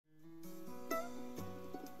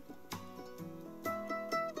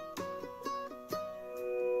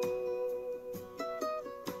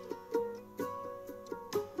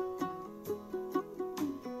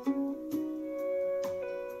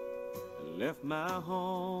left my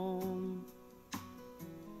home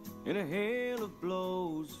in a hail of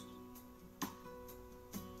blows,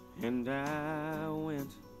 and I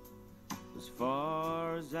went as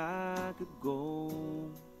far as I could go.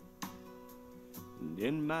 And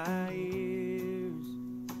in my ears,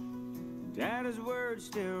 Daddy's words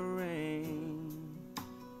still ring.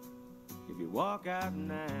 If you walk out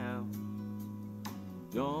now,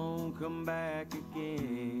 don't come back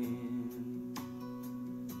again.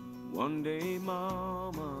 One day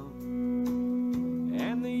Mama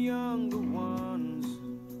and the younger ones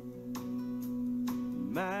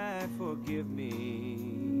might forgive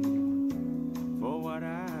me for what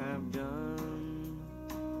I've done.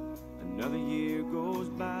 Another year goes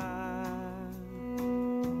by,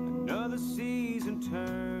 another season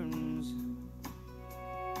turns,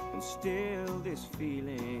 and still this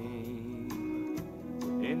feeling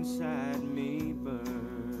inside me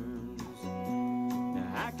burns. Now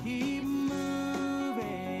I keep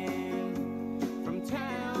moving from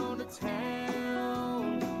town to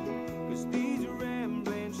town, 'cause these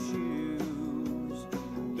rambling shoes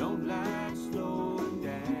don't like slowing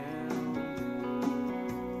down.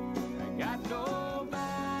 I got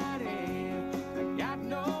nobody, I got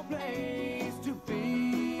no place to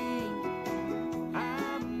be.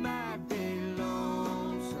 I might be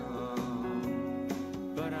lonesome,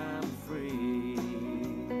 but I'm free.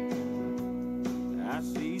 I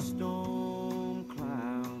see storm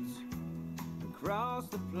clouds across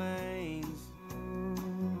the plains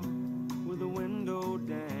with the window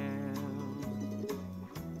down.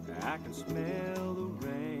 I can smell the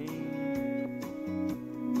rain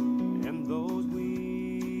and those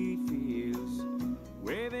wheat fields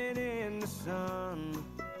waving in the sun.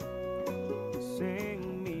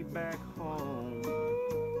 Sing me back home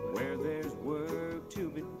where there's work to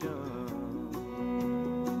be done.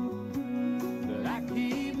 But I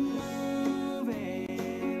keep moving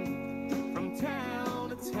from town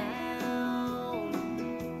to town,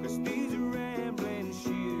 'cause these rambling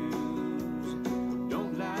shoes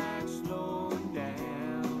don't like slowing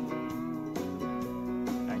down.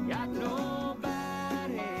 I got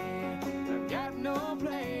nobody, I've got no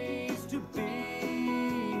place to be.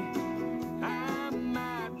 I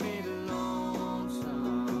might be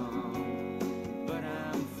lonesome, but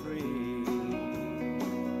I'm free.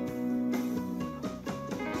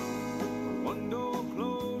 One door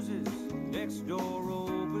closes, next door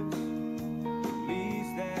opens. At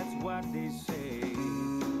least that's what they say.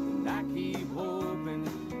 And I keep hoping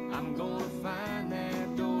I'm gonna find that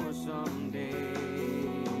door someday.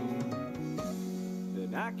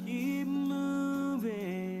 That I keep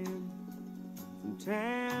moving from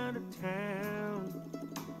town to town,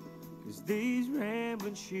 'cause these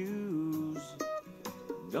rambling shoes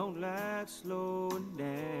don't like slowing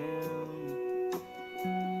down.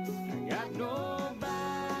 I got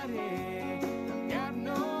nobody, I've got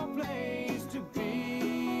no place to be.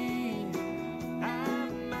 I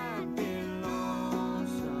might be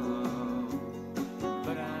lonesome,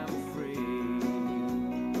 but I'm free.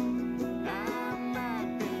 I might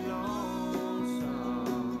be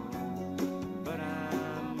lonesome, but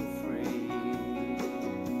I'm free.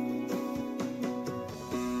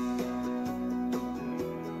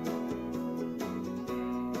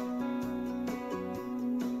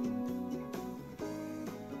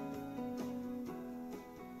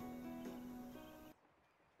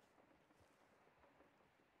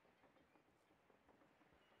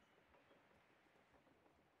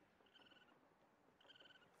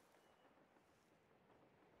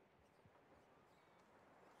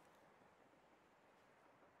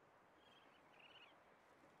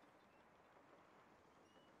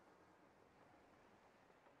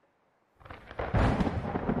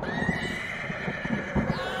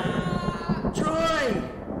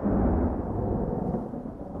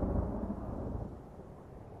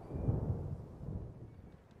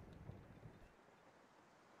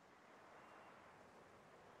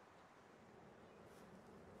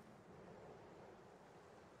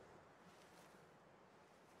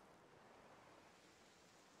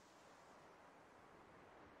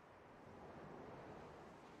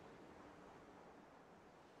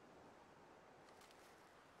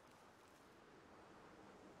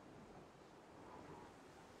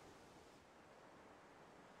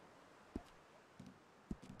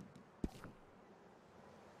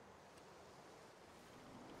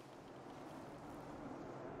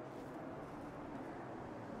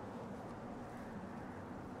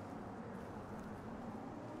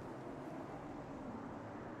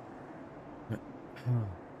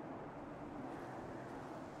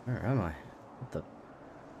 Where am I? What the?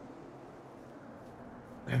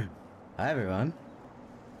 Hi everyone.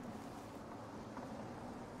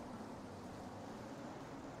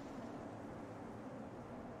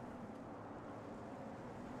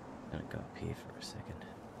 go up here for a second.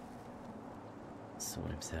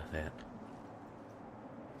 Sort himself out.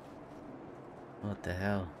 What the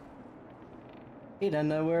hell? He don't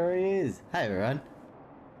know where he is. Hey everyone.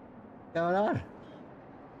 What's going on?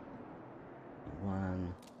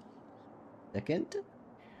 1 second.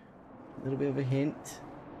 A little bit of a hint.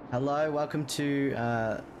 Hello, welcome to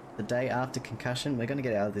the day after concussion. We're gonna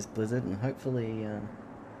get out of this blizzard and hopefully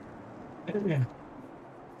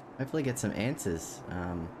hopefully get some answers.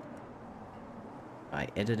 I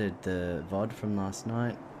edited the VOD from last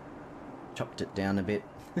night, chopped it down a bit,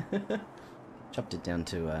 chopped it down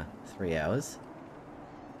to 3 hours,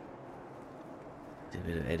 did a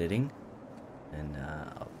bit of editing, and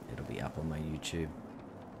it'll be up on my YouTube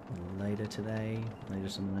later today, later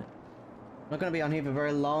tonight. Not going to be on here for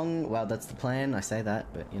very long. Well, that's the plan. I say that,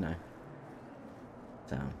 but you know,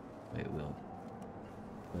 so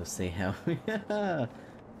we'll see how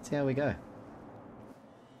see how we go.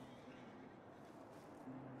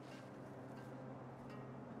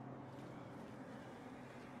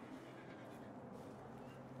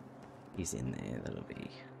 He's in there. That'll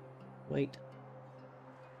be. Wait.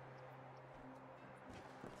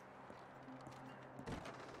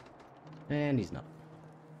 And he's not.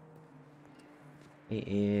 He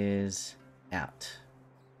is out.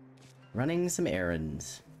 Running some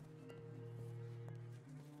errands.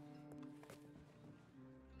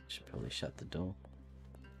 Should probably shut the door.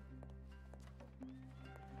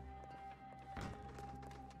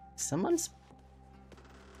 Someone's...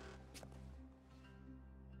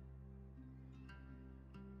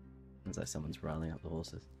 Sounds like someone's riling up the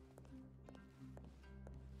horses.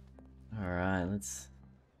 Alright, let's...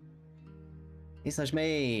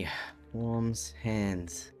 /me. Warms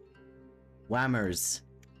hands. Whammers.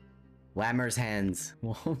 Whammers hands.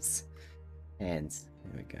 Warms hands.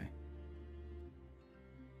 There we go.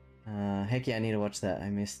 Heck yeah, I need to watch that. I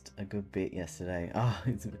missed a good bit yesterday. Oh,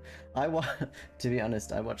 to be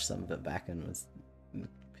honest, I watched some of it back and was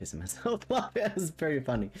pissing myself off. It was very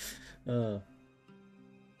funny. The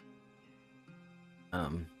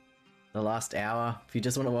last hour, if you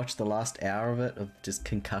just want to watch the last hour of it, of just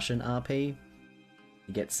Concussion RP,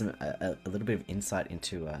 you get some a little bit of insight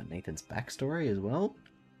into Nathan's backstory as well.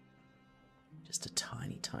 Just a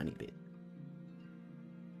tiny bit.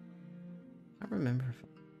 I don't remember if...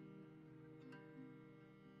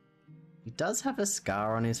 He does have a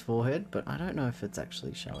scar on his forehead, but I don't know if it's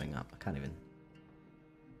actually showing up. I can't even...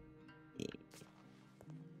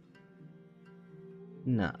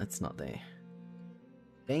 No, it's not there.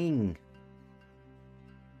 Dang!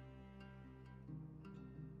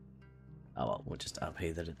 Oh well, we'll just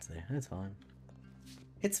RP that it's there. It's fine.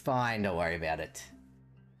 It's fine, don't worry about it.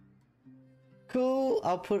 Cool,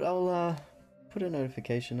 I'll put a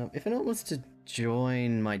notification up. If anyone wants to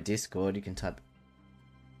join my Discord, you can type...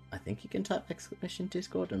 I think you can type exclamation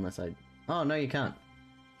Discord unless I... Oh, no you can't.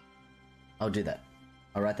 I'll do that.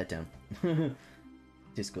 I'll write that down.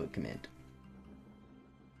 Discord command.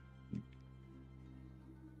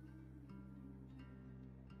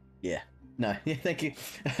 Yeah. No, yeah, thank you.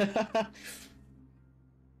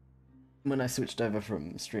 When I switched over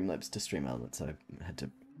from Streamlabs to StreamElements, I had to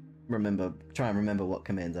try and remember what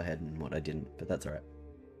commands I had and what I didn't, but that's alright.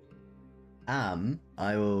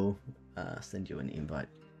 I will send you an invite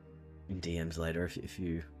in DMs later if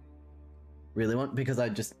you really want, because I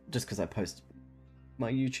just because I post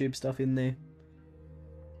my YouTube stuff in there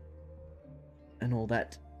and all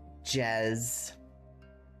that jazz.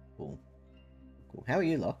 Cool. Cool. How are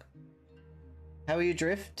you, Locke? How are you,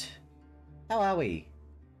 Drift? How are we?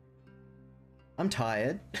 I'm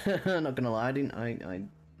tired. Not gonna lie,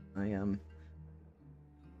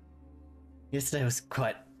 yesterday was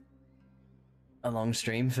quite a long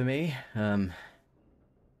stream for me. What's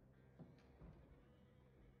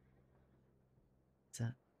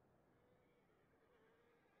that?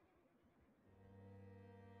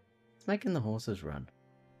 It's making the horses run.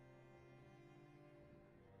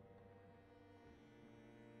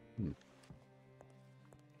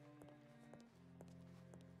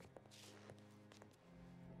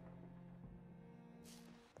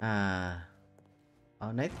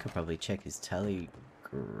 Oh, Nathan could probably check his tally.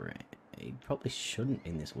 He probably shouldn't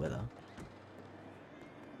in this weather.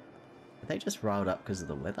 Are they just riled up because of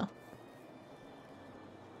the weather?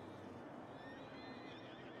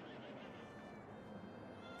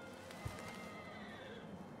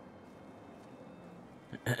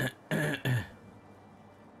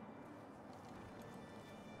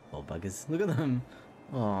 Oh, buggers. Look at them.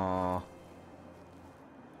 Aww.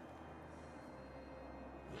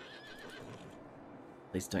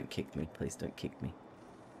 Please don't kick me. Please don't kick me.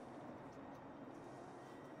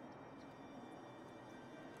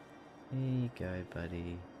 Is There you go,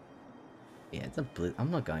 buddy. Yeah, it's a blitz.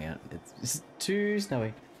 I'm not going out. It's just too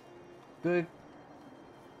snowy. Good.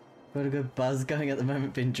 Got a good buzz going at the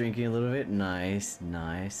moment. Been drinking a little bit. Nice,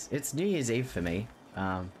 nice. It's New Year's Eve for me.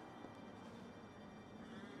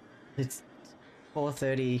 It's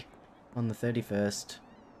 4:30 on the 31st.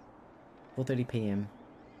 4:30 p.m.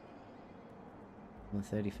 on the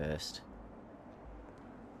 31st.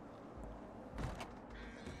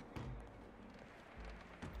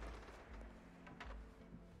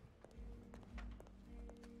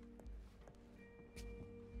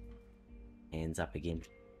 Hands up again.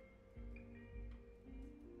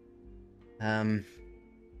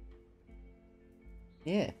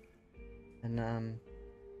 Yeah. And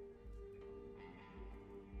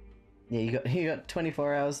yeah, you got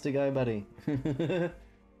 24 hours to go, buddy.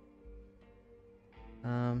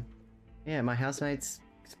 Yeah, my housemate's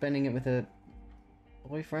spending it with a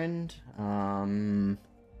boyfriend. I'll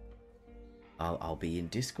be in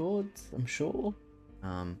Discord, I'm sure.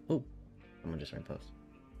 Oh, someone just ran past.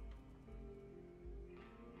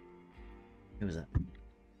 Who was that?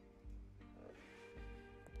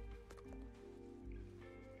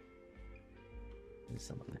 There's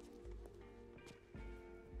someone there.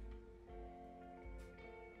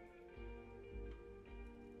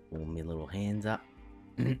 Warm me little hands up.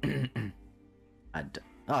 Oh,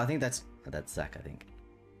 I think that's Zach, I think.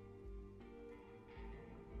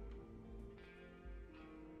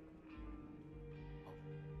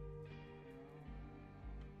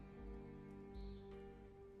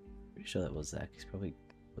 Pretty sure that was Zach. He's probably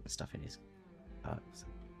putting stuff in his cards.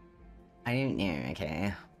 I don't know,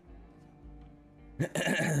 okay.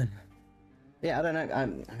 Yeah, I don't know.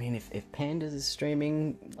 I mean, if Pandas is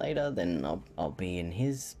streaming later, then I'll be in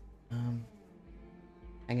his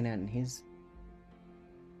hanging out in his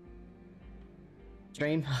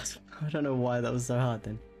stream. I don't know why that was so hard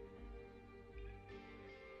then.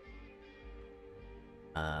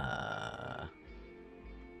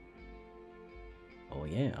 Oh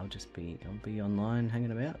yeah, I'll be online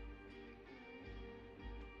hanging about.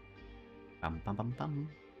 Bum bum bum bum.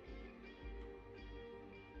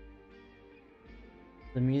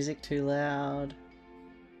 The music too loud?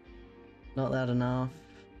 Not loud enough?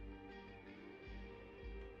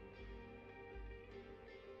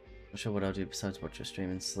 Not sure what I'll do besides watch your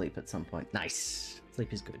stream and sleep at some point. Nice!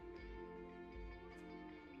 Sleep is good.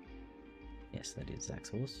 Yes, that is Zach's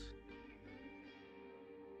horse.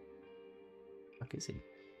 Fuck is he?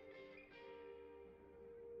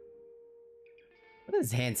 What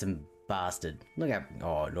is handsome bastard? Look at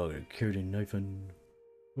look at cutie Nathan.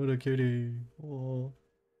 What a cutie. Oh.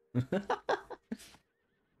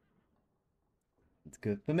 It's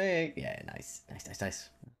good for me. Yeah, nice. Nice. It's nice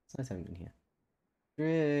having been here.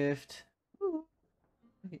 Drift. Ooh.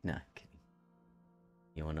 No, kidding.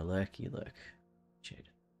 You want to lurk? You lurk. Shade.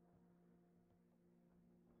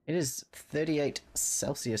 It is 38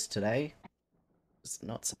 Celsius today. It's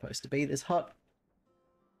not supposed to be this hot.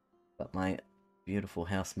 But my beautiful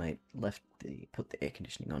housemate put the air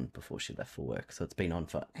conditioning on before she left for work, so it's been on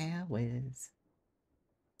for hours.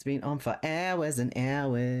 It's been on for hours and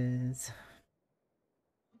hours.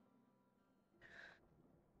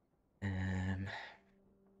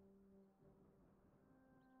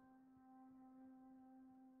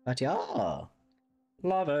 But yeah,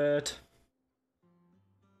 love it.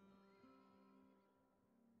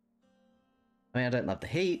 I mean, I don't love the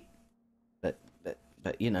heat, but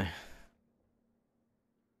you know,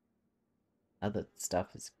 other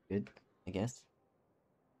stuff is good, I guess.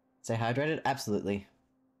 Stay hydrated, absolutely.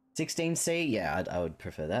 16C, yeah, I would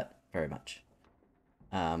prefer that very much.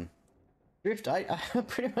 Drift, I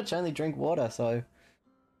pretty much only drink water, so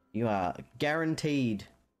you are guaranteed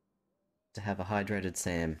to have a hydrated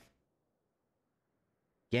Sam.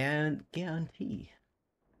 Guarantee.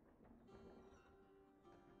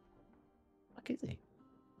 What is he?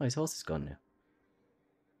 Oh, his horse is gone now.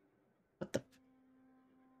 What the?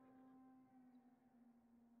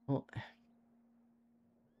 Well,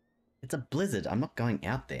 it's a blizzard. I'm not going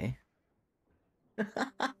out there.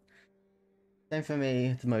 Same for me.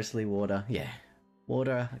 It's mostly water. Yeah,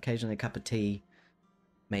 water. Occasionally a cup of tea.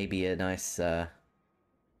 Maybe a nice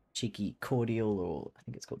cheeky cordial, or I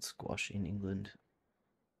think it's called squash in England.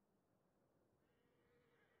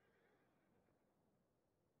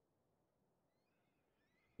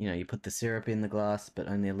 You know, you put the syrup in the glass, but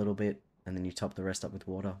only a little bit, and then you top the rest up with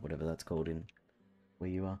water, whatever that's called in where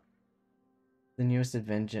you are. The newest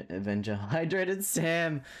Avenger hydrated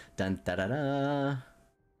Sam. Dun da da da.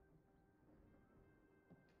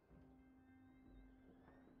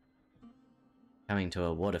 Coming to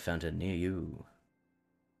a water fountain near you.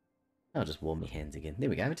 I'll just warm my hands again. There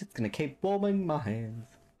we go. I'm just gonna keep warming my hands.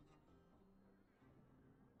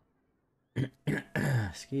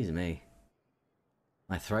 Excuse me.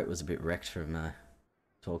 My throat was a bit wrecked from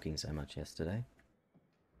talking so much yesterday.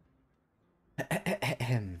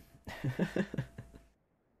 Ahem.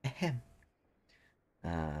 Ahem.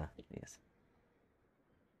 Yes.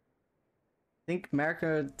 Think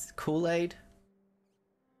America Kool-Aid?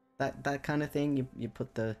 That kind of thing. You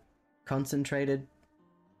put the concentrated.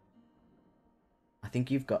 I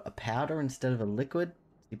think you've got a powder instead of a liquid.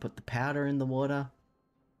 You put the powder in the water,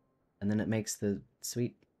 and then it makes the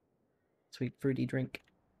sweet fruity drink.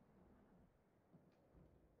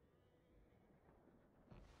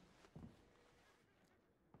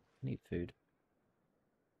 I need food.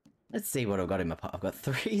 Let's see what I've got in my pot. I've got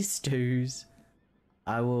 3 stews.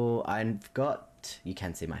 I've got, you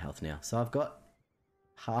can see my health now. So I've got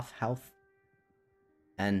half health.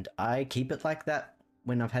 And I keep it like that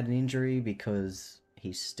when I've had an injury because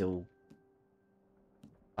he's still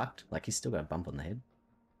fucked. Like he's still got a bump on the head.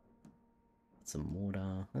 Some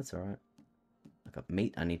water. That's alright. I've got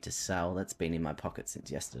meat I need to sell. That's been in my pocket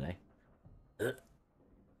since yesterday.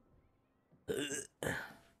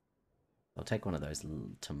 I'll take one of those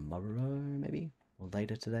tomorrow, maybe? Or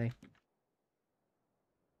later today.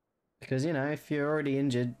 Because, you know, if you're already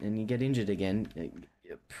injured and you get injured again,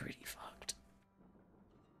 you're pretty fucked.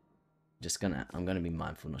 I'm gonna be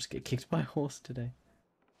mindful not to get kicked by a horse today.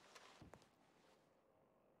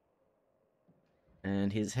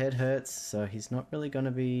 And his head hurts, so he's not really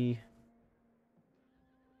gonna be...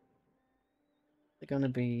 They're gonna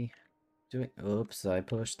be doing... Oops, I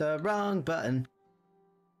pushed the wrong button.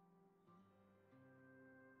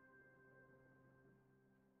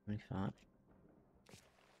 25. Did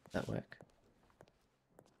that work?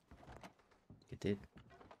 It did.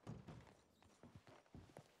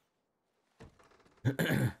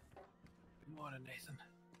 Good morning, Nathan.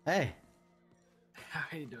 Hey. How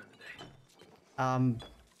are you doing today?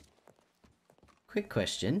 Quick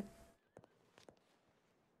question.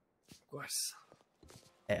 Of course.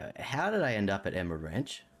 How did I end up at Emerald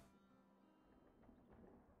Ranch?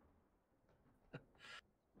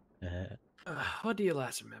 What do you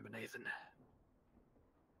last remember, Nathan?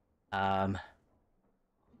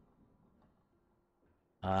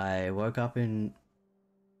 I woke up in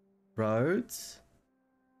Rhodes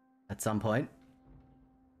at some point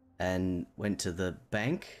and went to the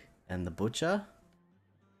bank and the butcher,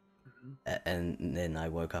 and then I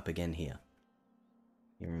woke up again here.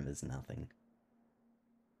 He remembers nothing.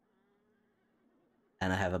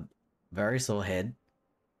 And I have a very sore head.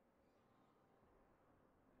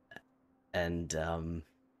 And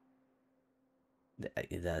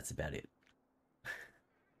that's about it.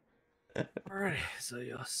 Alrighty, so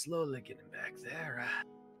you're slowly getting back there.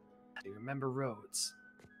 Do you remember roads?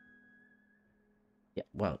 Yeah,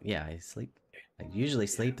 well, yeah, I usually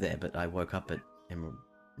sleep there, but I woke up at Emerald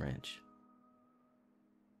Ranch.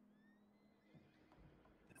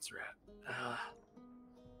 That's right.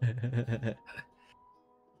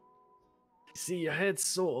 See, your head's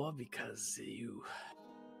sore because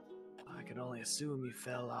I can only assume you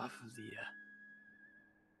fell off of the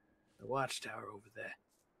watchtower over there.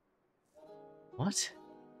 What?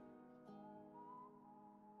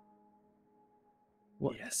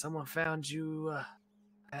 What? Yeah, someone found you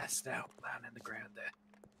passed out down in the ground there.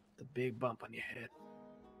 The big bump on your head.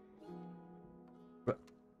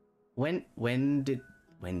 When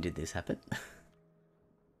did this happen?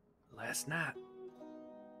 Last night.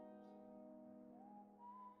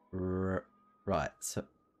 Right, so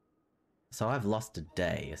I've lost a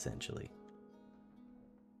day, essentially.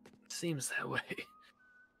 Seems that way.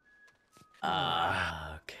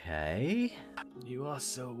 Okay. You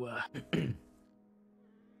also,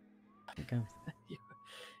 Okay.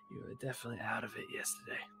 you were definitely out of it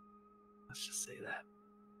yesterday. Let's just say that.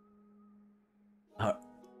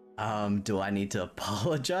 Do I need to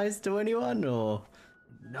apologize to anyone, or?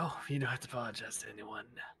 No, you don't have to apologize to anyone.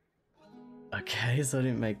 Okay, so I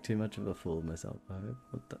didn't make too much of a fool of myself, I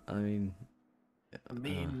hope. I mean,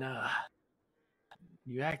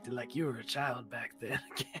 you acted like you were a child back then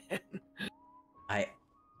again. I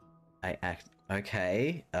act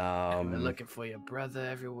okay. You were looking for your brother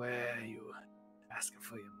everywhere. You were asking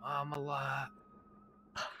for your mom a lot.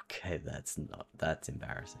 Okay, that's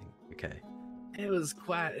embarrassing. Okay. It was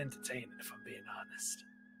quite entertaining, if I'm being honest.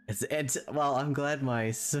 It's well, I'm glad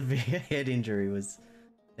my severe head injury was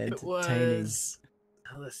entertaining. It was.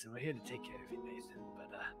 Listen, we're here to take care of you, Nathan. But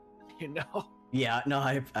Yeah, no,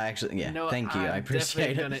 I actually, yeah. Thank you, I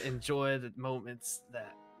appreciate it. I'm definitely gonna enjoy the moments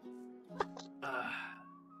that,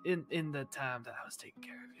 in the time that I was taking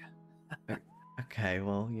care of you. Okay,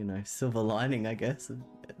 well, you know, silver lining, I guess, of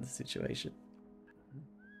the situation.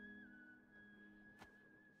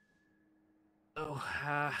 Oh,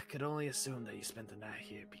 I could only assume that you spent the night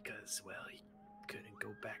here because, well, you couldn't go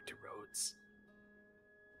back to Rhodes.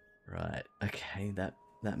 Right. Okay, that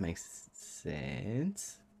makes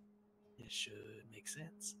sense. It should make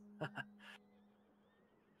sense.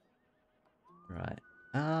 Right.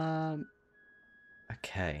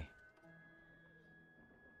 Okay.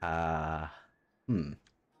 Hmm.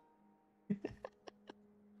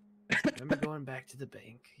 Remember going back to the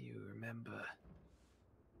bank? You remember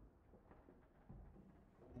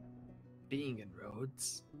being in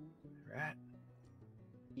Rhodes, right?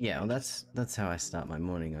 Yeah, well, that's how I start my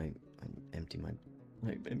morning. I empty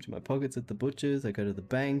my pockets at the butcher's. I go to the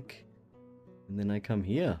bank, and then I come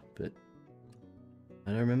here. But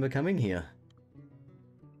I don't remember coming here.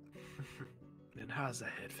 And how's that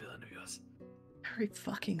head feeling of yours? Very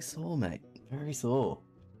fucking sore, mate. Very sore.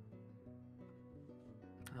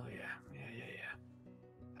 Oh yeah.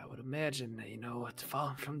 I would imagine that, you know, what,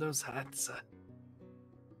 falling from those heights.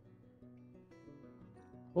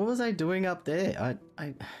 What was I doing up there?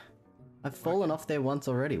 I've fallen off there once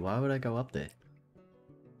already. Why would I go up there?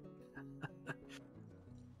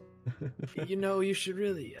 You know, you should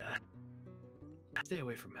really stay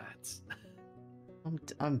away from heights.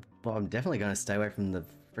 I'm definitely going to stay away from the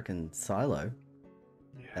frickin' silo.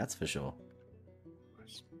 Yeah, That's for sure. of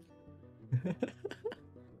course.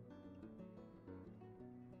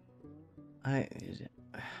 Okay.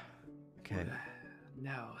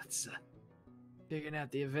 Now it's figuring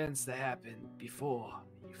out the events that happened before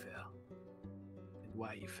you fell and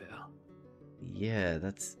why you fell. Yeah,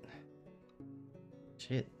 that's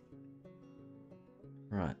shit.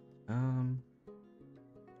 Right.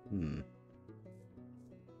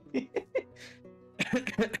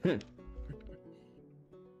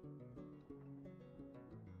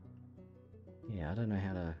 Yeah, I don't know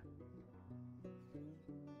how to.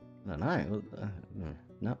 I don't know.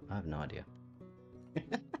 No, I have no idea.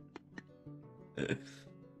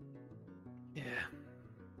 Yeah.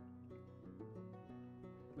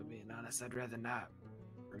 But being honest, I'd rather not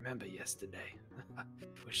remember yesterday.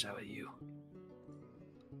 Wish I were you.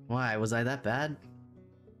 Why? Was I that bad?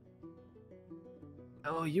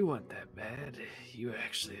 Oh, you weren't that bad. You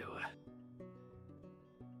actually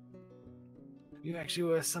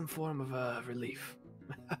were some form of relief.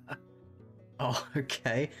 Oh,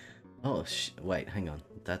 okay. Oh, wait, hang on.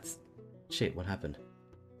 That's shit. What happened?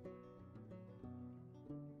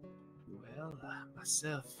 Well,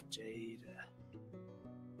 myself, Jade,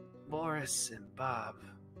 Boris, and Bob,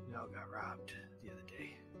 we all got robbed the other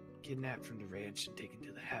day. Kidnapped from the ranch and taken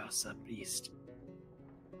to the house up east.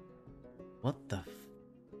 What the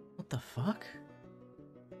fuck?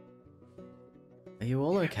 Are you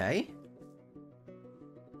all okay?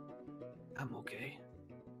 I'm okay.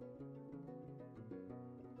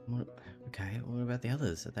 What, okay, what about the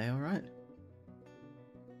others? Are they alright?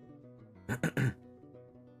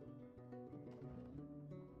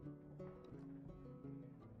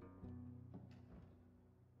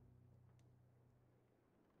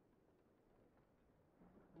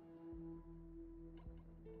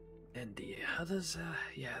 And the others,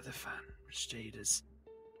 yeah, they're fine. Jade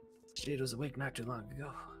was awake not too long ago.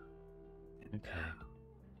 And, Okay.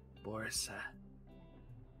 Boris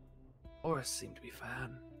seemed to be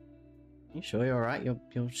fine. You sure you're alright? Your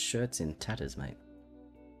shirt's in tatters, mate.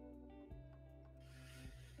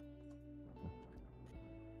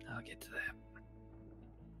 I'll get to that.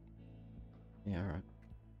 Yeah, alright.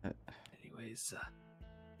 Anyways,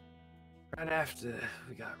 right after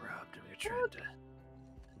we got robbed and we were trying to go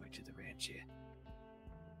back to the ranch here,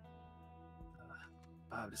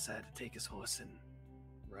 Bob decided to take his horse and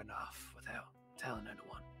run off without telling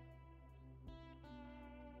anyone.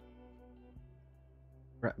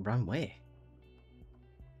 Run where?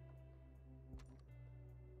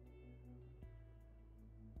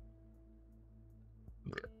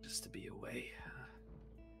 Just to be away.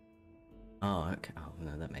 Oh, okay. Oh,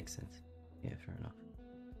 no, that makes sense. Yeah, fair enough.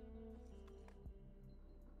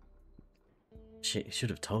 Shit, you should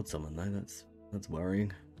have told someone though. That's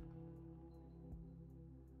worrying.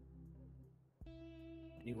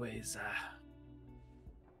 Anyways,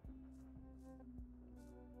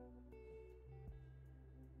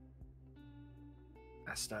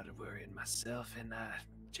 I started worrying myself and I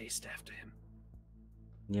chased after him.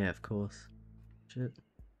 Yeah, of course. Shit.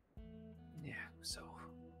 Yeah, so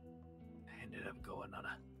I ended up going on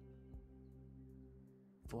a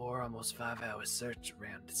 4, almost 5 hour search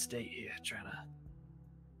around the state here trying to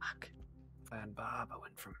find Bob. I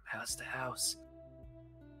went from house to house,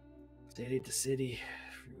 city to city,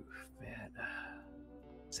 through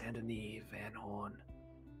Saint Denis, Van Horn,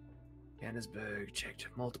 Johannesburg, checked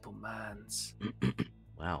multiple mines,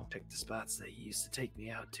 Wow. checked the spots that he used to take me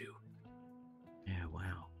out to. Yeah,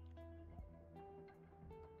 wow.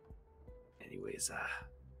 Anyways,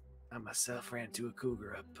 I myself ran to a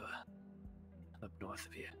cougar up north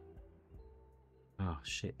of here. Oh,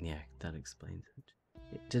 shit. Yeah, that explains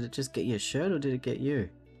it. Did it just get your shirt or did it get you?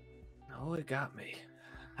 No, it got me.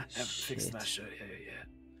 I haven't fixed my Shit. shirt here yet.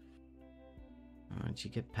 Did you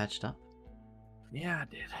get patched up? Yeah, I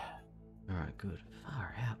did. Alright, good.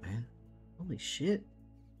 Far out, man. Holy shit.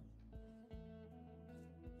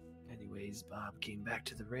 Anyways, Bob came back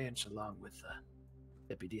to the ranch along with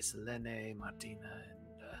Deputy Selene, Martina, and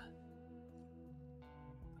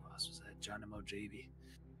who else was that? Geronimo JB.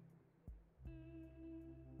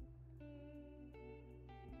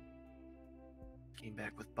 Came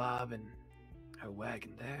back with Bob and her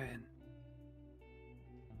wagon there, and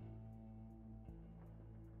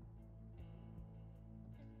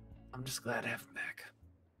I'm just glad to have him back.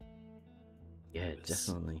 Yeah, It was-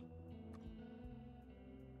 definitely.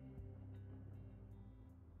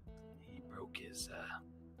 He broke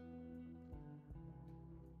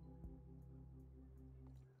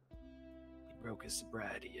his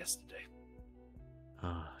sobriety yesterday.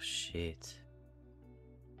 Oh, shit.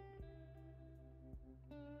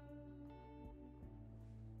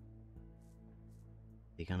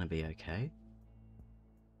 You gonna be okay?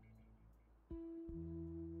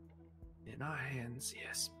 In our hands,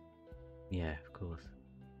 yes. Yeah, of course.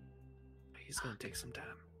 He's gonna take some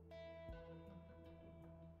time.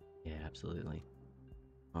 Yeah, absolutely.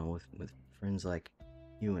 Oh, with friends like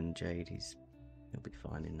you and Jade, he'll be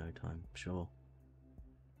fine in no time, sure.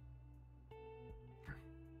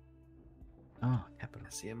 Oh, capital. I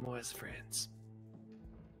see him more as friends.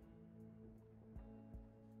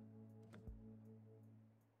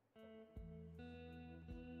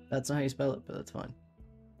 That's not how you spell it, but that's fine.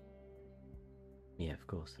 Yeah, of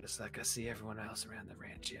course. Just like I see everyone else around the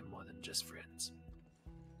ranch here more than just friends.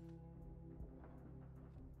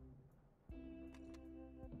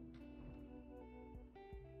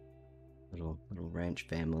 Little ranch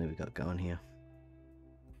family we got going here.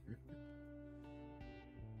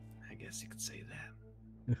 I guess you could say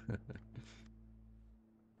that.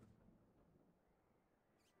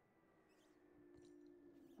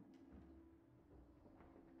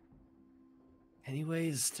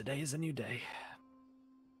 Anyways, today is a new day.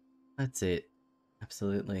 That's it.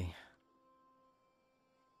 Absolutely.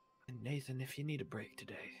 And Nathan, if you need a break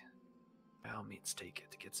today, by all means take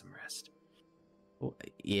it to get some rest. Well,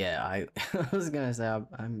 yeah, I was gonna say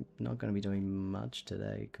I'm not gonna be doing much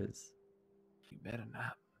today because You better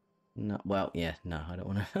not. no. Well, yeah, no, I don't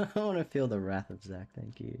want to. I don't want to feel the wrath of Zach.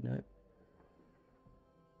 Thank you. No.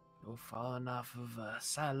 No falling off of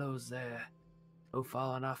silos there. No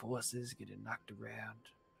falling off horses, getting knocked around.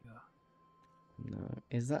 Yeah. No.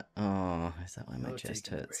 Is that? Oh, is that why my No chest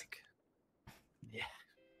taking a hurts? break. Yeah.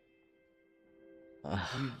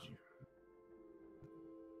 Ugh.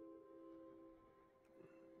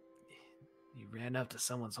 You ran up to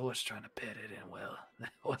someone's horse trying to pet it, and well, the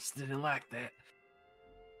horse didn't like that.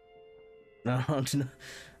 No, no.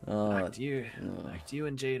 Oh, Knocked you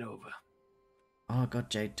and Jade over. oh, God,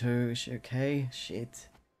 Jade too. Is she okay? Shit.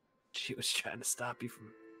 She was trying to stop you from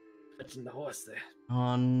touching the horse there.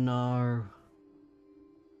 Oh no.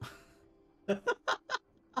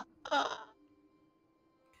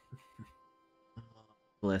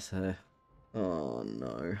 Bless her. Oh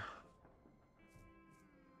no.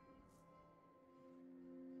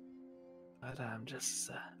 But I'm just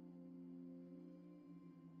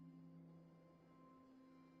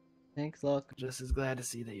Thanks, Locke. as glad to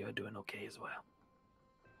see that you're doing okay as well.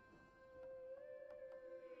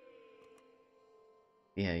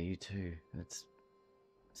 Yeah, you too. It's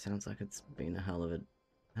sounds like it's been a hell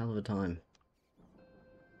of a time.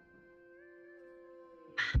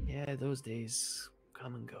 Yeah, those days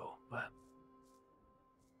come and go, but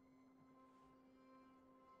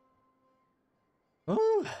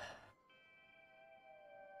Oh.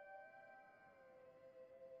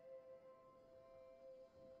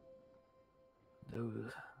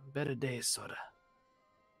 those better days, sorta.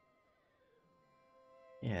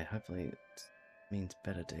 Yeah, hopefully it means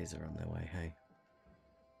better days are on their way, hey?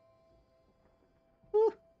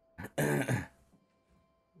 Woo.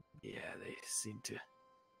 Yeah, they seem to.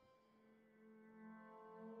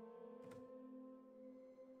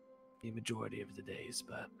 The majority of the days,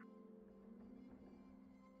 but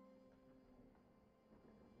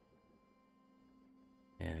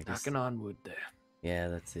Yeah, I guess. knocking on wood there. Yeah,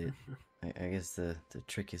 that's it. I guess the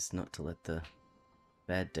trick is not to let the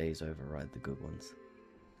bad days override the good ones.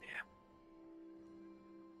 Yeah.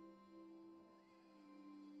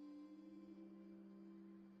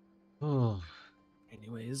 Oh.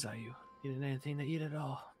 Anyways, are you eating anything to eat at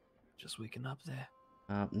all? Just waking up there.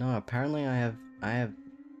 No, apparently I have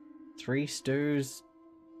 3 stews,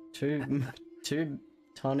 2 2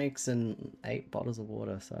 tonics and 8 bottles of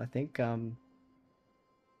water. So I think I'm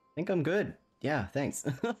good. Yeah, thanks.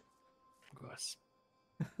 Of course.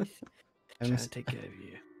 Trying to take care of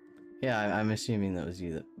you. Yeah, I'm assuming that was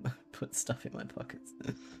you that put stuff in my pockets.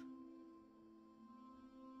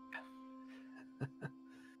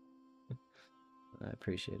 I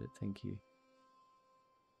appreciate it. Thank you.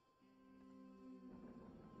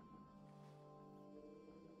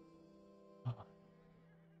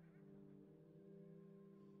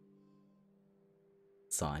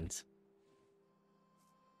 Signs.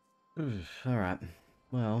 All right.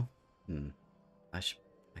 Well, I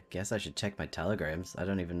guess I should check my telegrams. I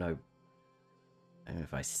don't even know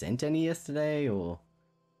if I sent any yesterday or.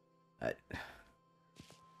 I'm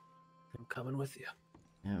coming with you.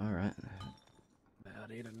 Yeah. All right.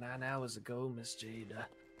 About 8 or 9 hours ago, Miss Jade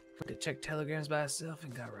went to check telegrams by herself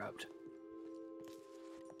and got robbed.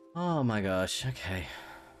 Oh my gosh. Okay.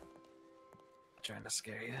 Trying to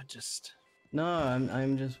scare you, just. No,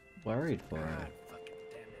 I'm just worried for God, her. fucking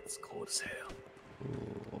damn it, it's cold as hell.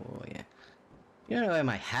 Oh yeah. You don't know where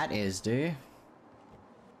my hat is, do you?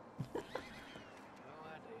 No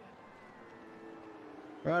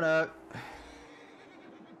idea. Righto.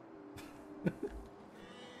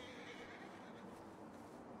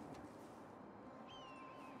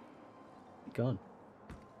 Gone.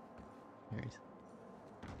 There he is.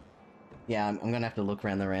 Yeah, I'm gonna have to look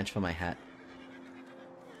around the ranch for my hat.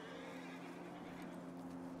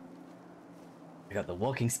 I got the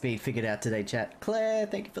walking speed figured out today, chat. Claire,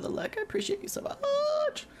 thank you for the like. I appreciate you so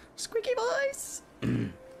much. Squeaky voice.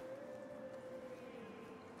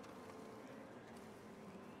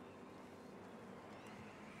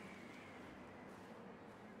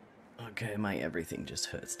 Okay, my everything just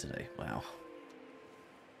hurts today. Wow.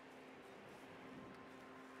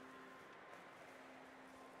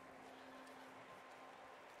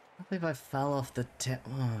 I believe I fell off the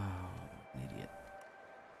oh, idiot.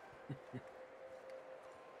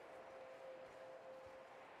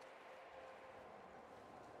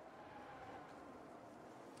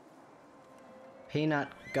 Peanut,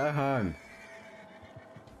 go home.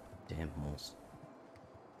 Damn horse.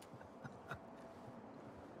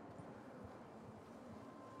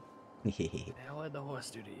 Now what'd the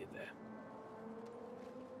horse do to you there?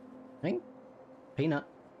 Hey, Peanut.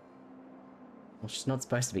 Well, she's not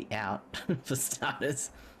supposed to be out, for starters.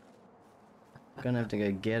 Gonna have to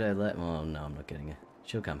go get her. Well, no, I'm not getting her.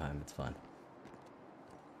 She'll come home, it's fine.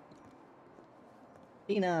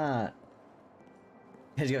 Peanut!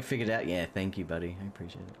 Has you got figured out? Yeah, thank you, buddy. I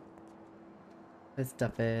appreciate it. Good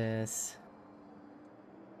stuff is.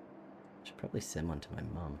 Should probably send one to my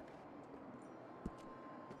mum.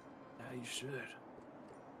 Now you should.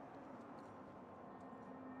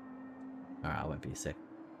 Alright, I won't be a sec.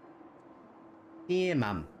 Dear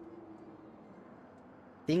Mum,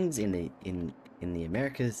 things in the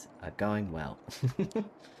Americas are going well.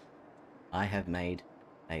 I have made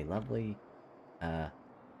a lovely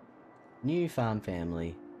new farm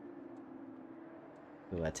family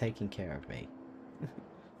who are taking care of me.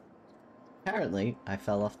 Apparently, I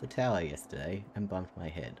fell off the tower yesterday and bumped my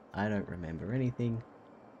head. I don't remember anything.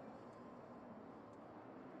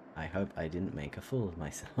 I hope I didn't make a fool of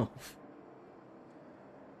myself.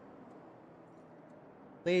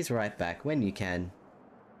 Please write back when you can.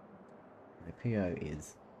 My PO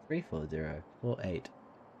is 34048.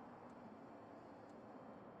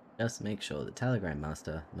 Just make sure the Telegram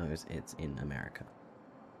Master knows it's in America.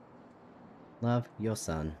 Love, your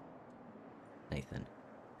son, Nathan.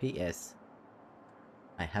 P.S.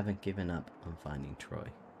 I haven't given up on finding Troy.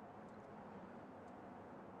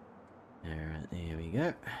 Alright, there we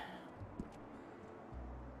go.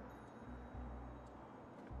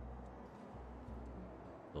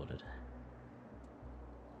 Sorted.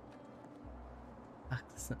 Fuck,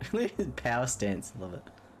 that's not... Look at his power stance, love it.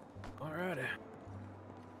 Alrighty.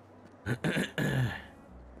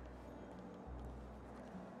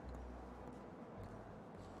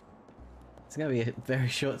 It's gonna be a very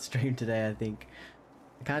short stream today, I think.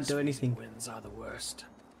 I can't do anything. Winds are the worst.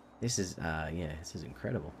 This is, yeah, this is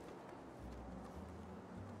incredible.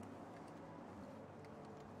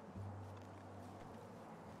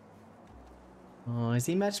 Oh, has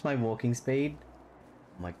he matched my walking speed?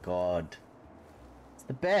 Oh my god. It's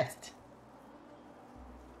the best!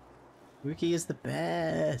 Wookie is the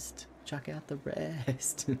best! Chuck out the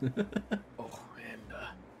rest! Oh, and,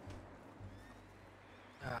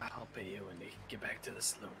 I'll pay you when they get back to the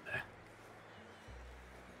saloon there.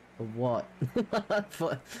 For what?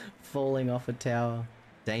 For falling off a tower.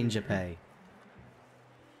 Danger pay.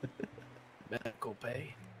 Medical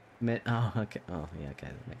pay. Oh, okay. Oh, yeah, okay,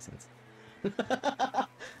 that makes sense.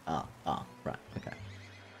 Oh, right, okay.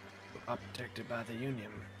 We're protected by the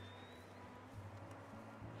union.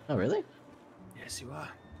 Oh, really? Yes, you are.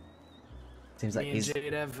 Seems Me like and he's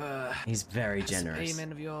Jade have he's very some generous.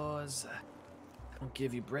 payment of yours. Don't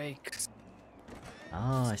give you breaks. Oh,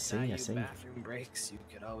 I Deny see, I you see. bathroom breaks. You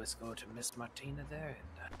could always go to Miss Martina there,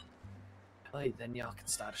 and well, then y'all can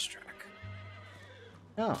start a strike.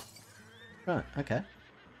 Oh, right, okay.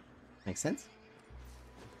 Makes sense.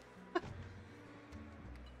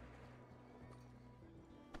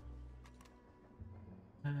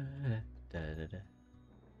 Da.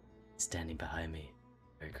 Standing behind me,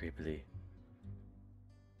 very creepily.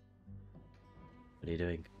 What are you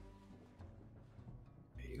doing?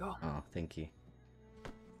 There you go. Oh, thank you.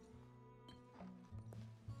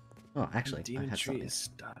 Oh, actually, the I demon have tree something. is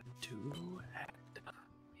starting to act.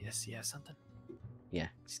 Yes, you have something. Yeah,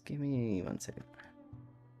 just give me 1 second.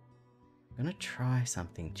 I'm gonna try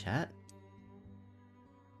something, chat.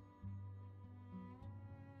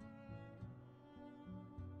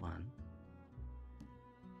 One.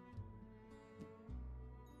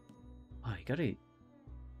 Oh, you gotta...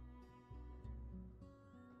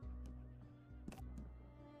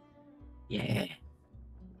 Yeah.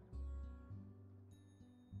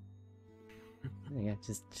 Yeah,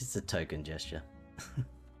 just a token gesture.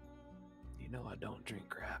 You know I don't drink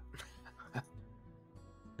crap.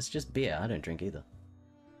 It's just beer. I don't drink either.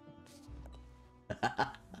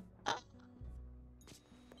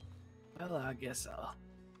 Well, I guess I'll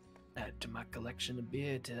add to my collection of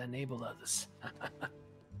beer to enable others.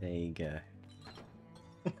 There you go.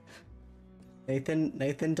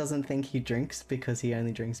 Nathan doesn't think he drinks because he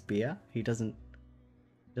only drinks beer. He doesn't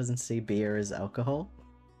see beer as alcohol.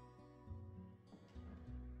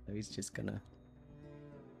 So he's just gonna...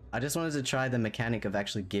 I just wanted to try the mechanic of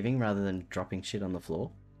actually giving rather than dropping shit on the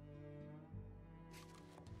floor.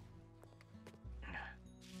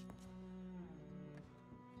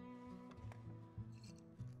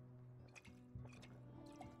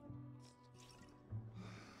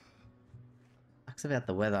 Sucks about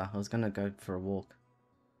the weather. I was gonna go for a walk.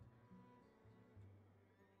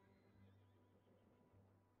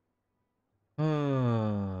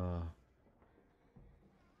 Oh.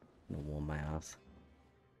 I'm gonna warm my ass.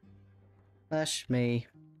 Slash me.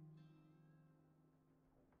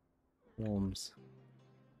 Warms.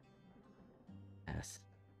 Ass.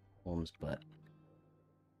 Warms butt.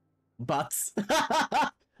 Butts!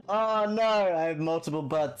 Oh no! I have multiple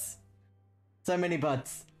butts. So many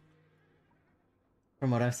butts.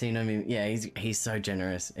 From what I've seen, I mean, yeah, he's so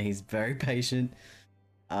generous. He's very patient.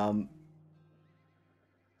 I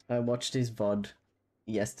watched his VOD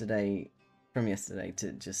yesterday, from yesterday,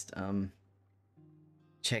 to just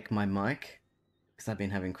check my mic because I've been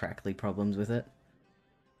having crackly problems with it,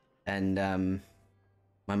 and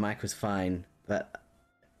my mic was fine, but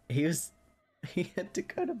he had to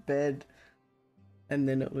go to bed, and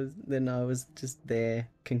then I was just there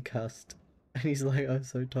concussed, and he's like, I'm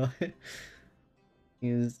so tired.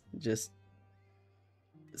 He was just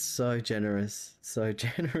so generous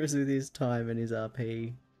with his time and his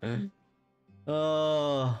RP.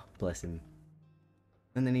 Oh, bless him.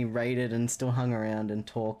 And then he raided and still hung around and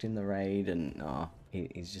talked in the raid, and oh,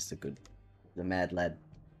 he's just a mad lad.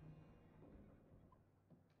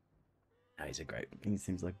 Oh, he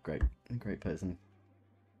seems like a great person.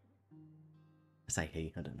 I say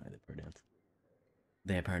he, I don't know the pronouns.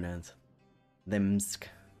 Their pronouns. Themsk.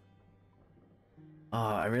 Oh,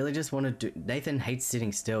 I really just want to do... Nathan hates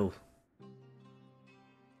sitting still.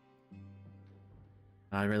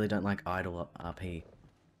 I really don't like idle RP.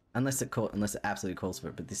 Unless it absolutely calls for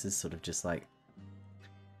it, but this is sort of just like...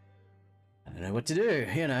 I don't know what to do,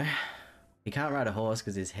 you know. He can't ride a horse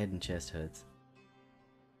because his head and chest hurts.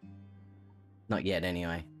 Not yet,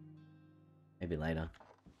 anyway. Maybe later.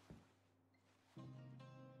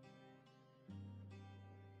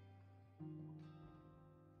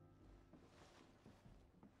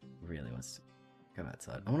 Really wants to go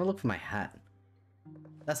outside. I want to look for my hat.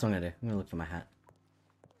 That's what I'm gonna do. I'm gonna look for my hat.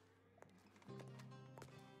 I'm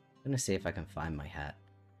gonna see if I can find my hat.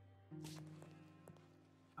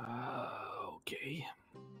 Okay.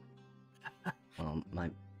 Well,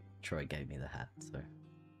 Troy gave me the hat, so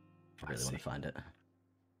I really want to find it.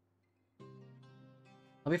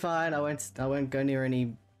 I'll be fine. I won't go near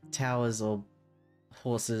any towers or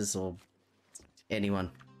horses or anyone.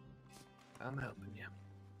 I'm helping you.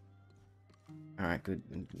 All right, good.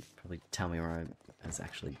 Probably tell me where I was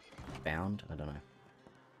actually found. I don't know.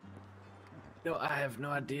 No, I have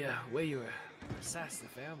no idea where you were precisely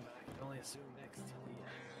found, but I can only assume next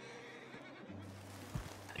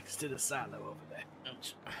to the silo over there.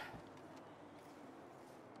 Ouch.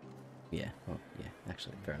 Yeah, well, yeah,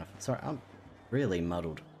 actually, fair enough. Sorry, I'm really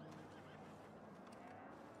muddled.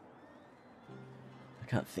 I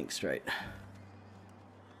can't think straight.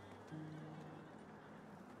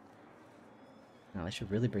 No, they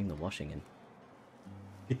should really bring the washing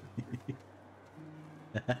in.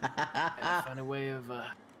 Gotta find a way of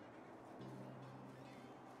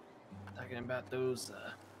talking about those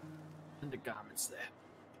undergarments there.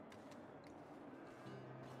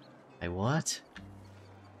 Hey, what?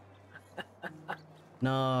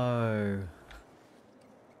 No.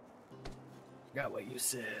 Forgot what you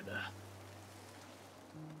said.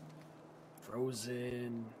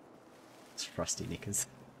 Frozen It's frosty knickers.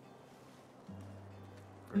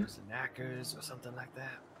 frozen knackers or something like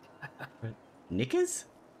that. Knickers?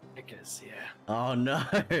 Knickers, yeah. Oh no.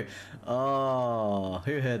 Oh,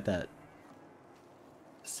 who heard that?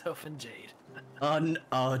 Self and Jade. Oh,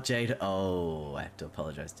 oh, Jade. Oh, I have to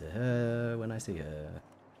apologize to her when I see her.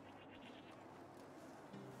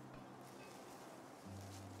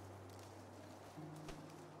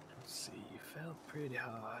 Let's see, you fell pretty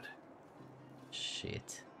hard.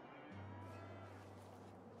 Shit.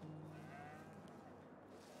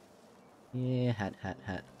 Yeah,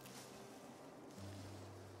 hat.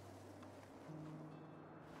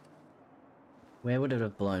 Where would it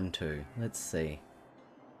have blown to? Let's see.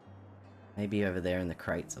 Maybe over there in the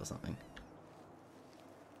crates or something.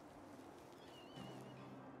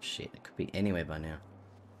 Shit, it could be anywhere by now.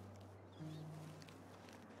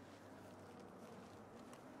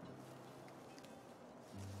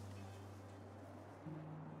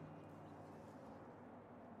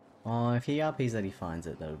 Oh, if he RPs that he finds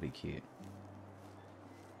it, that would be cute.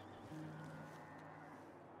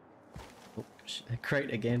 Oh, a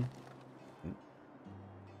crate again.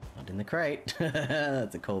 Not in the crate.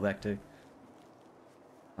 That's a callback too.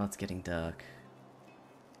 Oh, it's getting dark.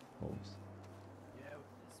 Wolves. Yeah, with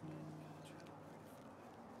this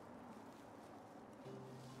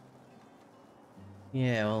man,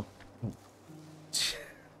 Yeah, well.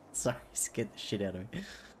 Sorry, scared the shit out of me.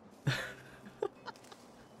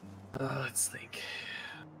 let's think.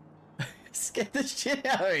 Scared the shit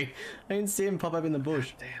out of me. I didn't see him pop up in the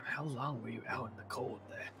bush. Damn, how long were you out in the cold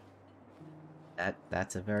there?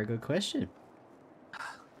 That's a very good question.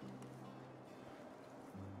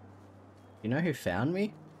 You know who found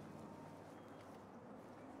me?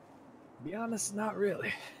 Be honest, not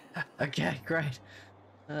really. Okay, great.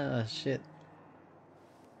 Oh, shit.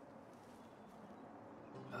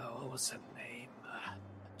 What was her name?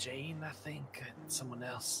 Jane, I think, and someone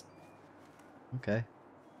else. Okay.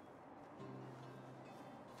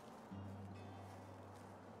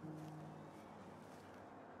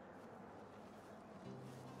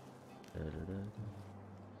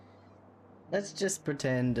 Let's just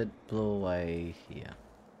pretend it blew away here.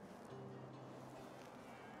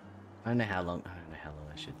 I don't know how long I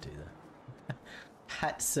should do that.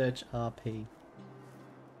 Hat search RP.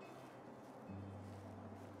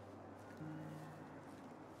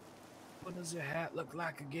 What does your hat look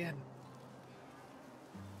like again?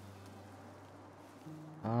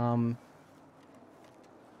 Hat.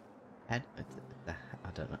 I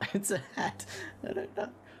don't know. It's a hat. I don't know.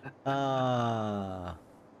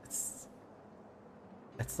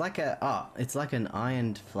 It's like it's like an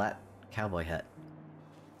ironed flat cowboy hat.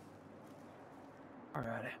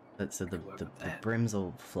 Alrighty. So the Work with the that. brim's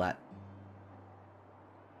all flat,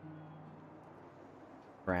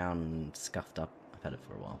 brown, and scuffed up. I've had it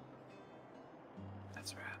for a while.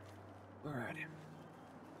 That's right. Alrighty.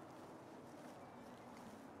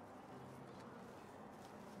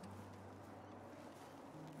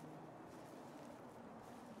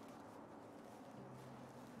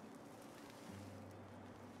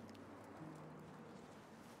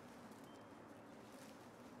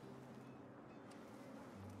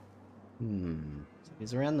 So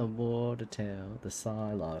he's around the water tower, the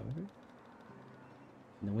silo. And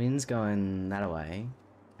the wind's going that way.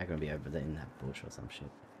 I'm gonna be over there in that bush or some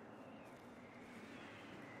shit.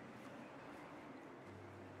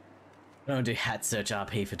 I don't do hat search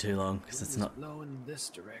RP for too long because it's not. blowing this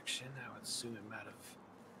direction. I would assume it might have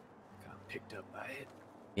gotten picked up by it.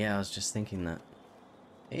 Yeah, I was just thinking that.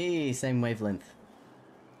 Hey, same wavelength.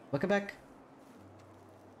 Welcome back.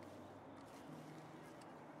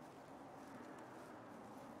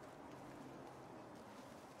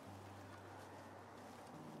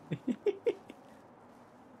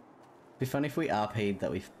 Be funny if we RP'd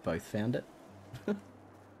that we both found it.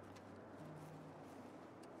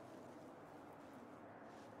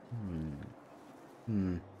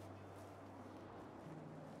 Hmm.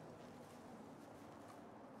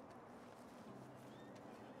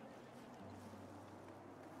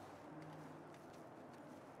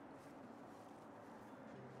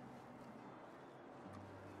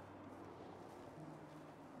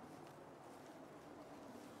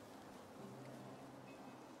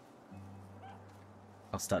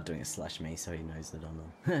 I'll start doing a slash me so he knows that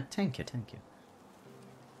I'm on. Thank you, thank you.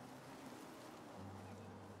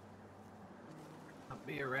 I'll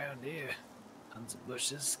be around here. Tons of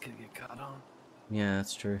bushes could get caught on. Yeah,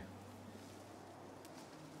 that's true.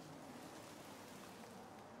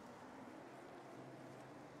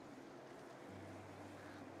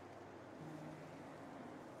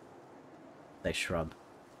 They shrub.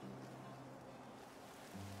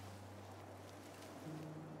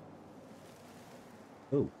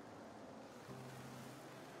 Ooh.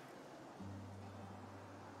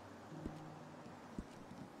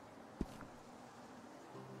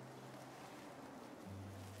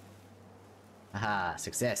 Aha,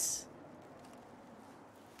 success.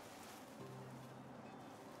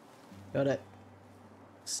 Got it.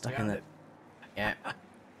 Stuck in Got that. it. Yeah.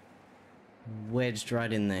 Wedged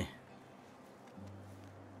right in there.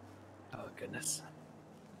 Oh goodness. I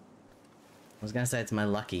was gonna say it's my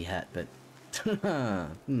lucky hat, but I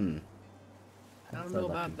don't Not so know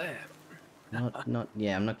lucky. about that. not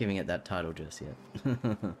yeah, I'm not giving it that title just yet.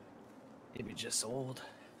 Maybe just old.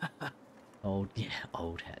 Old, yeah,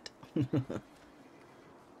 old hat. Wow,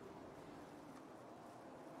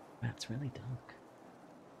 it's really dark.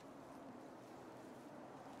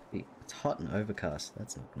 It's hot and overcast,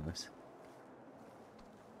 that's not nice.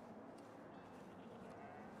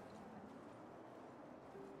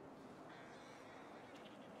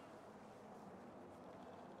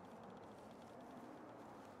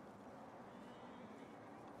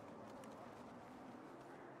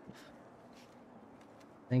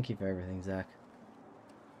 Thank you for everything, Zach.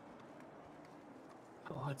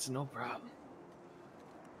 Oh, it's no problem.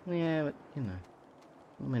 Yeah, but, you know,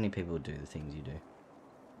 not many people do the things you do.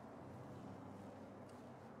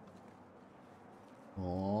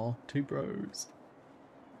 Aw, two bros.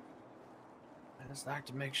 I just like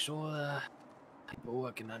to make sure people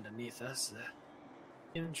working underneath us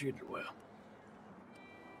getting treated well.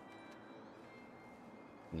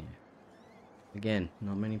 Yeah. Again,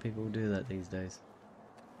 not many people do that these days.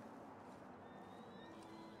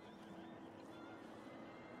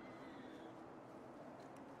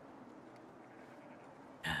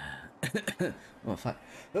 Oh, fuck.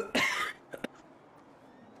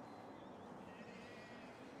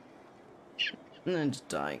 I'm just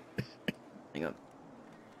dying. Hang on.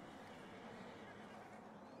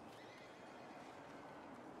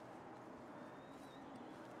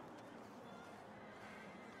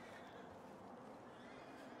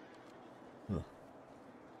 Ugh.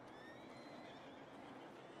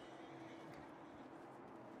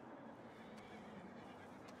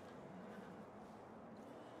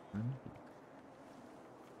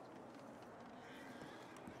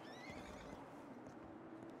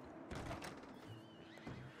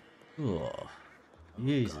 Oh,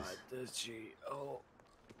 Jesus. God, does she? Oh,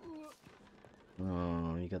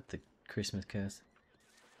 Oh, you got the Christmas curse.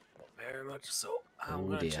 very much so. I'm Oh,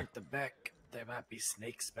 gonna dear. check the back. There might be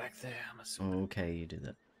snakes back there, I'm assuming. Okay, you do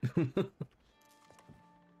that.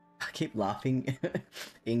 I keep laughing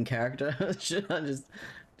in character. Should I just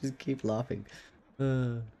keep laughing?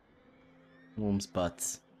 Warms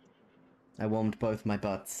butts. I warmed both my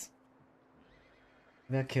butts.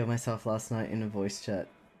 I about killed myself last night in a voice chat.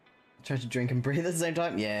 I tried to drink and breathe at the same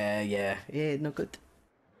time. Yeah, not good.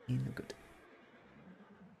 Yeah, not good.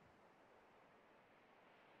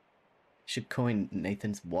 Should coin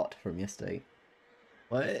Nathan's what from yesterday.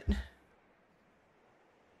 What?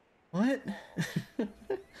 What?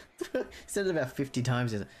 Said it about 50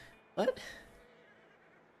 times. What? What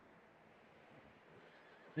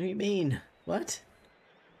do you mean? What?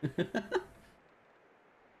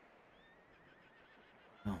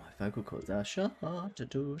 Oh, my vocal cords are shot to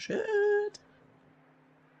do shit.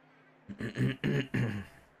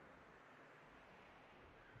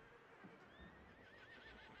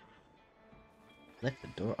 Left the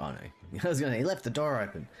door. Oh no. I was gonna. He left the door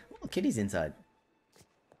open. Oh, Kitty's inside.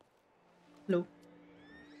 Hello.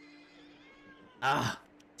 Ah,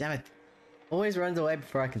 damn it. Always runs away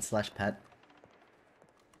before I can slash Pat.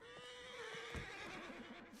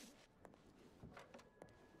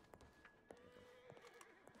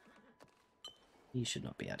 He should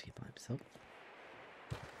not be out here by himself.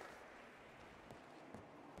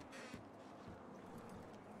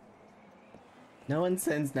 No one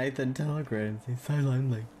sends Nathan telegrams. He's so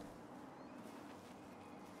lonely.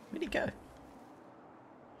 Where'd he go?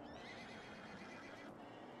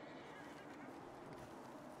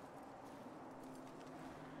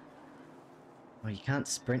 Oh, you can't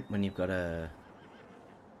sprint when you've got a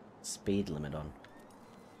speed limit on.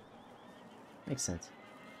 Makes sense.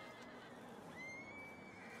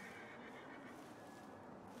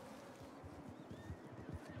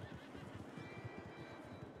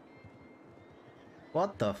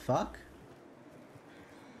 What the fuck?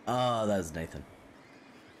 Oh, that was Nathan.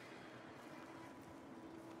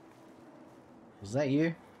 Was that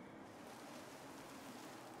you?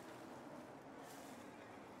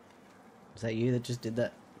 Was that you that just did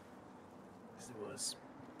that? Yes, it was.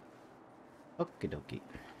 Okie dokie.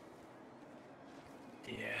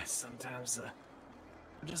 Yeah, sometimes I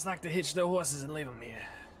just like to hitch the horses and leave them here.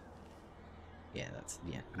 Yeah, that's...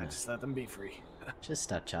 yeah. I No. just let them be free. Just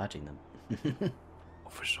start charging them. Oh,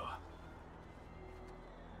 for sure.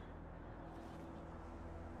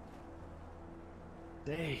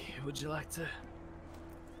 Hey, would you like to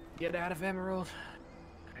get out of Emerald?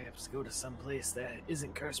 Perhaps go to some place that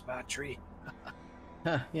isn't cursed by a tree.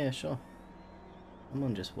 Huh, yeah, sure.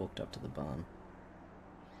 Someone just walked up to the barn.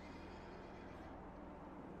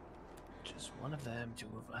 Just one of them, two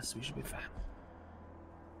of us, we should be fine.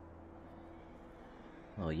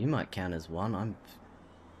 Well, you might count as one. I'm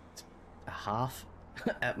a half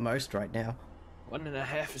at most right now.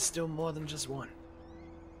 1.5 is still more than just one.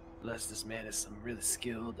 Unless this man is some really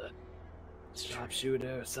skilled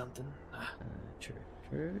sharpshooter or something.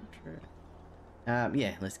 True.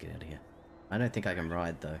 Yeah, let's get out of here. I don't think I can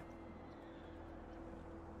ride though.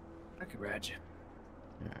 I could ride you.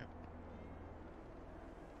 Alright.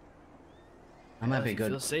 I might be If you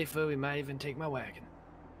good. feel safer, we might even take my wagon.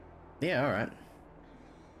 Yeah, alright.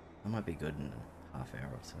 I might be good in a half hour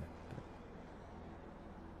or so. But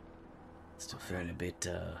still feeling a bit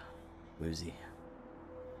woozy.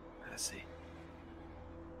 I see.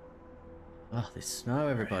 Oh, there's snow,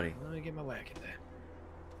 everybody. Right, let me get my wagon there.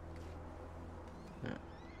 Yeah.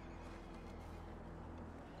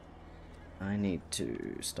 I need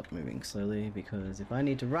to stop moving slowly because if I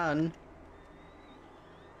need to run...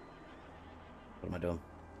 What am I doing?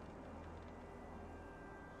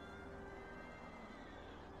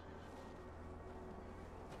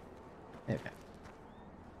 There we go.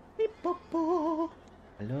 Beep, boop, boo.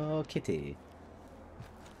 Hello, kitty.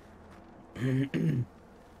 When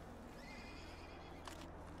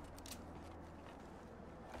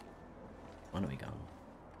are we going?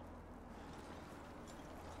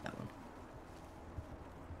 That one.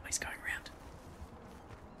 Oh, he's going around.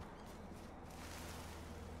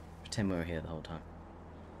 Pretend we were here the whole time.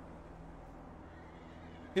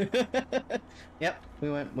 Yep, we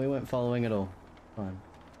weren't following at all. Fine.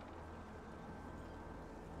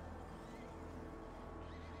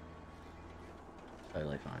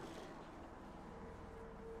 Totally fine.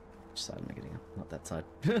 Which side am I getting on? Not that side.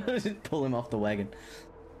 Pull him off the wagon.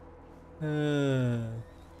 Ugh.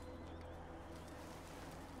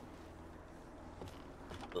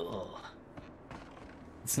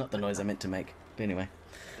 It's not the noise I meant to make. But anyway.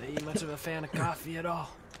 Are you much of a fan of coffee at all?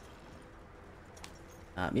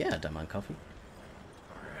 Yeah, I don't mind coffee.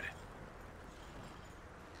 Alrighty.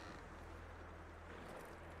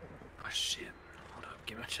 Oh shit. Hold up,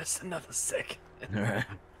 give me just another sec. Alright.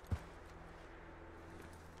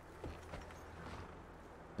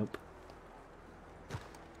 Nope. Look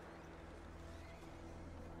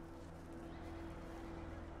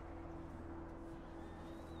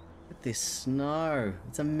at this snow.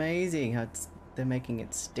 It's amazing how they're making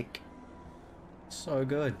it stick. So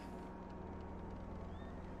good.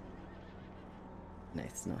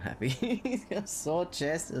 Nate's not happy. He's got a sore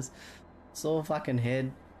chest, a sore fucking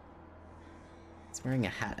head. He's wearing a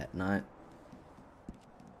hat at night.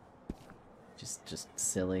 Just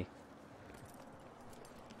silly.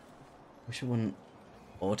 Wish it wouldn't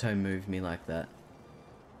auto move me like that.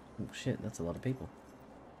 Oh shit, that's a lot of people.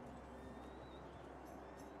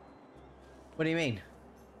 What do you mean?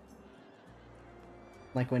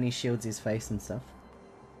 Like when he shields his face and stuff?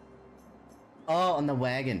 Oh, on the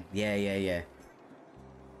wagon. Yeah.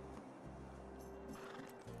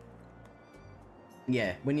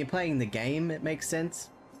 Yeah, when you're playing the game, it makes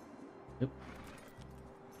sense. Oop.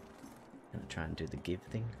 Gonna try and do the give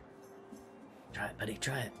thing. Try it, buddy,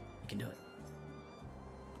 try it. You can do it.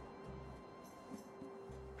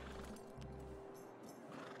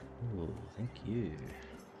 Ooh, thank you.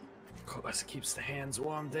 Of course, it keeps the hands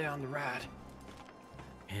warm there on the ride.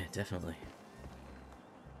 Yeah, definitely.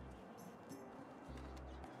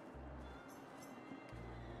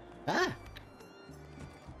 Ah!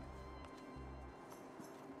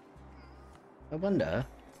 I wonder...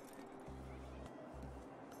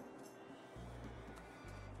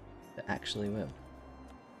 if it actually will.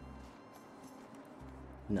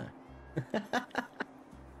 No.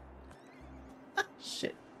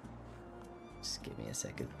 Just give me a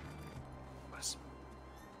second. Was-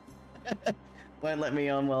 Won't let me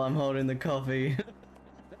on while I'm holding the coffee.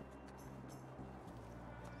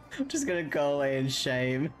 I'm just gonna go away in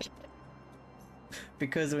shame.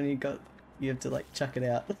 Because when you have to like chuck it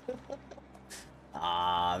out.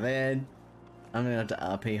 Ah man. I'm gonna have to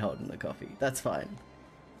RP holding the coffee. That's fine.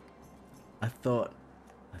 I thought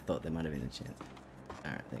there might have been a chance.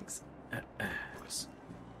 Alright, thanks. was-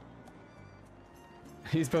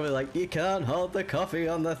 He's probably like, you can't hold the coffee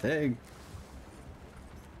on the thing.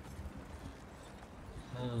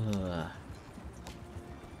 Oh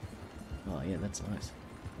yeah, that's nice.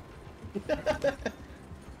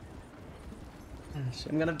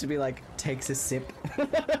 I'm gonna have to be like, takes a sip.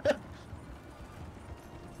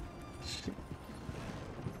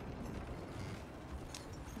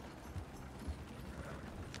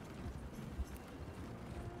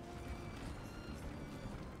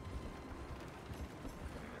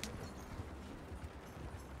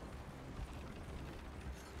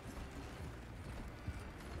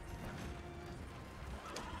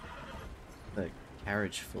 The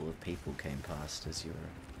carriage full of people came past as you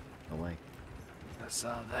were away. I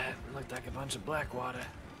saw that. It looked like a bunch of Blackwater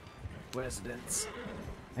residents.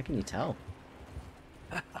 How can you tell?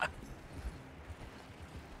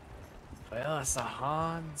 Well, I saw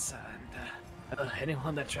Hans, and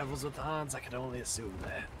anyone that travels with Hans, I can only assume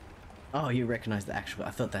that. Oh, you recognize the actual...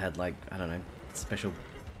 I thought they had like, I don't know, special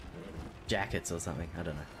jackets or something. I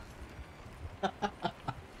don't know.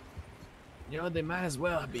 You know, they might as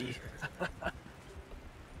well be.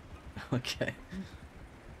 Okay.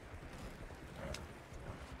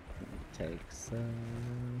 Takes a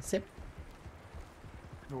sip.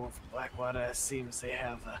 Everyone from Blackwater seems they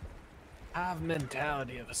have a hive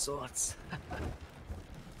mentality of a sorts.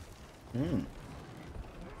 Hmm.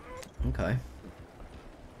 Okay.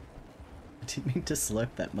 I didn't mean to slurp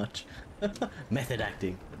that much. Method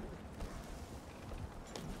acting.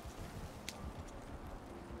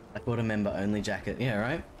 Blackwater member only jacket. Yeah,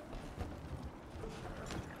 right?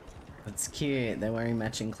 That's cute. They're wearing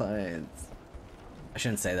matching clothes. I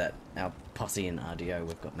shouldn't say that. Our posse in RDO,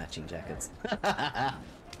 we've got matching jackets.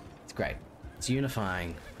 It's great. It's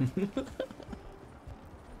unifying.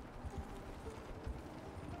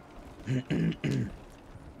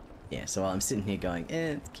 Yeah, so while I'm sitting here going,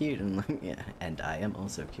 it's cute, and like, yeah, and I am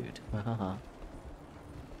also cute.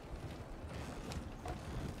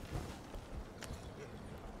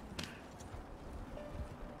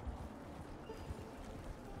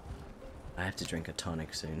 I have to drink a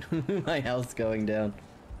tonic soon. My health's going down.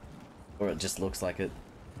 Or it just looks like it.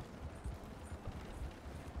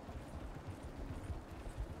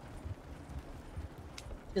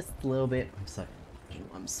 Just a little bit.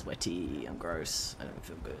 I'm sweaty, I'm gross, I don't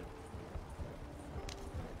feel good.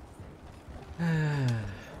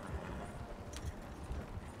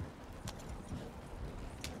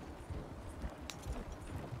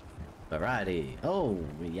 Alrighty. Oh,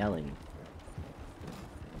 we're yelling.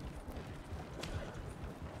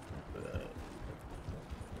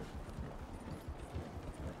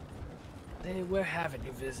 Hey, where haven't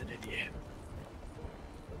you visited yet?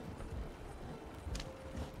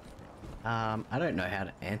 I don't know how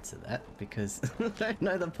to answer that because I don't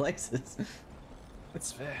know the places.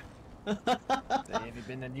 That's fair. Have you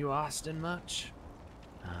been to New Austin much?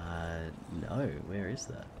 No, where is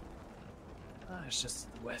that? It's just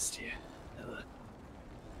to the west here.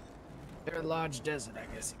 They're a large desert, I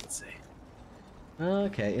guess you could say.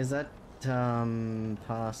 Okay, is that,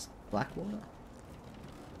 past Blackwater?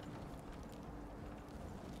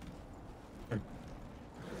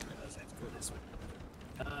 Let's have to go this way.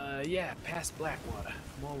 Yeah, past Blackwater.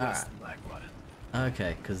 More west than Blackwater.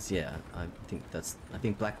 Okay, cause yeah, I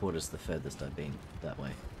think Blackwater's the furthest I've been that way.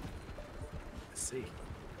 I see.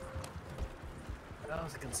 Well,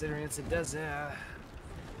 considering it's a desert,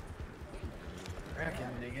 I reckon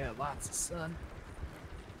they get lots of sun.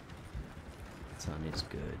 Sun is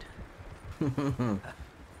good.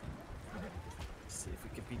 See if we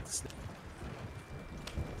can beat the snow.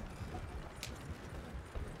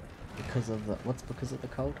 Because of the because of the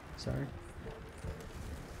cold? Sorry.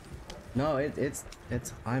 No, it's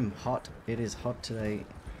I'm hot. It is hot today.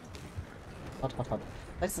 Hot.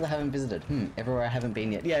 Places I haven't visited. Everywhere I haven't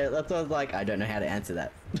been yet. Yeah, that's what I was like. I don't know how to answer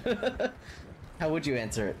that. How would you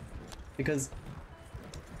answer it? Because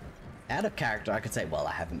out of character, I could say, well,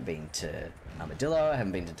 I haven't been to Armadillo, I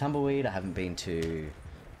haven't been to Tumbleweed, I haven't been to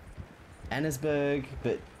Annesburg,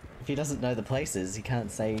 but if he doesn't know the places, he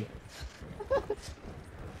can't say.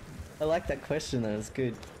 I like that question though, it's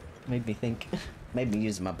good. Made me think. Made me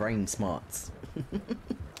use my brain smarts.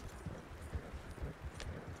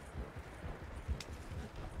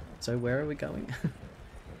 So where are we going?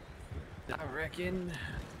 I reckon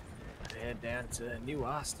I'd head down to New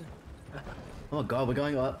Austin. Oh god, we're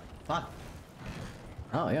going up. Fuck.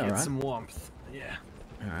 Oh yeah, Get alright. some warmth. Yeah.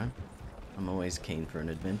 Alright. I'm always keen for an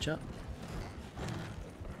adventure.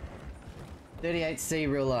 38C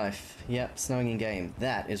real life. Yep, snowing in game.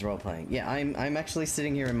 That is role playing. Yeah, I'm actually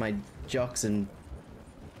sitting here in my jocks and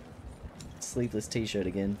sleeveless t-shirt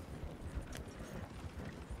again.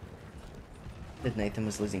 That Nathan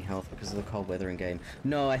was losing health because of the cold weather in game.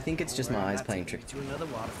 No, I think it's just my eyes playing trick. To another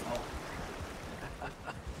waterfall.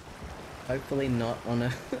 Hopefully not on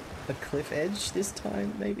a cliff edge this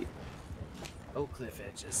time, maybe. Oh, cliff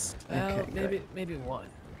edges. Okay, Well, great. maybe one.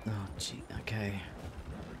 Oh gee, okay.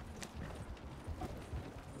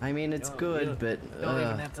 I mean, it's You good, but don't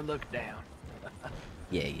even have to look down.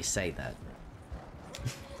 yeah, you say that.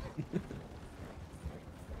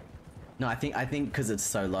 No, I think because it's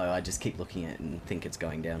so low, I just keep looking at it and think it's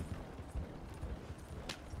going down.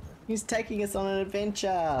 He's taking us on an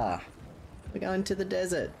adventure. We're going to the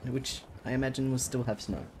desert, which I imagine will still have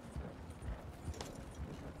snow.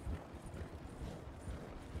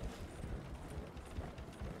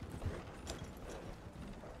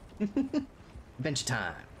 Adventure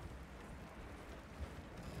time.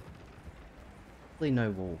 Hopefully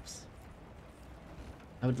no wolves.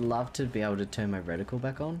 I would love to be able to turn my reticle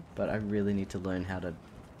back on, but I really need to learn how to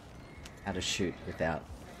shoot without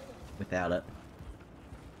it.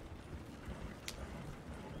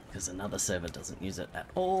 Because another server doesn't use it at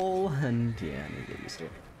all, and yeah, I need to get used to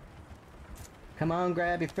it. Come on,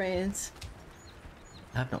 grab your friends.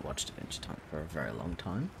 I've not watched Adventure Time for a very long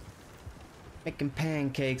time. Making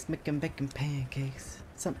pancakes, making pancakes.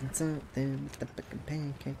 Something, with the making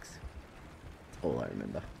pancakes. That's all I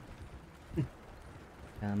remember.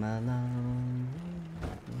 Come along.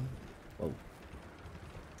 Whoa.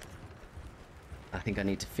 I think I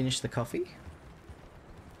need to finish the coffee.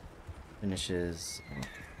 Finishes off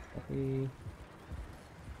coffee.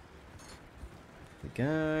 There we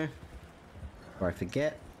go. Before I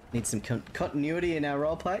forget, need some continuity in our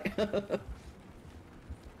roleplay.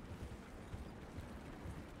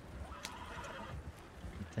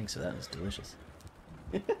 Thanks for that, it was delicious.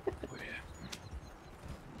 Oh, yeah.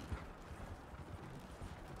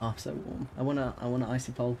 Oh, so warm. I want an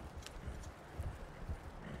icy pole.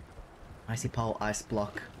 Icy pole, ice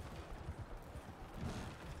block.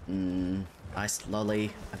 Ice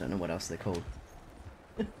lolly. I don't know what else they're called.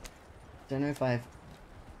 Don't know if I've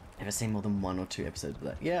ever seen more than 1 or 2 episodes of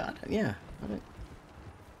that. Yeah, I don't.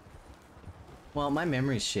 Well, my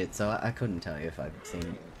memory's shit, so I couldn't tell you if I've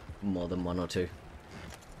seen more than 1 or 2.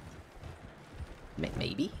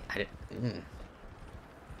 Maybe? I don't...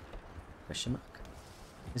 Question mark?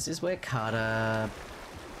 Is this where Carter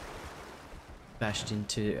bashed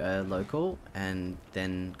into a local and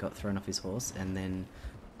then got thrown off his horse and then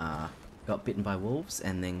got bitten by wolves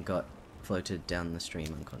and then got floated down the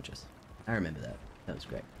stream unconscious? I remember that. That was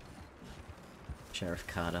great. Sheriff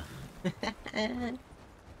Carter.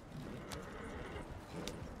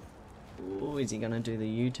 Ooh, is he gonna do the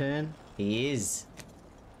U-turn? He is.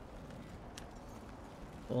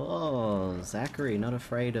 Oh, Zachary, not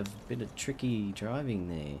afraid of a bit of tricky driving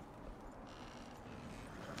there.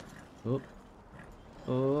 Oh.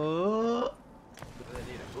 Oh. They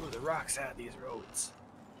need to move the rocks out of these roads.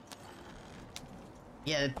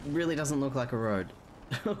 Yeah, it really doesn't look like a road.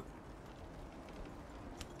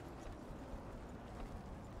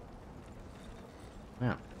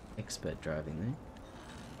 Wow, expert driving there.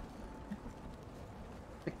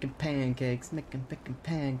 Making pancakes, making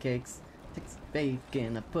pancakes. Take some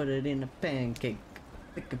bacon, I put it in a pancake.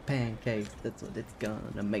 Making pancakes, that's what it's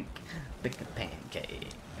gonna make. Making pancake.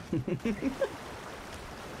 I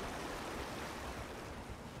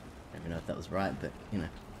don't know if that was right, but you know.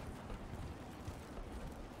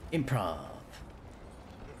 Improv.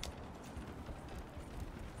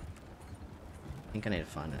 I think I need to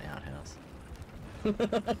find an outhouse.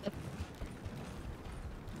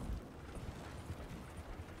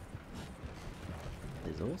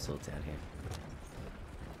 There's all sorts out here.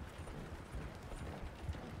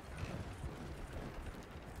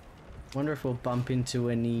 Wonder if we'll bump into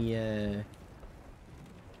any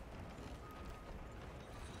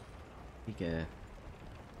bigger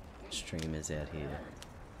streamers out here.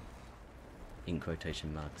 In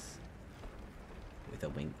quotation marks. With a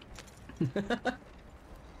wink.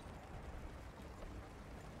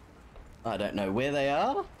 I don't know where they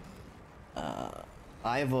are.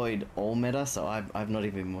 I avoid all meta, so I've not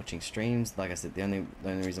even been watching streams. Like I said, the only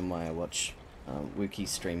reason why I watch Wookie's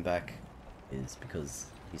stream back is because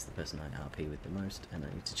he's the person I RP with the most, and I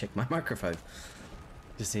need to check my microphone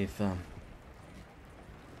to see if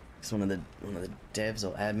guess one of the devs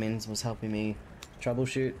or admins was helping me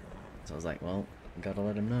troubleshoot. So I was like, well, gotta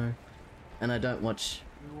let him know. And I don't watch.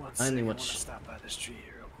 I only watch. Want to stop by this tree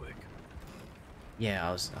here real quick. Yeah,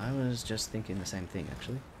 I was just thinking the same thing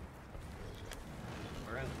actually.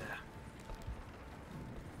 We're out there.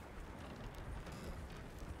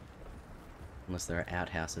 Unless there are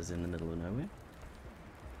outhouses in the middle of nowhere.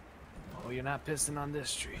 Oh, you're not pissing on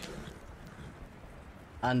this tree.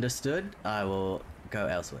 Understood. I will go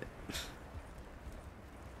elsewhere.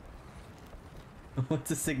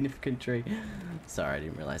 What's a significant tree? Sorry, I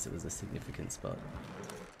didn't realize it was a significant spot.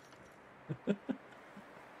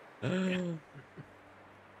 Can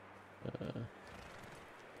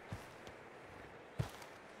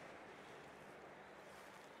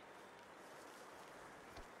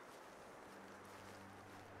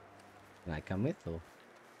I come with or?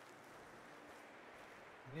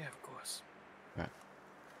 Yeah, of course. Right.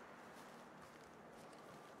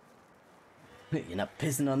 You're not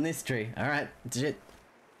pissing on this tree. Alright, shit.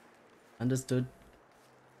 Understood.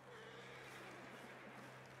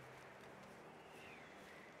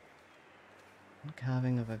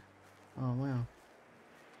 Carving of a... Oh, wow.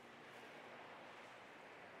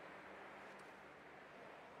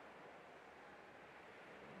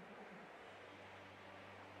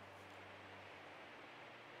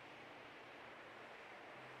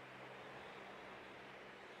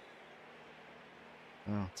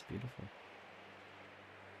 Oh, it's beautiful.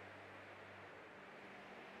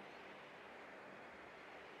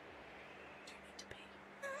 Do you need to pee?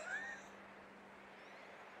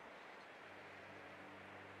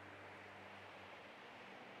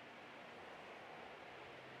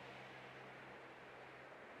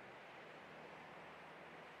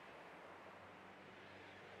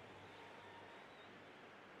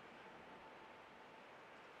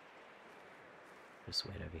 Just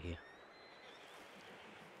wait over here.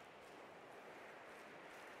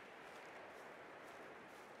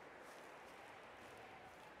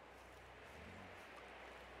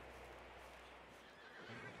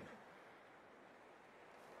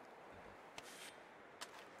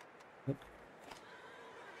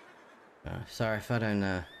 Sorry if I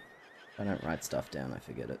don't write stuff down, I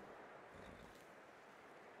forget it.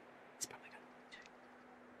 It's probably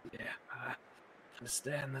Yeah, I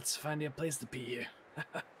understand. Let's find you a place to pee here.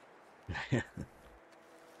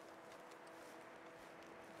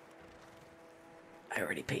 I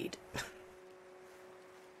already peed.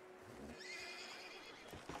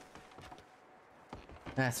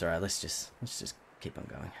 That's alright, let's just keep on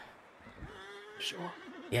going. Sure.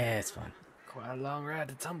 Yeah, it's fine. Quite a long ride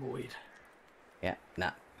to Tumbleweed. Yeah,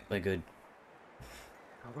 nah, we're good.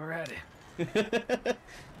 Alrighty.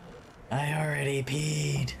 I already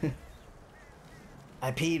peed.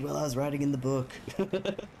 I peed while I was writing in the book.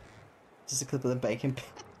 Just a clip of the bacon.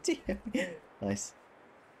 Nice.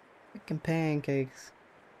 Bacon pancakes.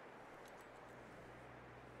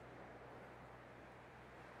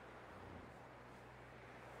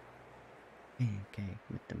 Pancake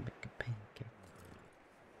with the bacon pancake.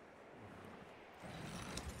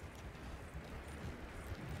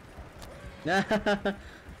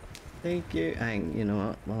 Thank you. And you know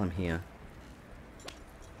what? While I'm here,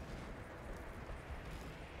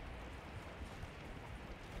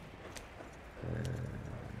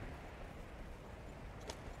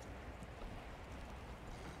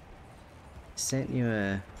 sent you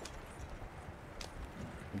a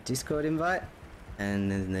Discord invite, and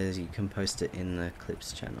then you can post it in the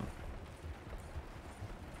Clips channel.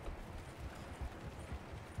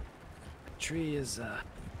 The tree is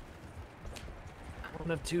one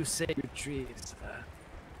of two sacred trees.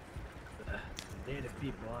 The native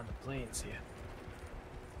people on the plains here.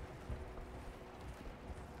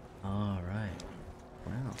 All right.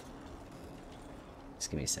 Wow. Just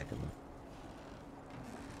give me a second.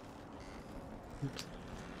 Oops.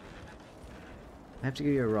 I have to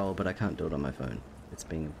give you a roll, but I can't do it on my phone. It's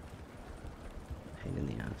being a pain in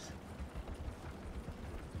the ass.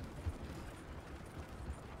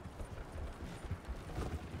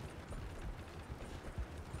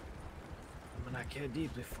 When I cared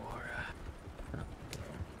deeply for her,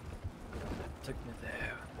 took me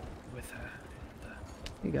there with her.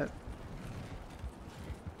 And, Here you go.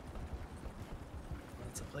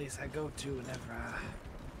 it's a place I go to whenever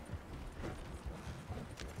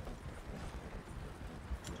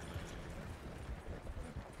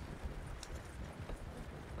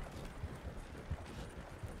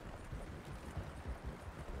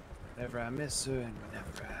I miss her, and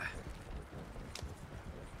whenever I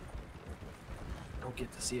don't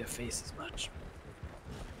get to see her face as much.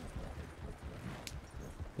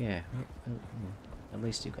 Yeah. At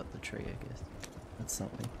least you got the tree, I guess. That's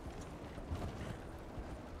something.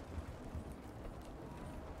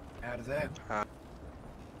 Out of there.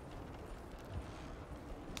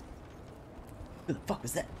 Who the fuck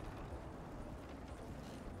was that?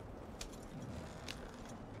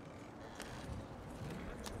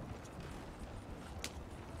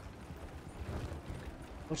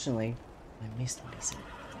 Fortunately, I missed what he said.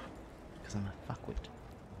 Because I'm a fuckwit.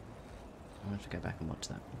 I'll have to go back and watch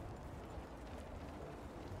that.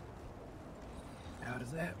 Out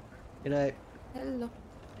of there. G'day. Hello.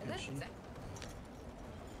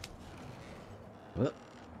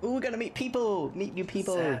 Oh, we're gonna meet people! Meet new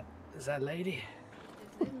people! Is that lady?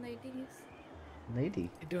 Is it ladies? Lady.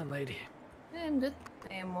 How you doing, lady? I'm good.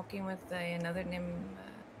 I am walking with another name,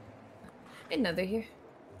 another here,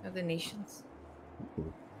 of the nations.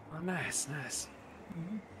 Ooh. Oh, nice, nice.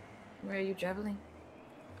 Where are you traveling?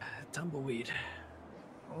 Tumbleweed.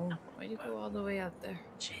 Oh, why'd you go all the way out there?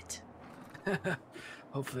 Shit.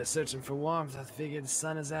 Hopefully searching for warmth. I figured the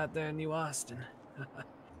sun is out there in New Austin.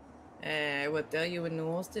 I will tell you, in New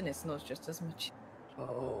Austin, it snows just as much.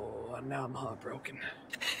 Oh, now I'm heartbroken.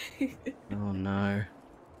 Oh no.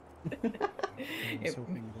 I was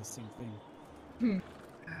hoping the same thing.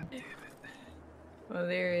 God damn it. Well,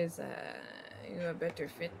 there is you are better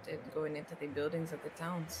fit at going into the buildings of the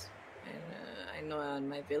towns. And I know in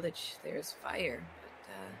my village there's fire,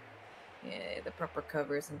 but yeah, the proper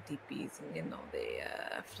covers and teepees and the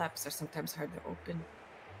flaps are sometimes hard to open.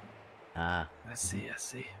 Ah. I see.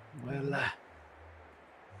 Well,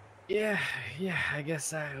 yeah, I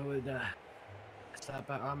guess I would, stop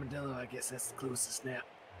by Armadillo. I guess that's the closest now.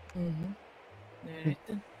 Mm-hmm. Alright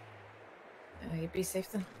then. You be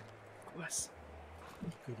safe then. Of course.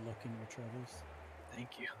 Good luck in your travels.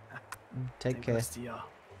 Thank you. Take care. Bless to y'all.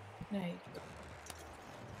 Night.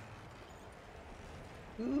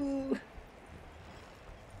 Ooh.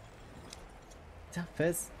 It's our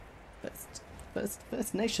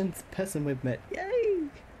First Nations person we've met. Yay!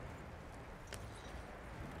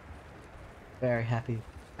 Very happy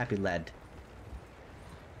lad.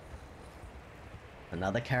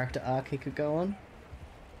 Another character arc he could go on.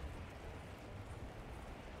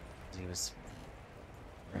 He was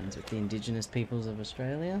friends with the Indigenous peoples of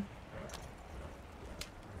Australia.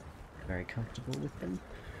 Very comfortable with them.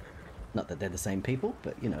 Not that they're the same people,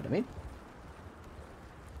 but you know what I mean.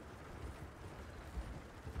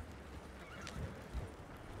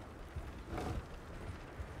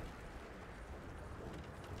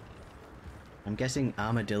 I'm guessing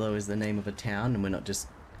Armadillo is the name of a town and we're not just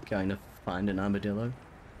going to find an armadillo.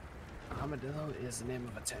 Armadillo is the name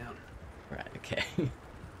of a town. Right, okay.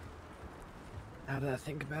 Now that I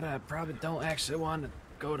think about it, I probably don't actually want to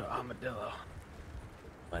go to Armadillo.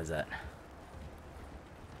 Why is that?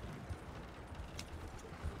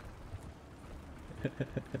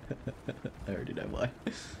 I already know why.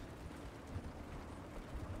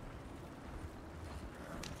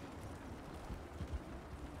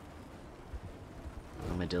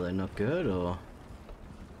 Armadillo not good, or?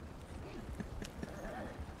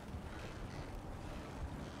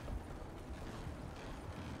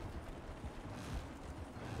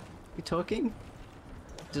 You talking?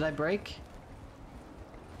 Did I break?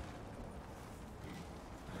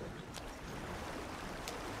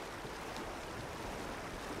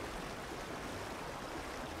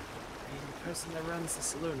 The person that runs the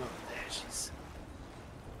saloon over there, she's...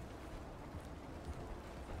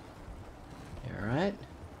 You alright?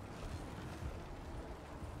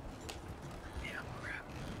 Yeah, I'm alright.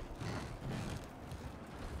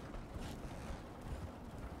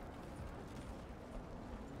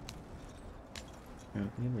 Oh,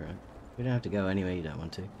 you're right. We don't have to go anywhere you don't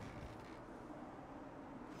want to.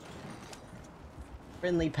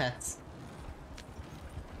 Friendly pets.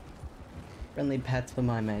 Friendly pets for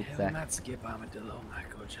my mate, Hell, Zach. not skip Armadillo,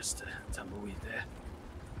 Michael, just tumbleweed there.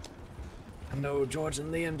 I know George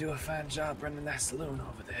and Liam do a fine job running that saloon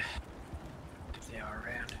over there. If they are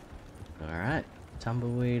around. Alright.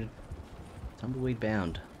 Tumbleweed. Tumbleweed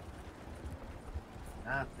bound.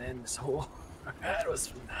 Not then, this whole ride was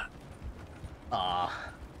for that.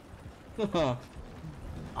 Ah. Oh,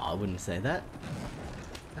 I wouldn't say that.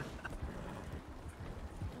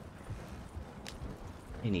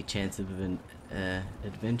 Any chance of an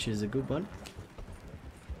adventure is a good one.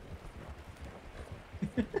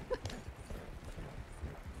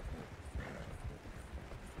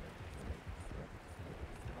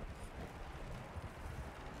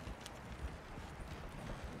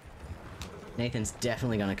 Nathan's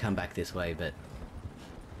definitely gonna come back this way, but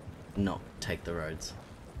not take the roads.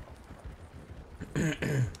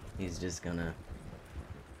 He's just gonna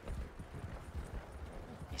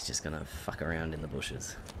fuck around in the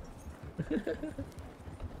bushes.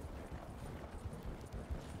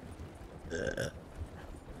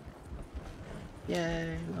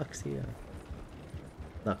 Yay, Lock's here.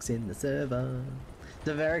 Lock's in the server. It's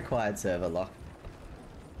a very quiet server, Lock.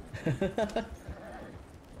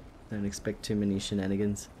 Don't expect too many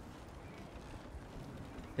shenanigans.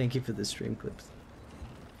 Thank you for the stream clips.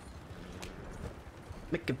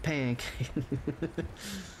 Make a pancake.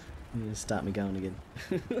 You start me going again.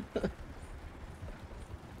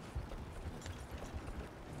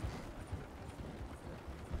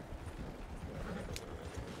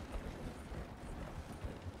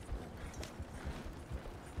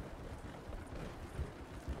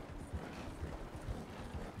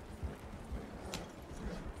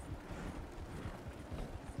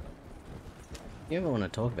 If you ever want to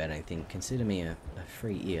talk about anything, consider me a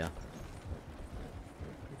free ear.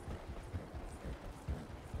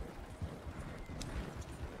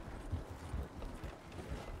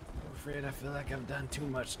 I'm afraid I feel like I've done too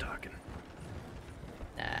much talking.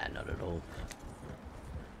 Nah, not at all.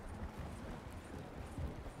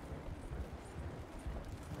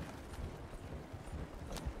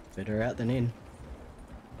 Better out than in.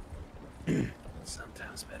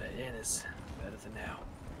 Sometimes better in is better than out.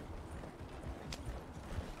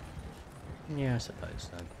 Yeah, I suppose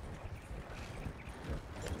so.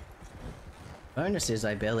 Bonus is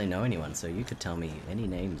I barely know anyone, so you could tell me any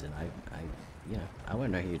names and I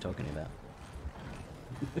won't know who you're talking about.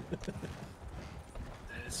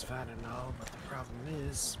 That is fine and all, but the problem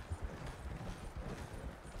is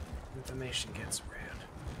information gets around.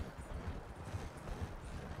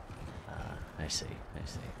 I see.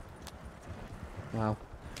 Well,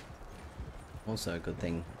 also a good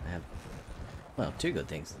thing I have, well, two good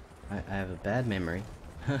things. I have a bad memory,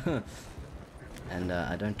 and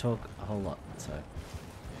I don't talk a whole lot, so.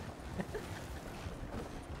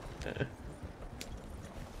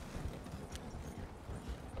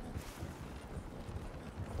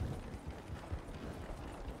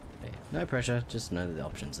 Hey, no pressure, just know that the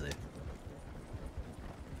options are there.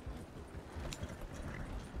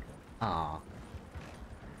 Ah.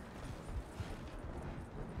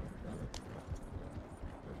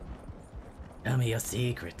 Tell me your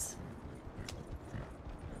secrets.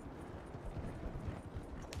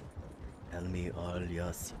 Tell me all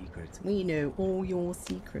your secrets. We know all your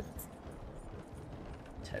secrets.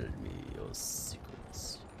 Tell me your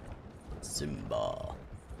secrets, Simba.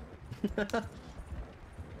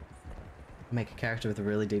 Make a character with a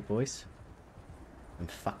really deep voice and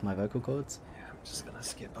fuck my vocal cords. Yeah, I'm just gonna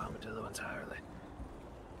skip Armadillo entirely.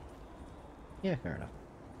 Yeah, fair enough.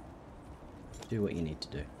 Do what you need to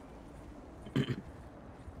do.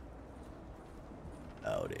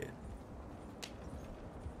 Howdy.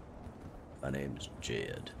 My name's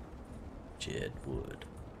Jed. Jed Wood.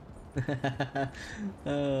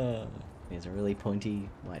 Oh, he has a really pointy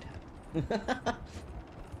white hat. Like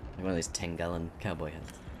one of those 10-gallon cowboy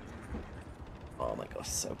hats. Oh my gosh,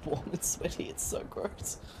 so warm and sweaty, it's so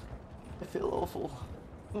gross. I feel awful.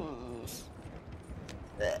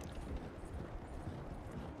 Blech.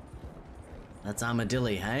 That's Armadillo,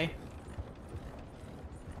 hey?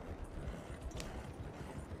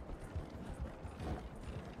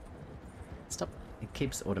 Stop. It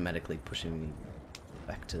keeps automatically pushing me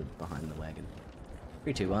back to behind the wagon.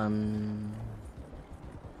 3, 2, 1.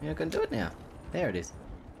 Yeah, I can do it now. There it is.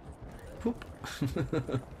 Poop.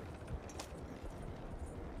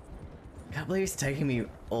 Can't believe he's taking me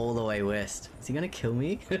all the way west. Is he gonna kill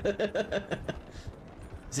me? Is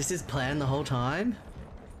this his plan the whole time?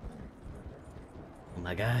 Oh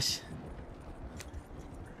my gosh.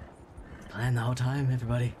 Plan the whole time,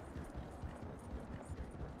 everybody.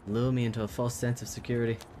 Lure me into a false sense of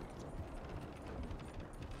security.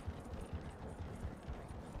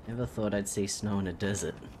 Never thought I'd see snow in a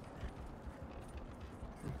desert.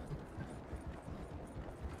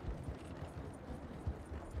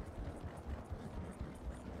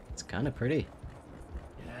 It's kind of pretty.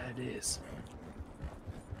 Yeah, it is.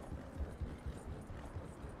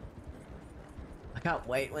 I can't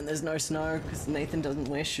wait when there's no snow because Nathan doesn't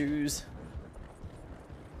wear shoes.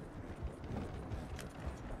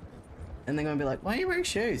 And they're gonna be like, why are you wearing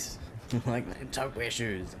shoes? Like, I don't wear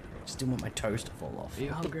shoes. I just didn't want my toes to fall off. Are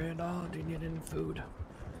you hungry at all? Do you need any food?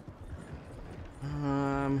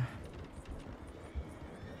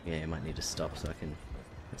 Yeah, I might need to stop so I can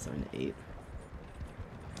have something to eat.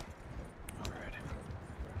 Alright.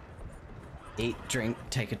 Eat, drink,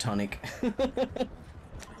 take a tonic.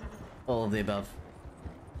 All of the above.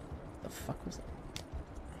 The fuck was that?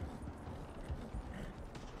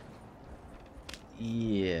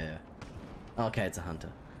 Yeah. Okay, it's a hunter.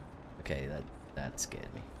 Okay, that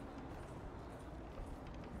scared me.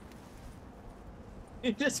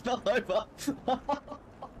 He just fell over. No,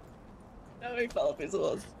 he fell off his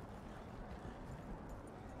horse.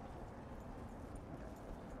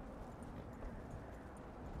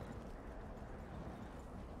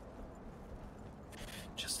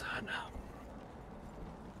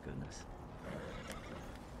 Nice.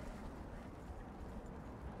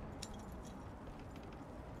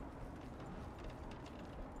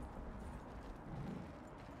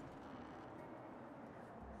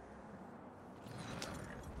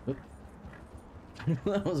 Oop.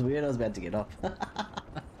 That was weird, I was about to get off.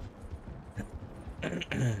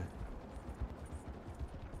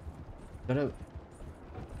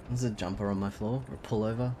 There's a jumper on my floor, or a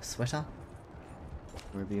pullover, sweater,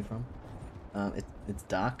 wherever you're from. It's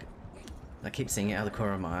dark. I keep seeing it out of the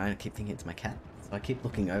corner of my eye, and I keep thinking it's my cat. So I keep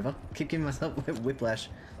looking over, keep giving myself whiplash.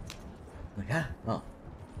 Like, ah, oh,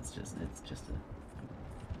 it's just a...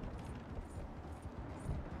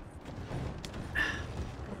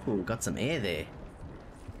 Ooh, got some air there.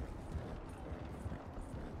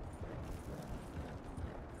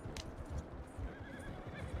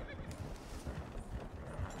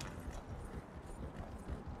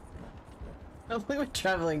 I think we're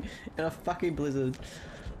traveling in a fucking blizzard.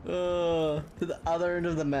 To the other end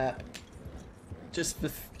of the map. Just for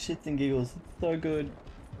shits and giggles. It's so good.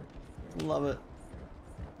 Love it.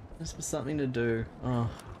 Just for something to do. Oh.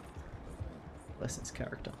 Bless his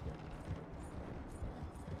character.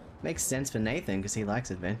 Makes sense for Nathan because he likes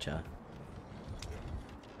adventure.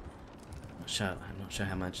 I'm not sure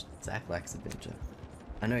how much Zach likes adventure.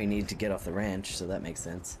 I know he needed to get off the ranch, so that makes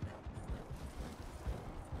sense.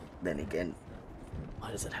 Then again,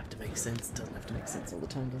 why does it have to make sense? It doesn't have to make sense all the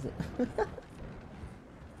time, does it?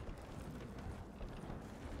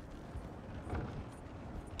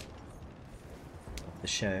 The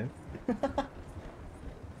show.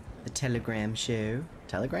 The telegram show.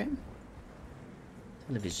 Telegram?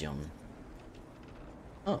 Television.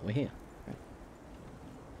 Oh, we're here. Right.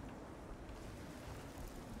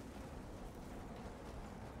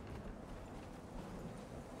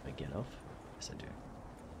 I get off? Yes, I do.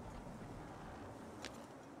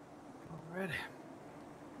 Already.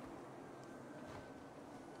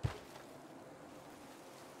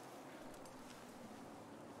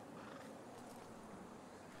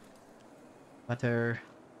 Butter.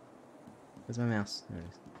 Where's my mouse? There it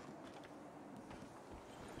is.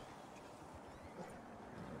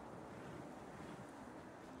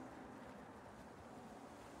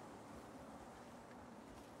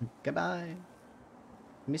 Goodbye.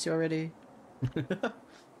 Miss you already. One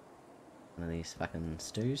of these fucking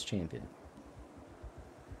stews champion.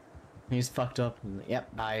 He's fucked up.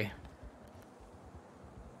 Yep, bye.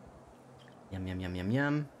 Yum yum yum yum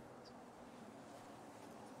yum.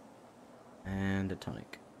 And a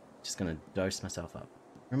tonic. Just gonna dose myself up.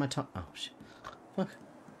 Where am I oh shit. Fuck.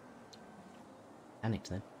 Panicked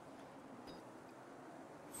then.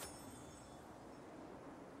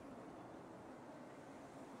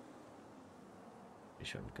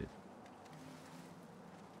 Pretty sure I'm good.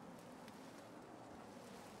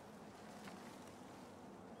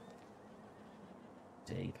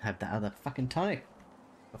 So you can have that other fucking tonic.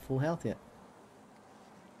 Got full health yet.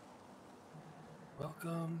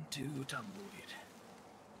 Welcome to Tumbleweed.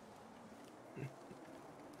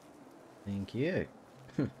 Thank you.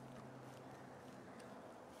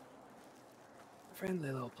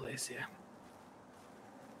 Friendly little place here.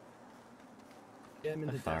 Yeah, I'm in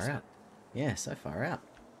So the far desert. out. Yeah, so far out.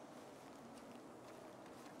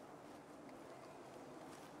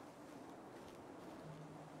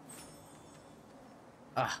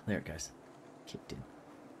 Ah, there it goes. Kicked in.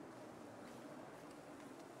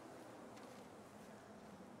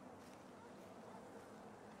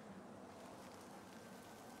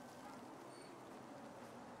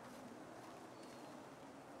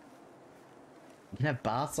 You can have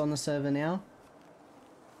baths on the server now.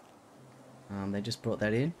 They just brought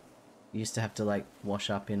that in. You used to have to like wash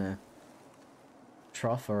up in a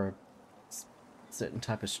trough or a certain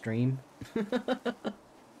type of stream.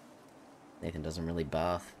 Nathan doesn't really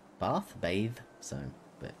bathe, so,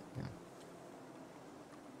 but, you know.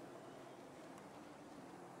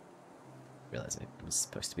 Realize I was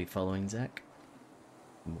supposed to be following Zach.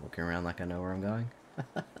 I'm walking around like I know where I'm going.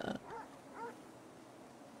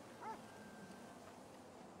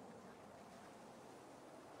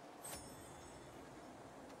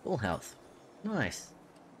 Full health. Nice.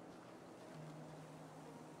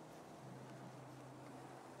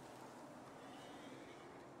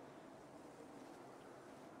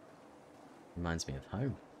 Reminds me of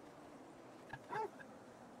home.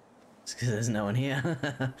 It's because there's no one here.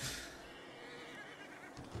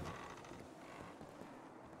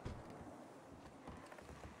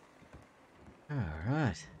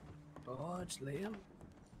 Alright. George, Liam.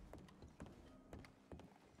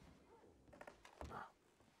 Oh,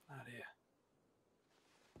 not here.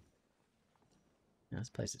 Yeah, this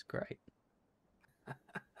place is great.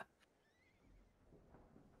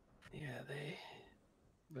 Yeah, they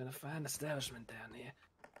been a fine establishment down here.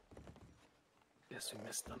 Guess we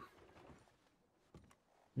missed them.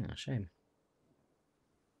 Oh, shame.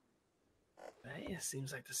 Hey, it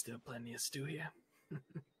seems like there's still plenty of stew here.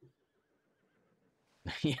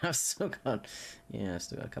 Yeah, I've still got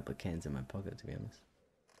a couple of cans in my pocket, to be honest.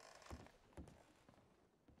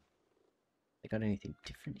 They got anything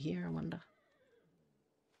different here, I wonder?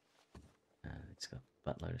 It's got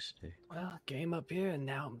buttload of stew. Well, came up here and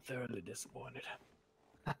now I'm thoroughly disappointed.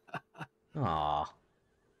 Aw,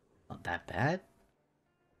 not that bad.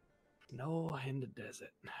 No in the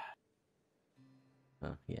desert.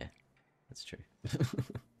 Oh, yeah, that's true.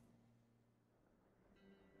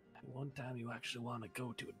 One time you actually want to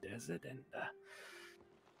go to a desert and,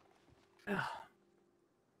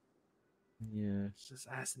 Yeah. it's just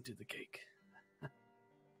icing to the cake.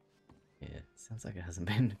 Yeah, sounds like it hasn't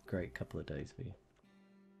been a great couple of days for you.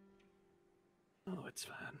 Oh, it's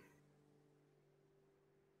fine.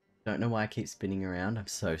 Don't know why I keep spinning around, I'm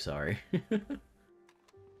so sorry. I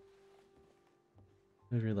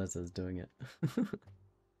realized I was doing it.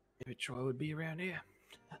 Maybe Troy would be around here.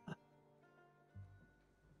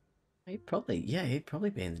 He'd probably be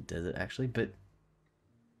in the desert actually, but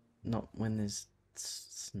not when there's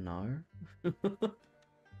snow. That's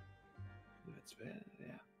fair,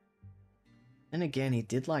 yeah. And again, he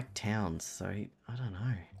did like towns, so I don't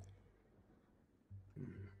know.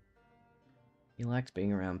 He likes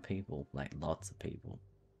being around people, like lots of people.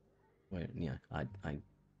 Where, you know, I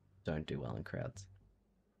don't do well in crowds.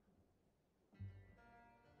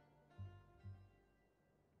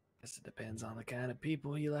 Guess it depends on the kind of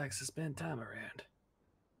people he likes to spend time around.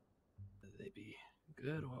 Whether they be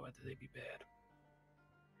good or whether they be bad.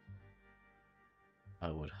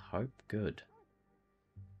 I would hope good.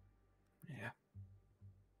 Yeah.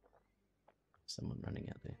 Someone running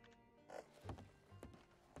out there.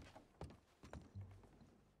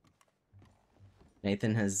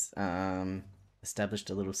 Nathan has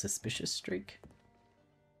established a little suspicious streak.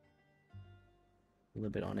 A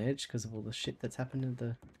little bit on edge because of all the shit that's happened at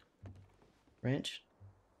the ranch.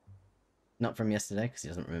 Not from yesterday because he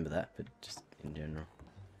doesn't remember that, but just in general.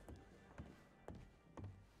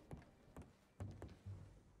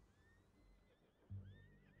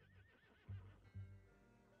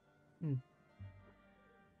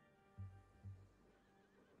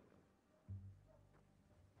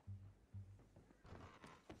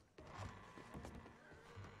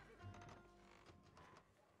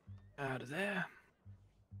 Out of there.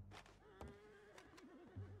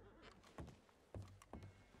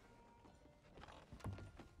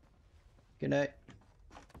 Good night.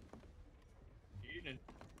 Evening.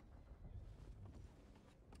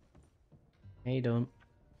 How you doing?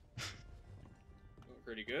 Doing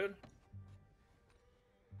pretty good.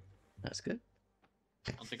 That's good.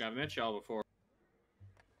 I don't think I've met y'all before.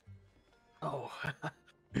 Oh.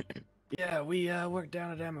 Yeah, we work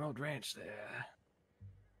down at Emerald Ranch there.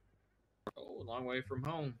 Oh, a long way from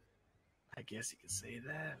home. I guess you could say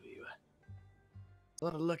that. We were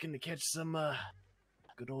sort of looking to catch some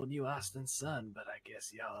good old New Austin sun, but I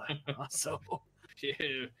guess y'all are also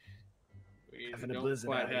Yeah, we having a don't blizzard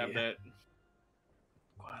quite out have here. that.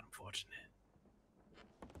 Quite unfortunate.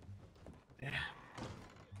 Yeah.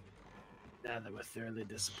 Now that we're thoroughly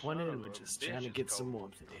disappointed, Son of we're a just bitch, trying to it's get some cold.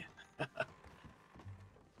 warmth in here.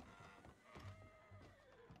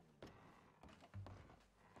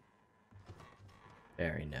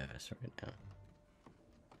 Very nervous right now.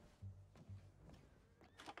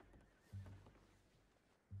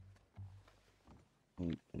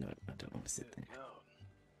 No, I don't want to sit there.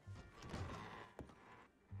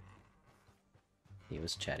 He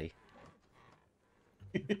was chatty.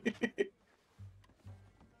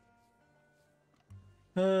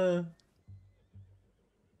 There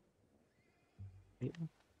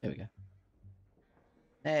we go.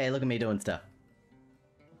 Hey, look at me doing stuff.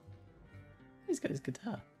 He's got his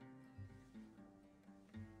guitar.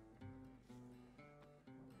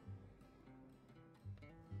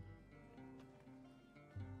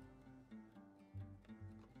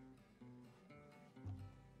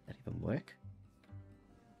 That even work?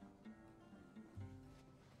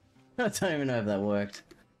 I don't even know if that worked.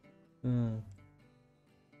 I don't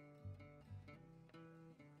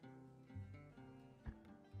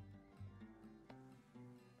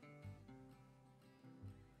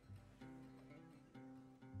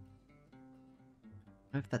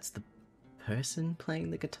know if that's the person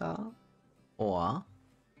playing the guitar, or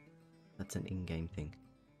that's an in-game thing.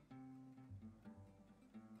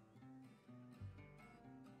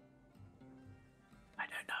 I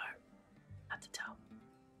don't know. Hard to tell.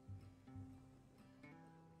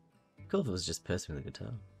 Cool if it was just a person with a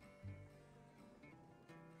guitar.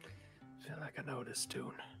 I feel like I know this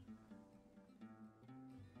tune.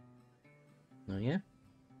 Oh yeah.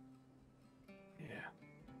 Yeah.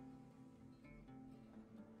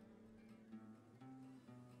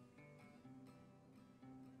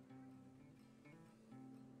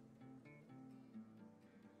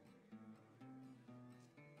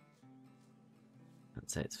 I'd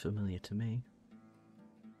say it's familiar to me.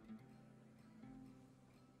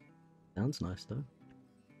 Sounds nice though.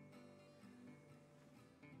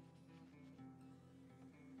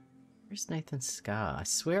 Where's Nathan's scar? I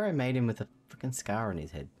swear I made him with a fucking scar on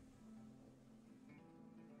his head.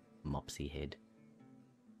 Mopsy head.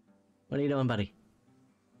 What are you doing, buddy?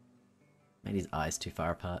 Made his eyes too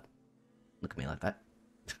far apart. Look at me like that.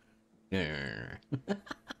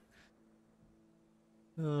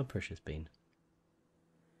 Oh, precious bean.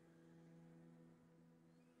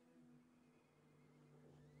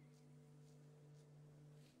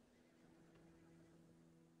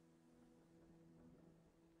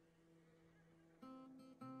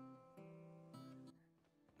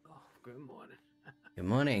 Oh, good morning. Good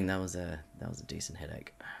morning. That was a decent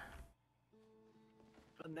headache.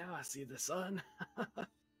 But now I see the sun. At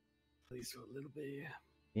least for a little bit, yeah.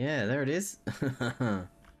 Yeah, there it is.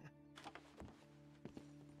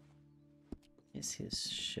 Is his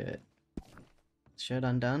shirt? Shirt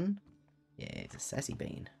undone? Yeah, it's a sassy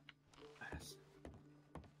bean. Nice.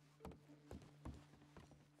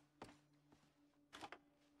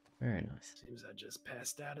 Very nice. Seems I just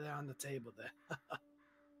passed out on the table there.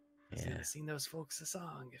 Yeah. Seen those folks a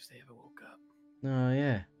song if they ever woke up. Oh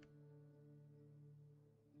yeah.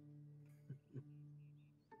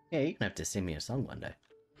 Yeah, you're gonna have to sing me a song one day.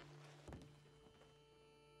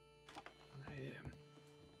 I am.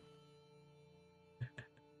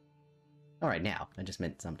 Alright, now. I just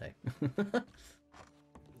meant someday.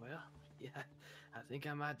 Well, yeah, I think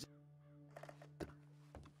I might.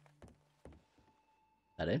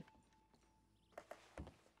 That it?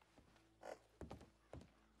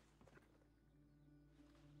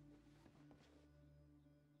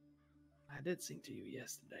 I did sing to you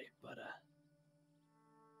yesterday, but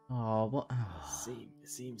Oh, what? Oh,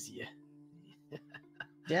 seems you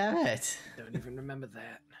damn it! don't even remember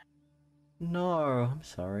that. No, I'm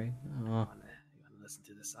sorry. Oh. You wanna listen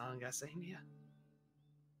to the song I sang to you?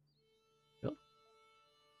 Sure.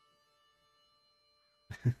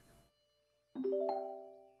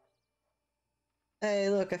 Hey,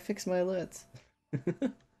 look, I fixed my alerts.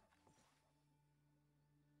 Can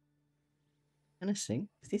I sing?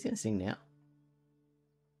 Is he gonna sing now?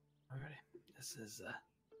 Alrighty, this is a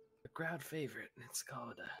crowd favorite. It's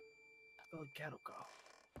called Cattle Call.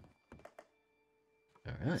 I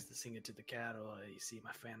Alright. used to sing it to the cattle. You see,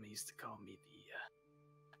 my family used to call me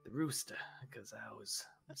the rooster because I always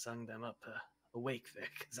sung them up awake there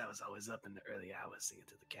because I was always up in the early hours singing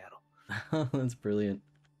to the cattle. That's brilliant.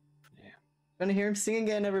 Yeah. Gonna hear him sing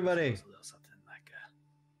again, everybody. So it was a little something like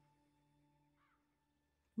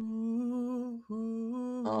ooh,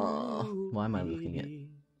 ooh, Oh, why am I looking at?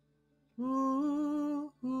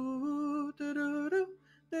 ooh, ooh, da-do-do,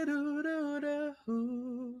 da-do-do-da,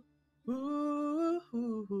 ooh, ooh,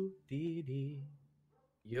 ooh, dee-dee.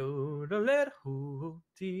 Yodelet hoo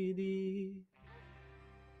dee dee.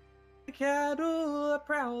 The cattle are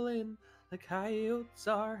prowling, the coyotes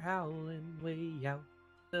are howling way out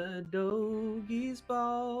the doggies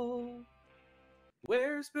ball.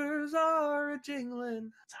 Where spurs are a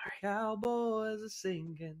jingling, the cowboys are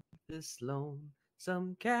singing this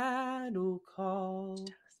lonesome cattle call.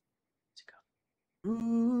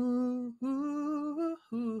 Ooh, ooh,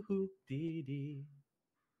 ooh, ooh, dee dee.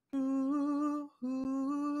 Ooh,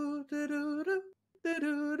 ooh, da doo doo, da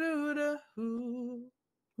doo doo da ooh,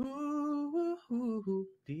 ooh, ooh,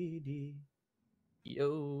 dee dee,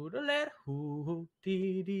 yodelet hoo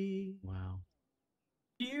dee dee. Wow.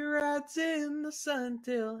 He rides in the sun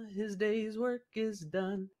till his day's work is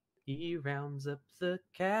done. He rounds up the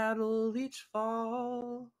cattle each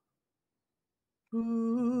fall.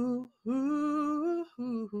 Ooh, ooh,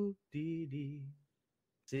 ooh, dee dee,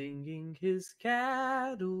 singing his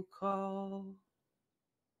cattle call.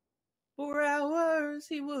 For hours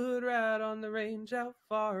he would ride on the range out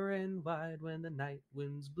far and wide when the night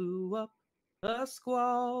winds blew up a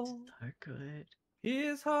squall. So good.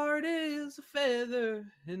 His heart is a feather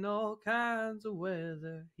in all kinds of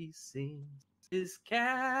weather. He sings his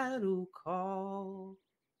cattle call.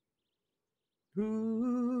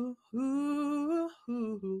 Ooh, ooh,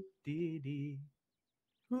 ooh, dee dee.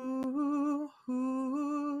 Ooh,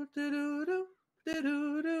 ooh, da doo doo, da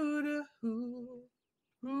doo doo da ooh.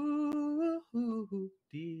 Ooh, ooh,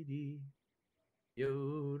 dee dee.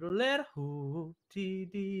 Yodelet hoo dee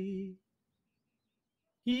dee.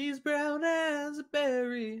 He's brown as a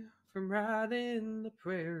berry from riding the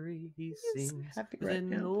prairie. He He's sings happy with right an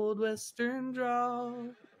now. old western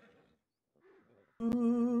drawl.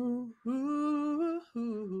 Ooh, ooh,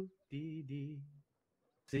 ooh, dee dee,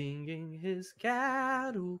 singing his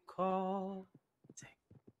cattle call.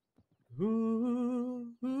 Ooh,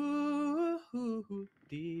 ooh, ooh,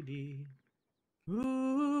 dee dee.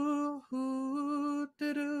 Ooh, ooh,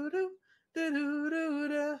 doo doo doo, doo doo doo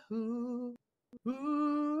da, ooh,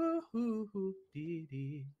 ooh, ooh, dee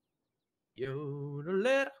dee. Yodel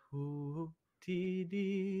it, ooh, dee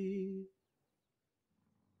dee.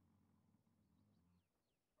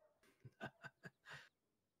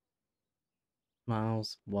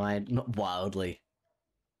 Miles wide, not wildly.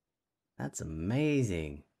 That's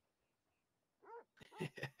amazing.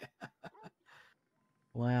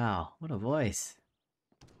 Wow, what a voice.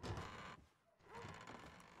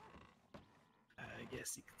 I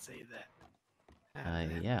guess you could say that. Have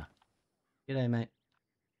that. Yeah. G'day, mate.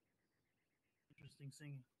 Interesting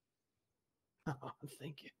singing. Oh,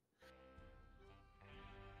 thank you.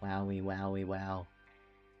 Wowie, wowie, wow.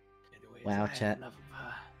 Anyways, Wow, I had chat. enough of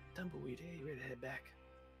tumbleweed. Hey, you ready to head back?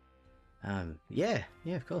 Yeah,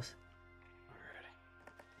 of course. Alrighty.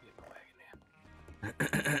 Get my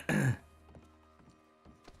wagon now.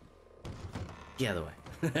 The other way.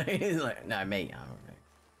 He's like, no, me. Oh, okay.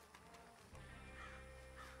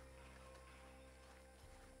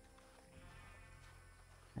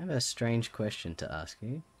 I have a strange question to ask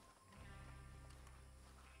you.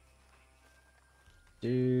 Do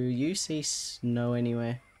you see snow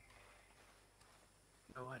anywhere?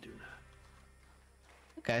 No, I do not.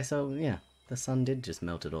 Okay, so yeah, the sun did just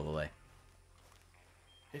melt it all away.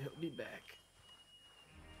 He'll be back.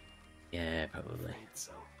 Yeah, probably. Afraid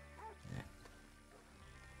so. Yeah.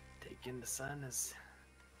 Take in the sun as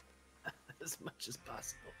much as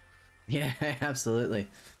possible. Yeah, absolutely.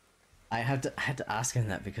 I had to ask him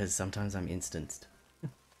that because sometimes I'm instanced.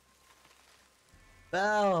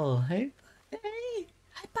 Belle, hey, buddy.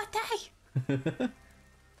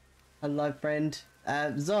 Hello, friend.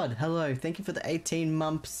 Zod, hello. Thank you for the 18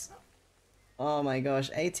 months. Oh my gosh,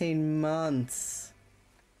 18 months.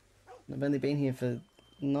 I've only been here for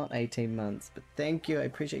not 18 months, but thank you. I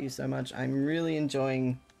appreciate you so much. I'm really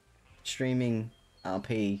enjoying streaming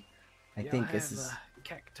RP. I think have this is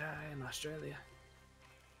cacti in Australia.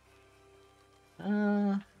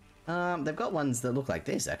 they've got ones that look like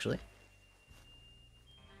this actually.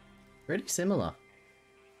 Pretty similar.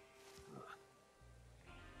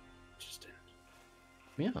 Interesting.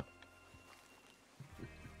 Yeah.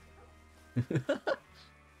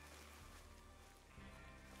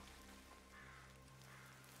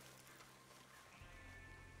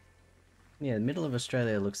 Yeah, the middle of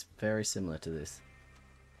Australia looks very similar to this.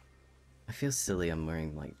 I feel silly I'm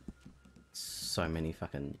wearing like so many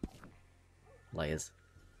fucking layers.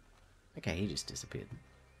 Okay, he just disappeared.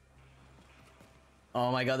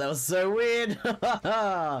 Oh my god, that was so weird!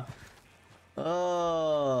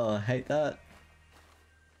 Oh, hate that.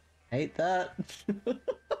 Hate that.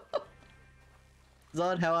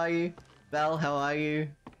 Zod, how are you? Val, how are you?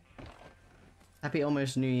 Happy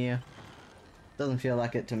almost New Year. Doesn't feel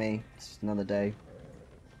like it to me. It's just another day.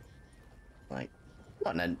 Like,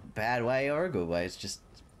 not in a bad way or a good way. It's just,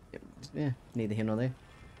 yeah, neither here nor there.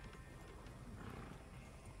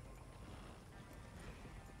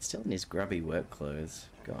 Still in his grubby work clothes.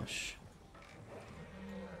 Gosh.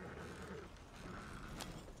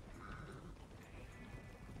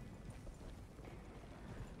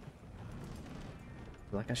 I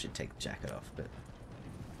feel like I should take the jacket off, but...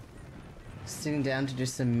 Sitting down to do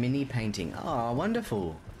some mini painting. Oh,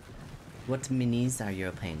 wonderful. What minis are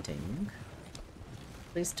you painting?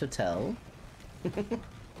 Please to tell.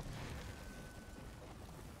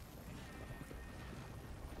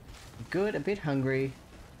 Good, a bit hungry.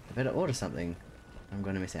 I better order something. I'm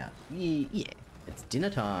gonna miss out. Yeah, it's dinner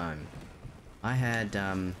time. I had,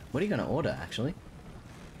 what are you gonna order, actually?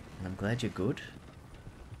 And I'm glad you're good.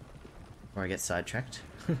 Before I get sidetracked.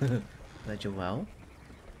 Glad you're well.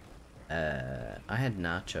 I had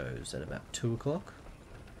nachos at about 2 o'clock.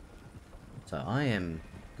 So I am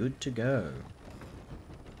good to go.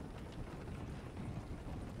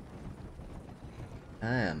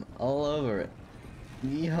 I am all over it.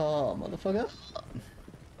 Yeehaw, motherfucker.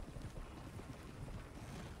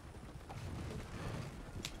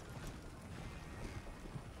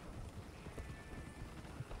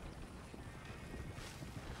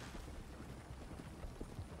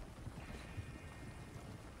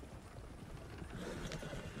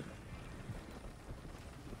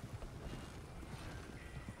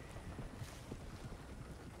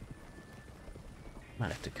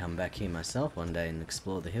 Might have to come back here myself one day and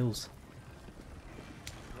explore the hills.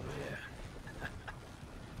 Oh yeah.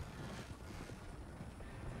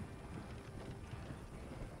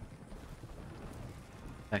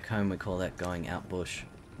 Back home we call that going out bush.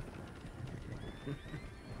 You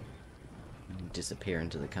disappear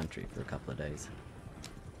into the country for a couple of days.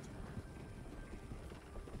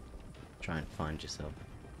 Try and find yourself.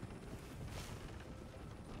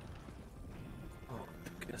 Oh, the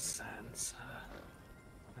Cassans.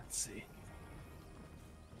 Let's see.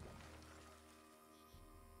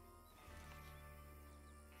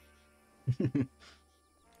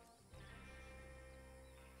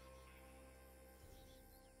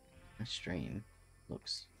 My stream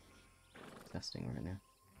looks disgusting right now.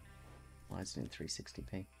 Why is it in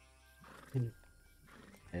 360p?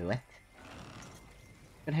 What?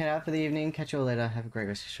 Gonna head out for the evening. Catch you all later. Have a great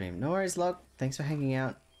rest of your stream. No worries, Lock. Thanks for hanging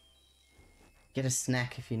out. Get a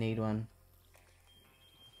snack if you need one.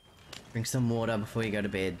 Drink some water before you go to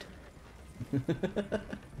bed. Headed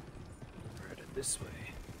this way.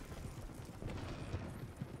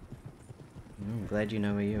 I'm glad you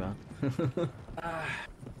know where you are.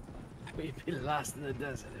 We'd be lost in the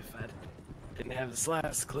desert if I didn't have the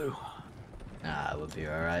slightest clue. Ah, it would be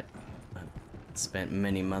alright. I spent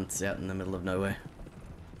many months out in the middle of nowhere.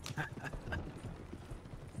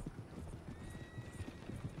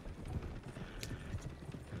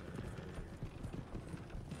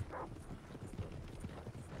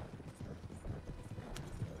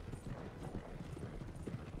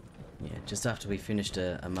 Yeah, just after we finished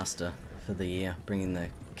a muster for the year, bringing the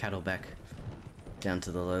cattle back down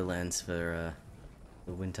to the lowlands for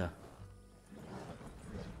the winter.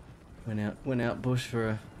 Went out bush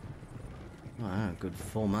for a good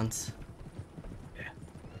 4 months. Yeah.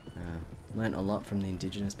 Learnt a lot from the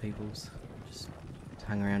indigenous peoples. Just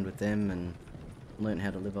hung around with them and learnt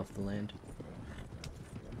how to live off the land.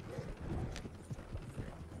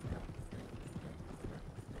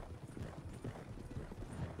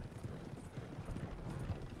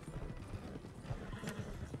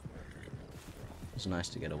 It was nice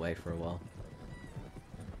to get away for a while.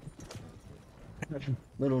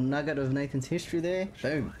 Little nugget of Nathan's history there.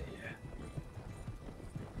 Boom. Yeah.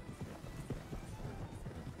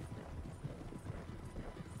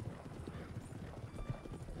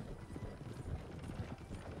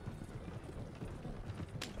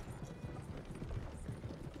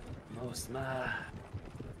 Most my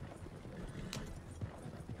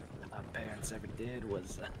parents ever did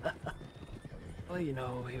was, well, you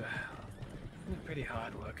know, we were pretty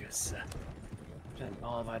hard workers. Spent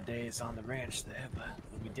all of our days on the ranch there, but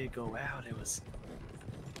when we did go out, it was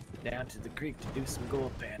down to the creek to do some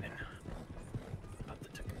gold panning. Father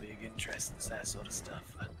took a big interest in that sort of stuff.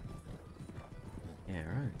 Yeah,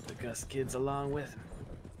 right. Took us kids along with him.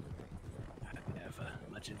 I didn't have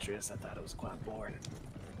much interest. I thought it was quite boring.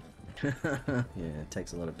 Yeah, it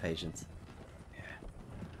takes a lot of patience. Yeah.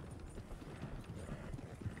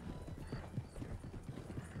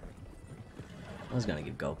 I was gonna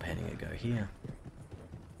give gold panning a go here.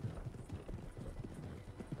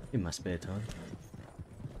 In my spare time.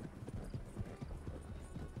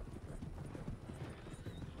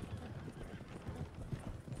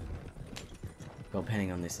 Gold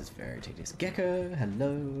panning on this is very tedious. Gecko,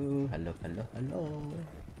 hello, hello, hello, hello.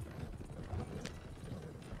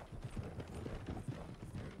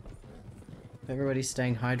 Everybody's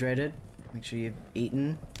staying hydrated. Make sure you've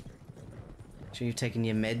eaten. Make sure you've taken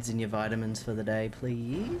your meds and your vitamins for the day,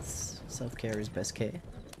 please. Self-care is best care.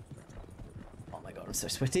 Oh my god, I'm so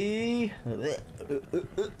sweaty. I'm gonna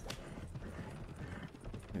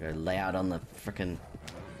go lay out on the frickin'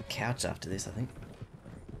 couch after this, I think.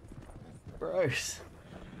 Gross.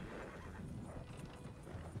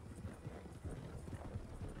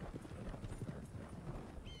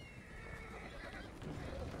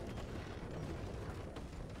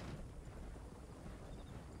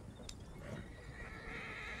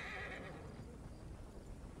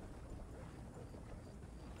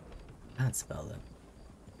 Can't spell that.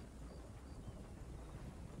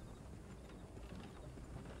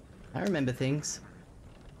 I remember things.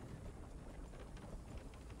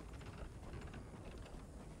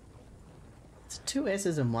 It's 2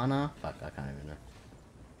 S's and 1 R. Fuck, I can't even know.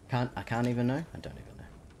 I can't even know? I don't even know.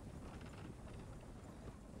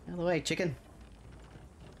 Out of the way, chicken.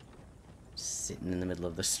 Sitting in the middle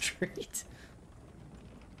of the street.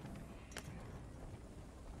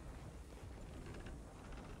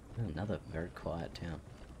 Another very quiet town.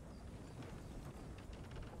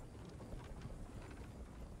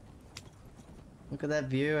 Look at that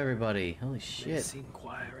view, everybody. Holy They shit. seem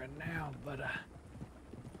quieter now, but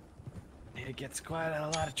it gets quiet and a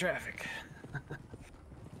lot of traffic.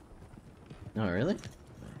 Oh, really?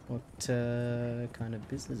 What kind of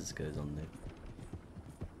business goes on there?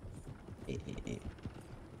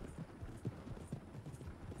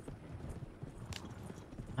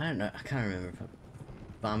 I don't know. I can't remember if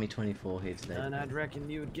Barmy 24 here today. And I'd reckon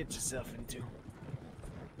you would get yourself into.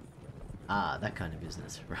 Ah, that kind of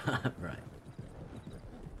business. Right, right.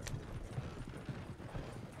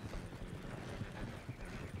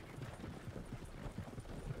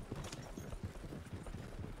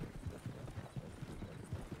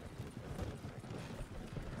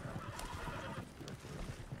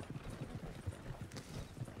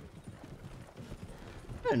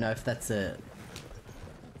 I don't know if that's a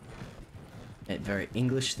very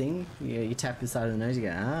English thing. You tap the side of the nose, you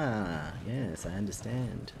go, ah, yes, I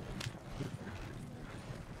understand.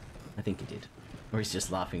 I think he did. Or he's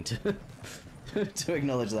just laughing to to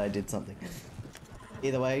acknowledge that I did something.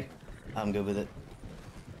 Either way, I'm good with it.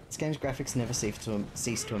 This game's graphics never cease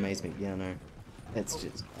to amaze me. Yeah, no. It's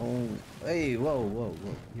just... Oh, hey, whoa, whoa,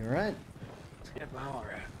 whoa. You alright? Yep, I'm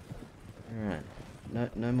alright.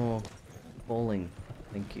 Alright. No more falling.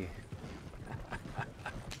 Thank you.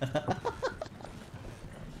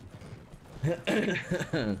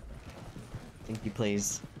 Thank you,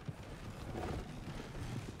 please.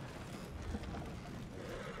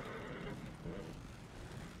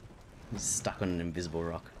 He's stuck on an invisible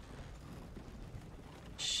rock.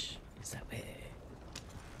 Shh. Is that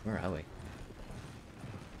where are we?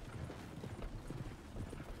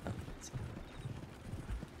 Oh, so,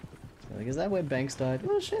 like, is that where Banks died?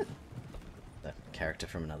 Oh shit. That character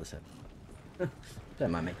from another set.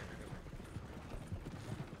 Don't mind me.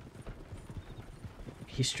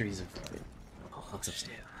 Histories of lots of shit.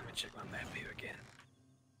 Let me check my map view again.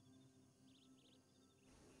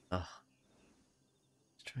 Oh. Let's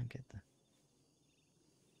try and get the...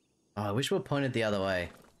 Oh, I wish we were pointed the other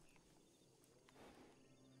way.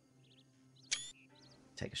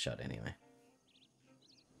 Take a shot anyway.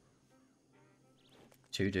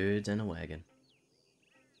 2 dudes and a wagon.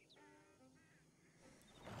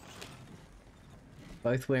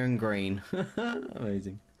 Both wearing green.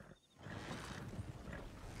 Amazing.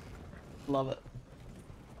 Love it.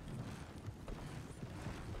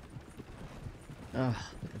 Oh,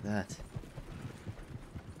 look at that.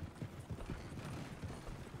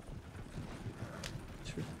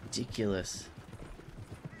 It's ridiculous.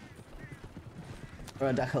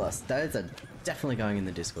 Ridiculous. Those are definitely going in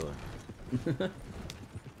the Discord.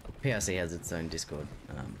 PRC has its own Discord.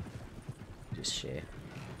 Just share.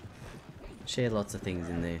 Share lots of things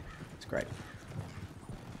in there. It's great.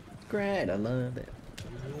 It's great. I love it.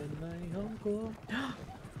 And my uncle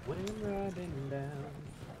went riding down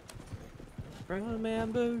from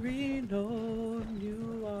Amberino,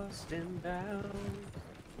 New Austin bound.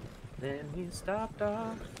 Then he stopped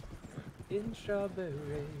off in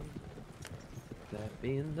Strawberry, that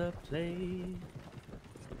being the place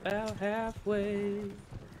about halfway.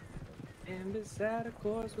 And beside, of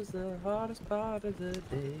course, was the hardest part of the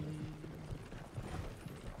day.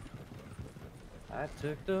 I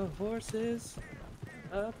took the horses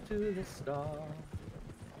up to the stall,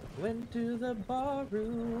 went to the bar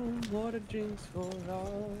room, ordered drinks for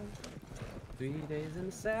all. 3 days in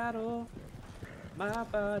the saddle, my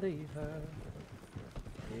body hurt.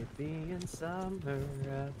 It being summer,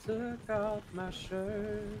 I took off my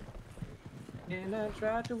shirt, and I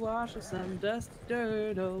tried to wash some dusty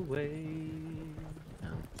dirt away.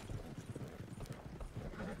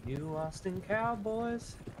 New Austin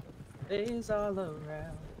cowboys, they's all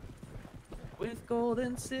around. With gold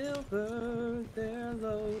and silver, they're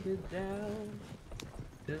loaded down.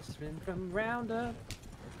 Just been from Roundup,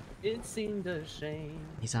 it seemed a shame.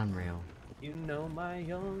 He's unreal. You know my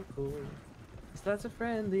uncle, starts a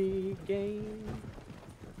friendly game.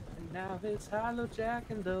 And now it's Hollow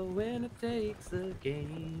Jack and the winner takes the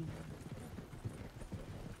game.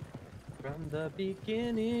 From the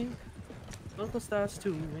beginning, Uncle starts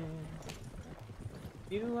to win.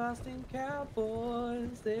 New Austin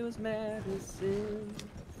Cowboys, they was mad as sin.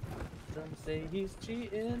 Some say he's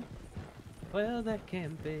cheating, well that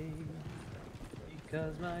can't be,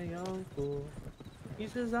 because my uncle,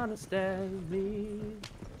 he's as honest as me,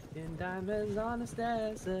 and I'm as honest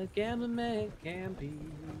as a gambling man can be.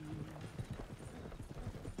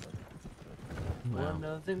 Wow. One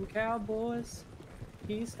of them cowboys,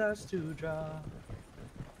 he starts to draw.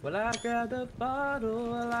 Well, I grabbed a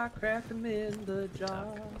bottle, well, I cracked him in the jaw.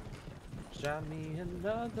 Shot me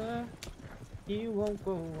another, he won't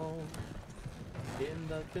go home. In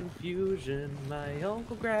the confusion, my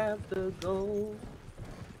uncle grabbed the gold.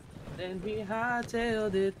 Then he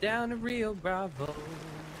hightailed it down to Rio Bravo.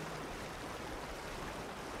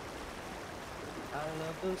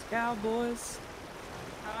 love those cowboys.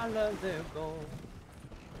 I love their gold.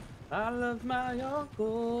 I love my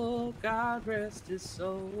uncle, God rest his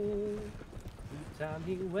soul. You taught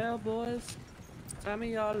me well, boys, taught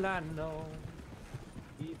me all I know.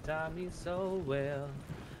 You taught me so well,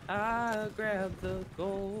 I grabbed the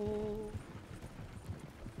gold.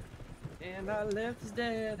 And I left his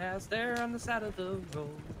dead house there on the side of the road.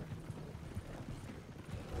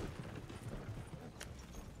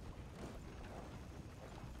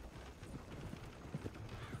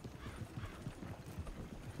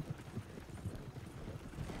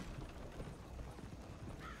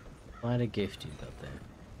 Quite a gift you got there.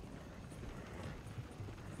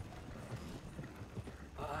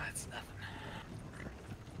 Oh, it's nothing.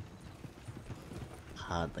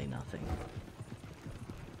 Hardly nothing.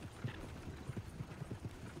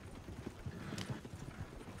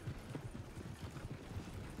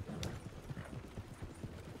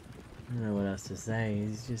 I don't know what else to say.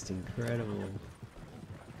 He's just incredible.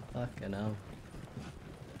 Fucking hell.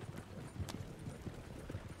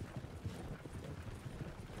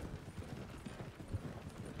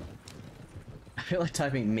 I feel like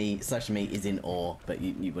typing me/me is in awe, but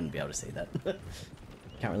you wouldn't be able to see that.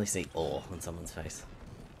 Can't really see awe on someone's face.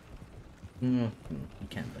 You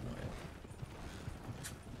can, but not really.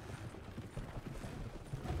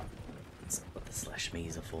 That's what the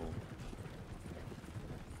 /me's are for.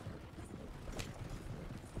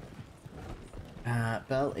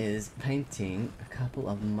 Belle is painting a couple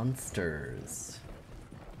of monsters.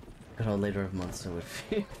 Good old leader of monster would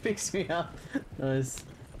fix me up. Nice.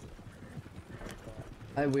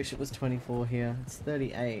 I wish it was 24 here. It's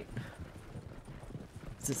 38.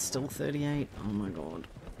 Is it still 38? Oh my god.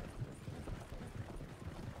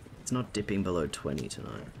 It's not dipping below 20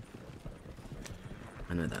 tonight.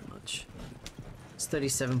 I know that much. It's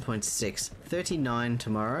 37.6. 39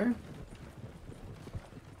 tomorrow.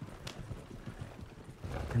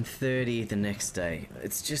 And 30 the next day.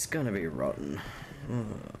 It's just gonna be rotten. I'm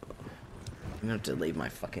gonna have to leave my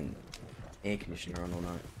fucking air conditioner on all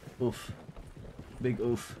night. Oof. Big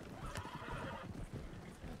oof.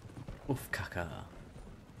 Oof caca.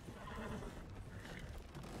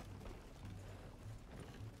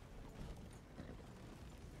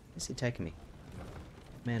 Where's he taking me?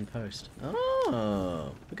 Man post.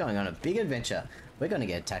 Oh, we're going on a big adventure. We're gonna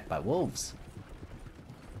get attacked by wolves.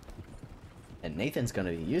 And Nathan's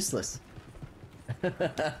gonna be useless. Bum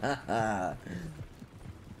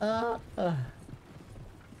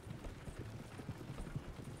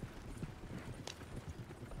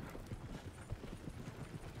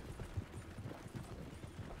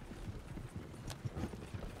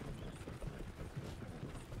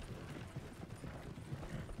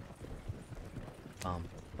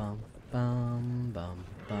bum bum bum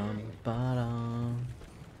bum ba-dum.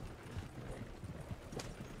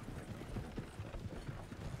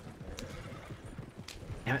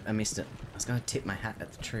 Damn it, I missed it. I was gonna tip my hat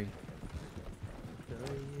at the tree.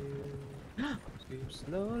 Sweep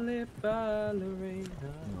slowly ballerina.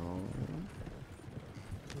 Oh.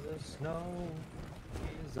 The snow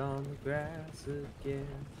is on the grass again.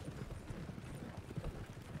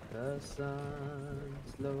 The sun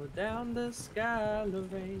slowed down the sky,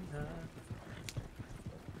 Lorena.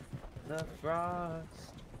 The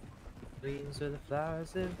frost leaves where the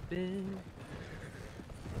flowers have been.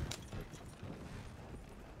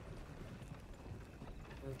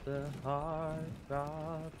 But the heart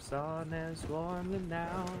throbs on as warmly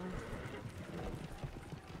now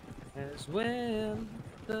as when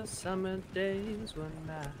the summer days were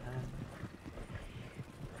nigh.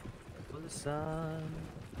 For the sun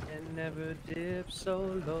can never dip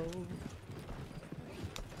so low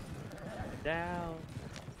down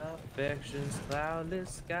affection's cloudless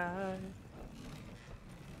sky.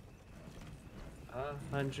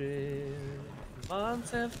 100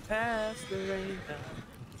 months have passed, Lorena,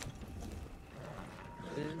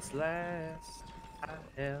 since last I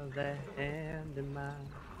held that hand in mine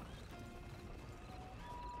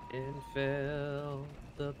and felt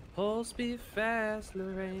the pulse beat fast,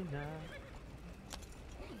 Lorena.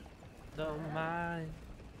 Though mine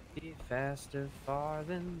be faster far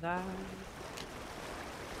than thine.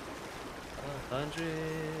 100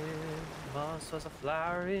 months was a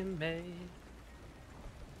flowery May,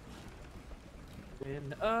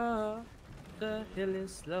 when up the hilly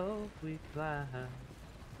slope we climbed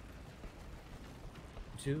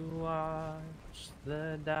to watch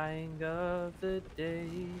the dying of the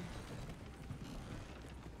day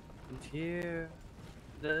and hear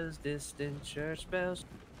those distant church bells.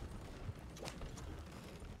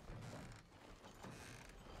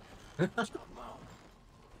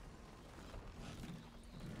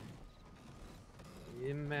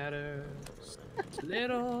 It matters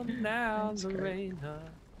little now, That's great. Lorena.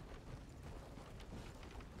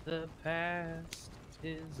 The past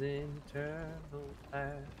is eternal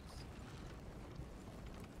past.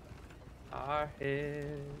 Our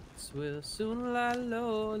heads will soon lie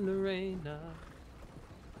low, Lorena.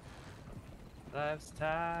 Life's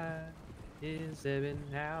tide is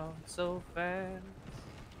ebbing out so fast.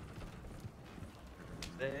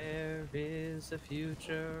 There is a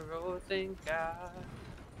future, oh thank God.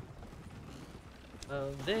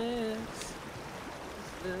 Of this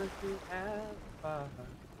is looking at the far.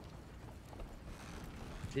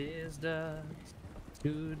 'Tis dust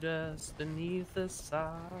to dust beneath the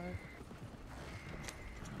sod.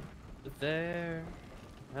 But there,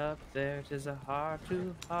 up there, 'tis a heart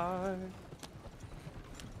to heart.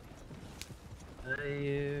 The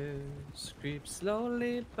years creep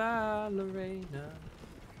slowly by, Lorena.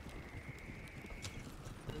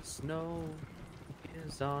 The snow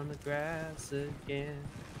is on the grass again.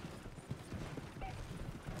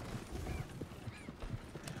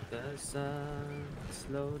 The sun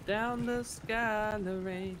slowed down the sky,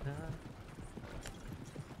 Lorena.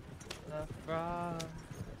 The frost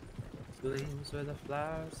gleams where the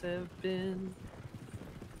flowers have been.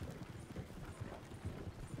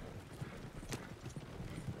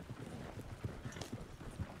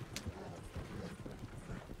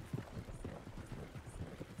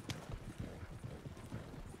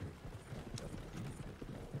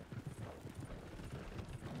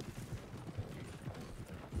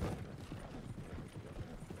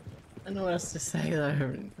 I don't know what else to say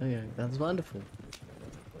though. Okay, that's wonderful.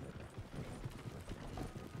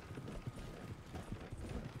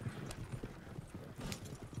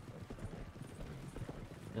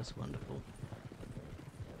 That's wonderful.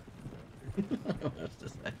 I don't know what else to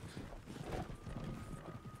say.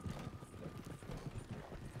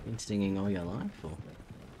 Been singing all your life, or?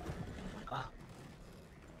 Ah.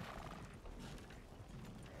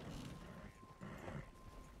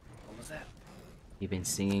 What was that? You've been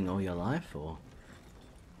singing all your life, or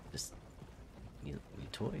just you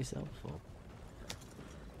taught yourself, or?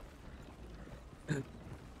 I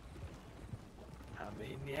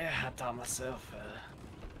mean, yeah, I taught myself,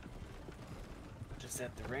 just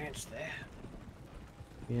at the ranch there.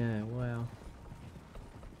 Yeah, wow.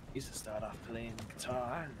 Used to start off playing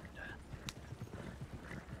guitar and,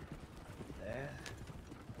 there.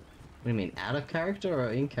 What do you mean, out of character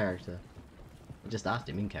or in character? I just asked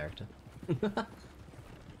him in character.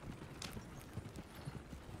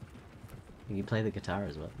 You play the guitar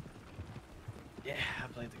as well? Yeah, I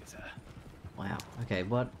played the guitar. Wow. Okay,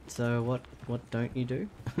 what don't you do?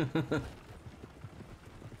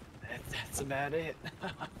 That's about it.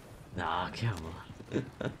 Ah, come on.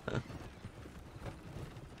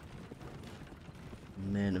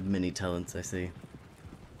 Man of many talents, I see.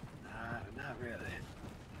 Not really.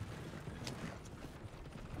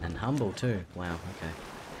 And humble too. Wow, okay.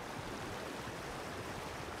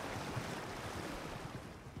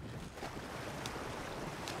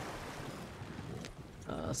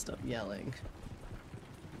 Stop yelling.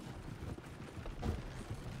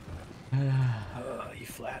 Oh, you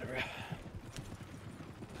flatterer.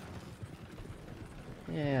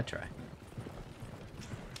 Yeah, I try.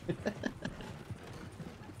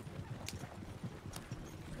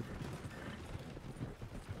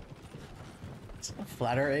 It's not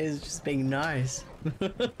flattery, it's just being nice.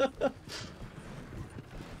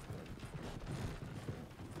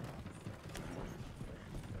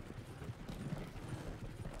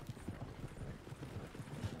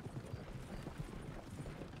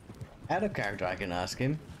 Out of character, I can ask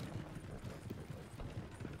him.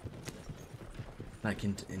 Like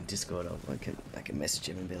in Discord, I can message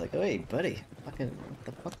him and be like, "Hey, buddy, fucking what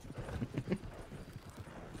the fuck?"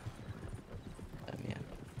 Yeah.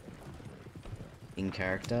 In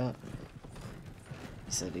character,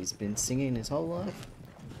 he said he's been singing his whole life,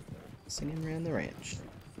 singing around the ranch.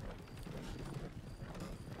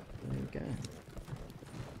 There we go.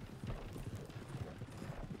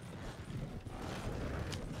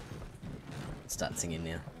 Start singing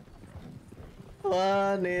now.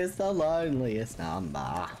 One is the loneliest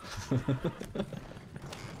number.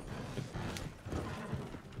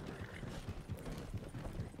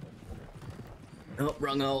 Oh,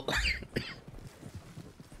 wrong hole.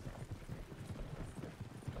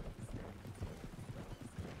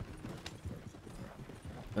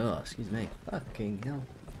 Oh, excuse me. Fucking hell.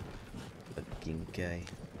 Fucking gay.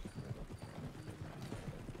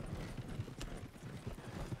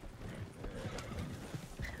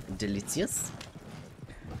 Delicious.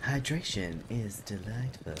 Hydration is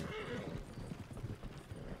delightful.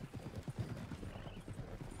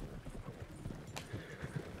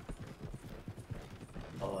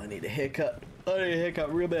 I need a haircut. I need a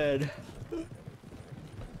haircut real bad.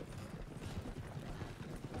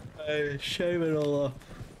 I shave it all off.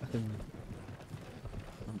 Fucking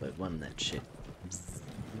 1x1 that shit.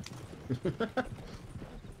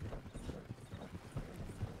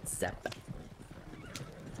 Zap.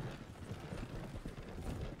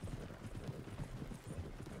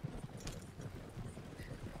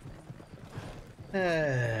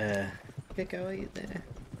 Gecko, are you there?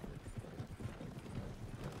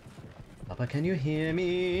 Papa, can you hear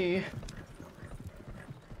me?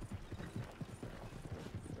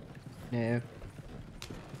 No.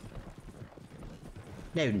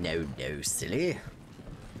 No, no, no, silly.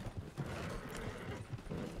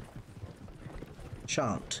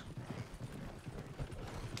 Shan't.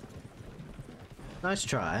 Nice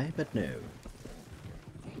try, but no.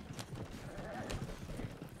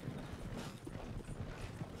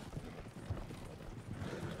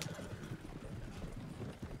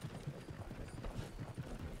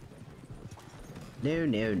 No,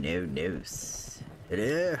 no, no, no.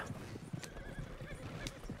 Hello?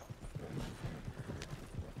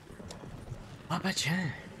 Papa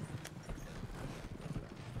Chan.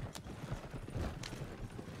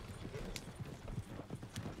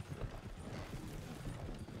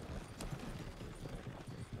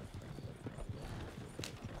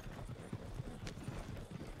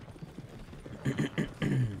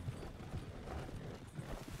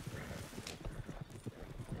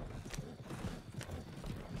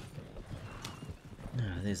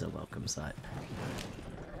 There's a welcome sight.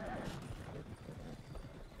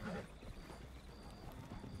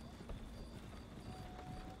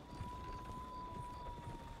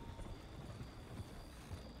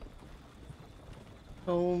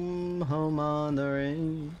 Home, home on the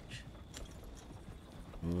range,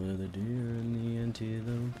 where the deer and the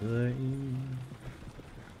antelope play.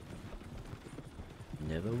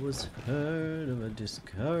 Never was heard of a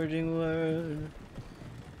discouraging word.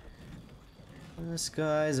 The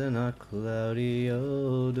skies are not cloudy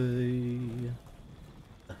all day.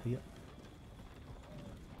 Yeah.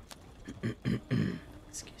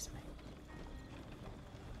 Excuse me.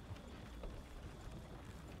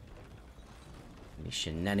 Any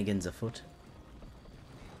shenanigans afoot?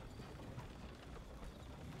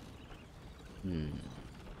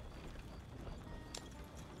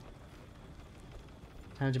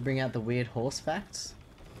 Time to bring out the weird horse facts?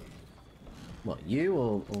 What, you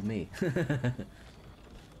or me?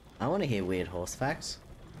 I want to hear weird horse facts.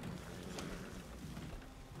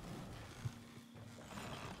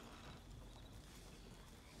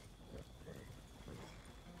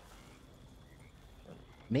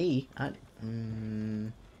 Me? Thank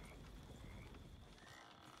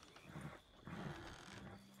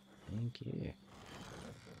you.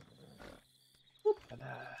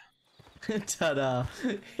 Ta-da. Ta-da.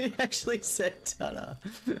 He actually said ta-da.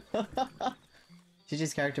 Did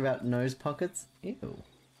his character about nose pockets? Ew.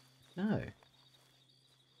 No. I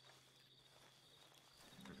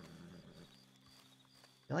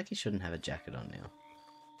feel like he shouldn't have a jacket on now.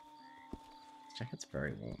 His jacket's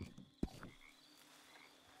very warm.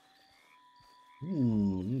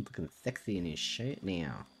 Looking sexy in his shirt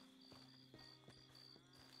now.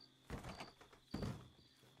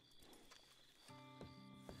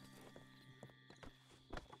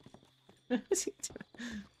 What's he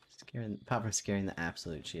doing? Apart from scaring the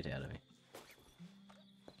absolute shit out of me.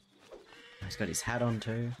 He's got his hat on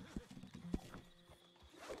too.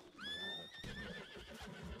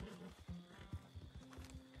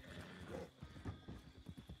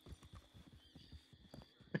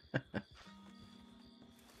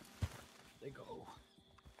 They go.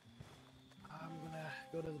 I'm gonna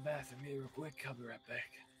go to the bathroom here real quick. I'll be right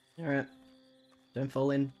back. Alright. Don't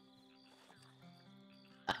fall in.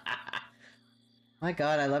 My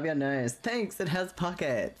god, I love your nose. Thanks, it has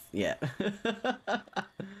pockets. Yeah.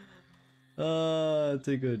 Oh,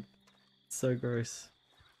 too good. So gross.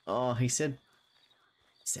 Oh, he said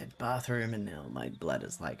bathroom, and now my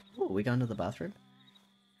bladder's like, oh, are we going to the bathroom?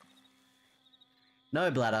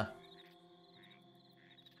 No, bladder.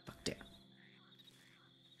 Fuck down.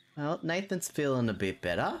 Well, Nathan's feeling a bit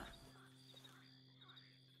better.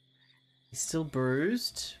 He's still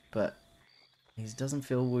bruised, but he doesn't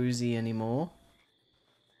feel woozy anymore.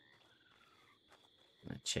 I'm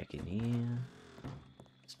gonna check in here.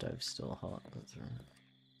 Stove's still hot, that's right.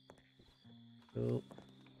 Cool.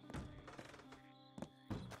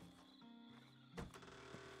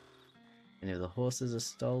 Any of the horses are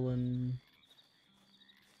stolen.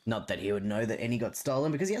 Not that he would know that any got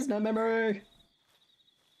stolen because he has no memory.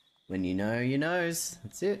 When you know, you knows.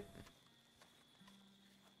 That's it.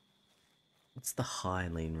 What's the high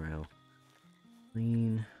lean rail?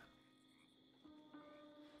 Lean.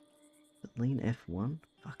 Is it lean F1?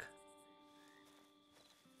 Fuck.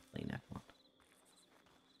 Lean F1.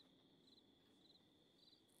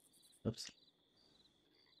 Oops.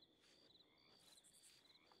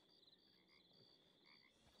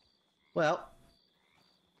 Well,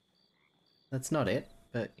 that's not it,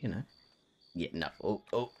 but you know. Yeah, no. Oh,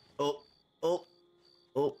 oh, oh, oh,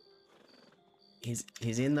 oh. He's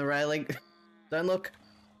in the railing. Don't look.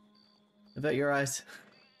 Avert your eyes.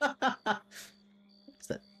 What's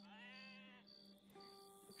that?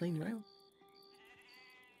 Lean rail?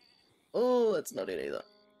 Oh, that's not it either.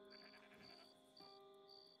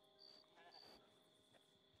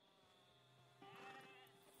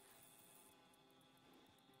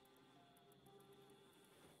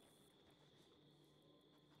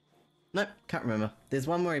 Nope, can't remember. There's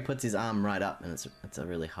one where he puts his arm right up and it's a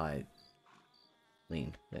really high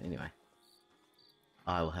lean. But anyway.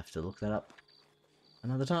 I will have to look that up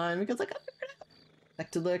another time because I can't figure it out. Back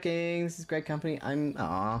to lurking. This is great company. I'm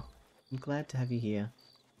glad to have you here.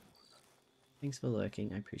 Thanks for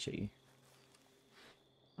lurking. I appreciate you.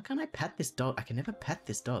 Why can't I pat this dog? I can never pat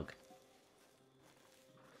this dog.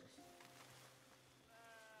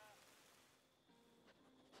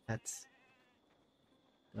 That's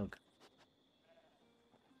dog.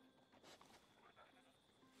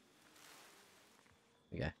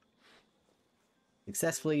 There we go.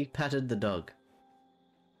 Successfully patted the dog.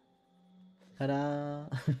 Ta-da!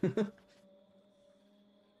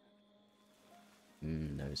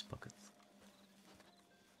 Nose pockets.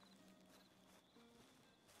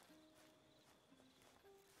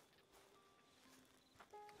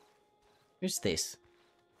 Who's this?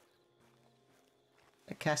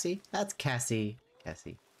 Cassie? That's Cassie.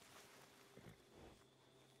 Cassie.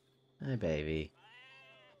 Hi, baby.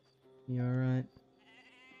 You alright?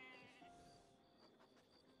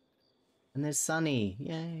 And there's Sunny.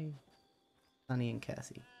 Yay. Sunny and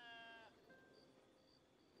Cassie.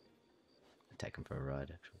 I'll take him for a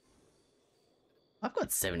ride, actually. I've got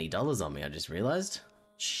 $70 on me, I just realised.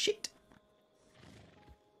 Shit.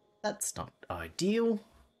 That's not ideal.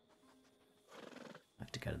 I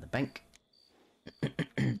have to go to the bank.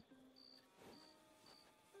 I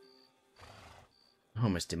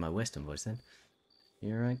almost did my Western voice then.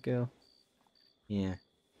 You alright, girl? Yeah.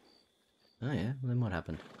 Oh yeah, well, then what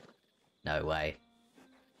happened? No way.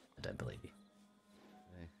 I don't believe you.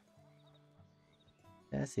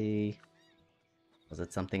 Cassie. Was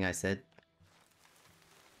it something I said?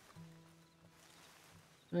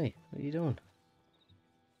 Hey, what are you doing?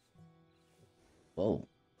 Whoa.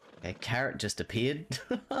 A carrot just appeared.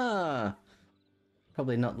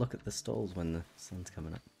 Probably not look at the stalls when the sun's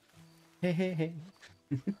coming up. Hey, hey, hey.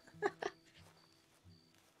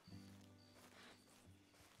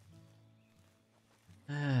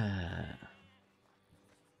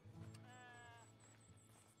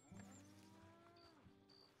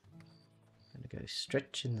 Gonna go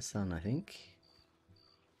stretch in the sun, I think.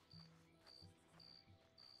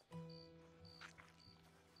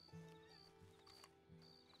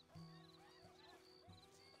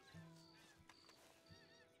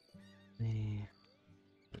 Yeah.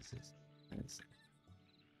 This is nice.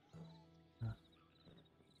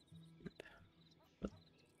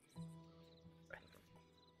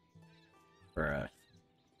 Bruh.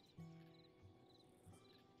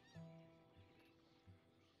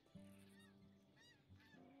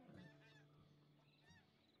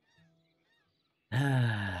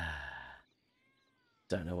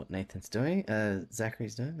 Don't know what Nathan's doing.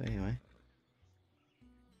 Zachary's doing, but anyway.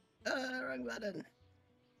 Wrong button.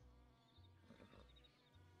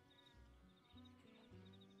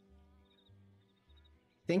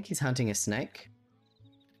 Think he's hunting a snake.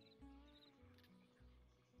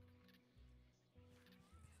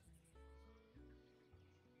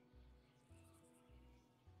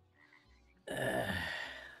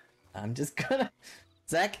 I'm just gonna...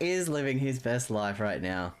 Zach is living his best life right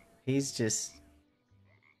now. He's just...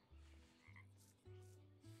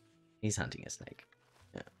 He's hunting a snake.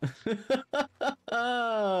 Yeah.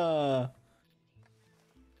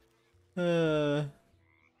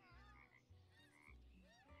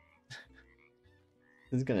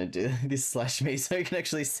 He's gonna do this slash me so you can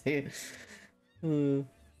actually see it.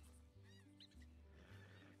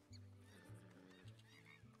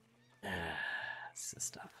 It's the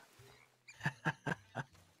stuff.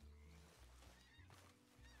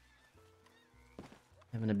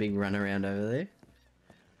 Having a big run around over there.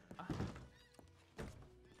 Oh,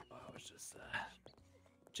 I was just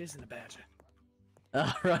chasing a badger.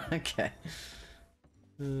 Oh, right, okay.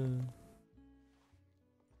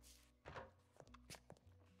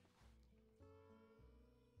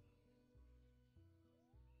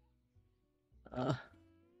 Uh.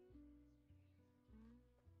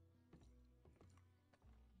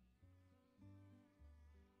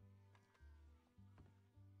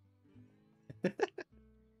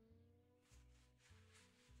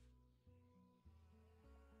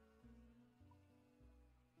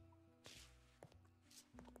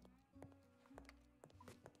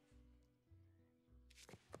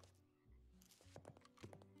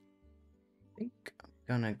 I think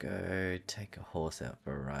I'm gonna go take a horse out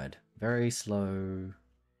for a ride. Very slow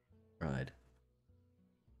ride.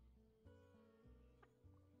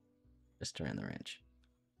 Just around the ranch.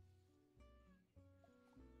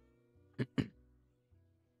 Is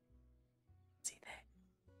he there?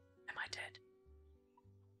 Am I dead?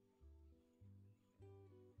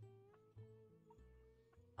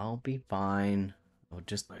 I'll be fine. I'll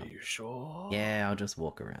just... Are you sure? Yeah, I'll just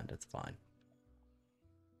walk around. It's fine.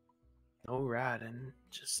 No riding,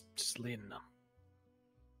 just leading them.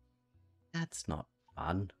 That's not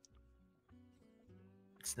fun.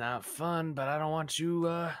 It's not fun, but I don't want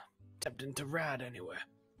you tempting to ride anywhere.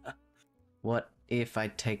 What if I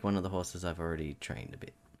take one of the horses I've already trained a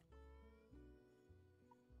bit?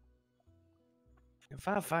 If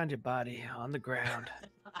I find your body on the ground,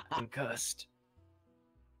 concussed,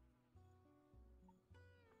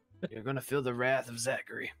 you're gonna feel the wrath of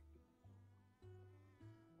Zachary.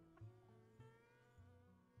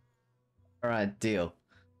 Alright, deal.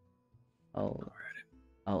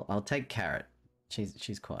 I'll take Carrot.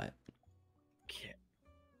 She's quiet.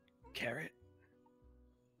 Carrot?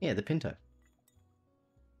 Yeah, the Pinto.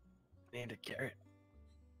 Named a Carrot.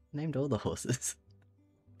 Named all the horses.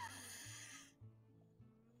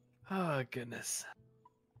 Oh, goodness.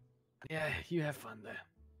 Yeah, you have fun there.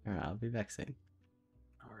 Alright, I'll be back soon.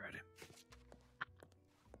 Alrighty.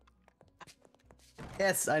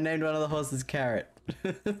 Yes, I named one of the horses Carrot.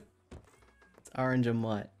 It's orange and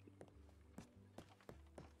white.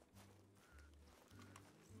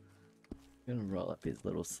 Gonna roll up his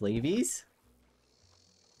little sleeveys.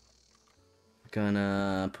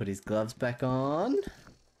 Gonna put his gloves back on.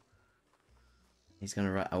 He's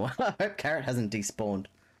gonna write. Oh, I hope Carrot hasn't despawned.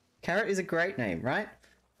 Carrot is a great name, right?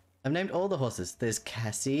 I've named all the horses. There's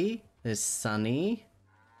Cassie. There's Sunny.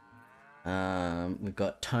 We've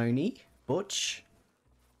got Tony, Butch,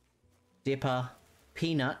 Dipper,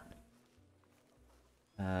 Peanut,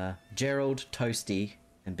 Gerald, Toasty,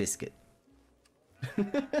 and Biscuit.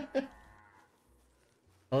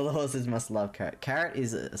 All the horses must love Carrot. Carrot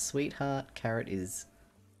is a sweetheart. Carrot is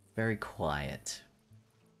very quiet.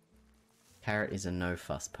 Carrot is a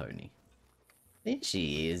no-fuss pony. There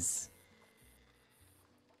she is.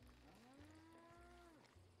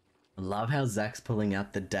 I love how Zach's pulling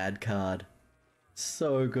out the dad card.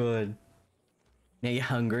 So good. Now you're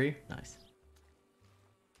hungry? Nice.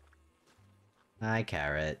 Hi,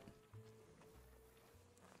 Carrot.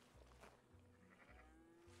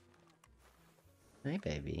 Hey,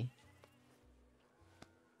 baby.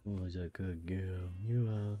 Oh, is a good girl. You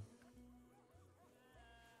are.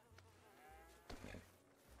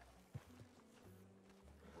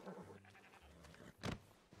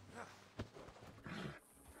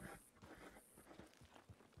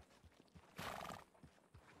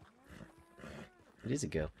 It is a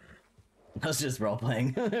girl. I was just role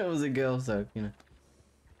playing. It was a girl, so you know.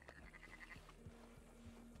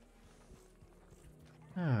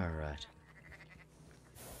 Alright.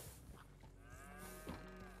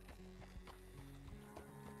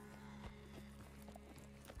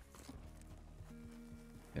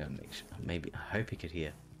 Gotta make sure. Maybe. I hope he could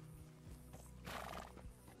hear.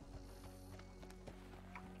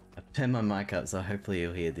 I've turned my mic up, so hopefully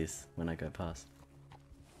he'll hear this when I go past.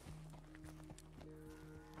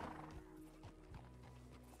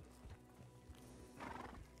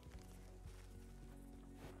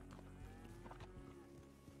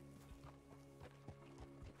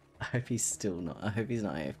 I hope he's still not. I hope he's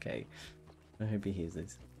not AFK. I hope he hears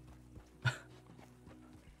this.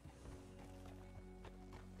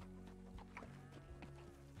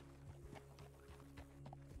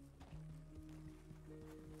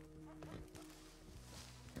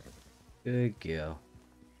 Good girl.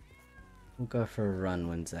 We'll go for a run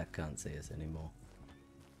when Zach can't see us anymore.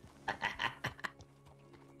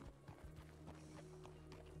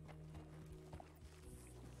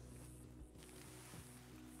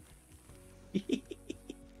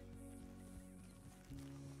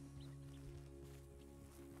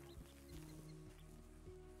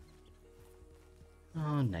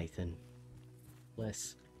 Oh, Nathan.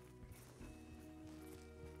 Bless.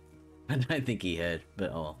 I don't think he heard,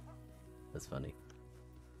 but oh, that's funny.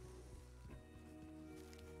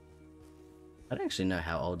 I don't actually know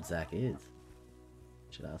how old Zach is.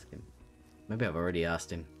 Should ask him. Maybe I've already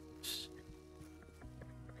asked him.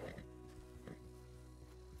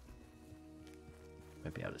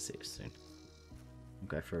 Won't be able to see us soon. I'll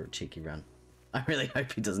go for a cheeky run. I really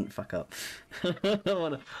hope he doesn't fuck up. I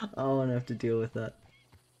don't wanna have to deal with that.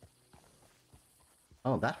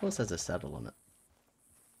 Oh, that horse has a saddle on it.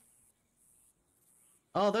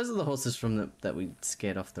 Oh, those are the horses from that we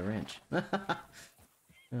scared off the ranch. Oh,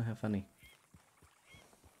 how funny.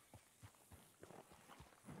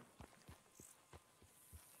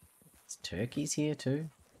 There's turkeys here too.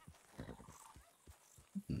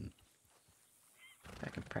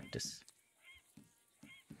 Back in practice.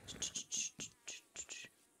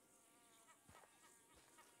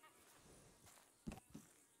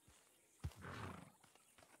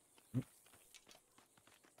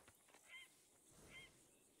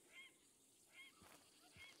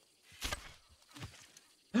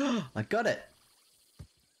 I got it!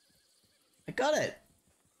 I got it!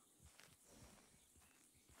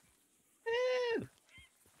 Woo!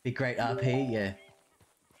 Be great RP, yeah.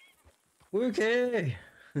 Okay!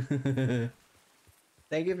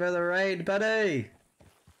 Thank you for the raid, buddy!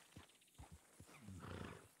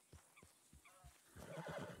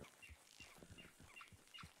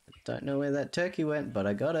 Don't know where that turkey went, but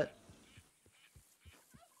I got it.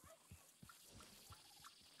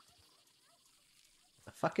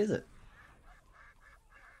 The fuck is it?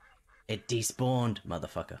 It despawned,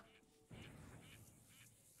 motherfucker.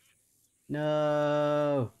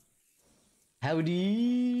 No!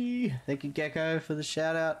 Howdy! Thank you, Gecko, for the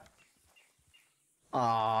shout out.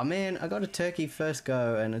 Aw, man, I got a turkey first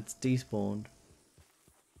go and it's despawned.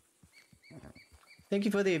 Thank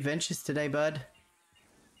you for the adventures today, bud.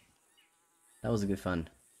 That was a good fun.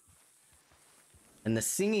 And the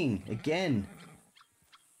singing, again.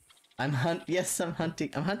 I'm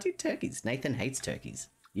hunting turkeys. Nathan hates turkeys.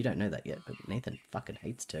 You don't know that yet, but Nathan fucking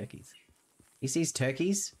hates turkeys. He sees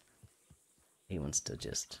turkeys, he wants to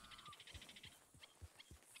just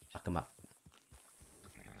fuck them up.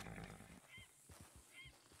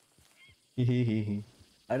 I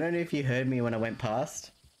don't know if you heard me when I went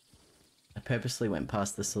past. I purposely went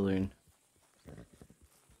past the saloon.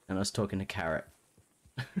 And I was talking to Carrot.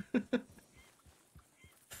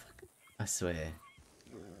 I swear.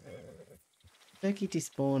 Turkey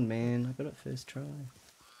despawned, man. I got it first try.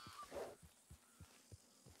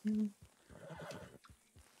 Shoot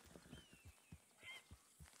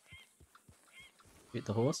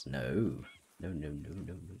the horse? No. No, no, no,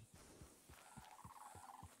 no, no.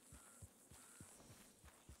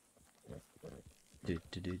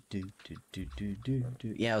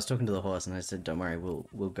 Yeah, I was talking to the horse and I said, "Don't worry,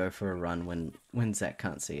 we'll go for a run when Zach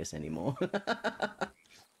can't see us anymore."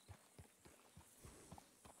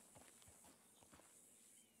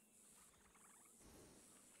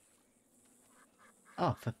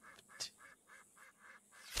 Oh,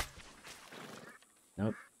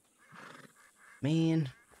 nope. Man,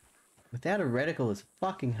 without a reticle is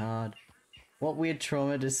fucking hard. What weird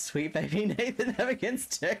trauma does sweet baby Nathan have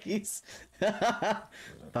against turkeys?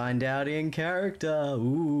 Find out in character.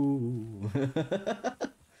 Ooh.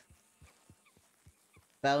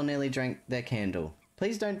 Val nearly drank their candle.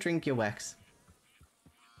 Please don't drink your wax.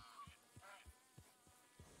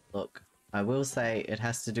 Look, I will say it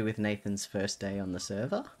has to do with Nathan's first day on the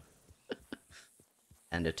server.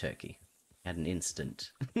 And a turkey. At an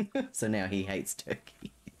instant. So now he hates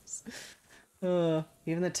turkeys.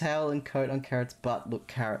 Even the tail and coat on Carrot's butt look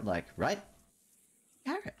carrot-like, right?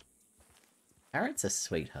 Carrot. Carrot's a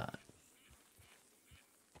sweetheart.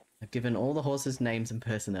 I've given all the horses names and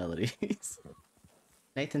personalities.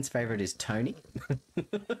 Nathan's favourite is Tony.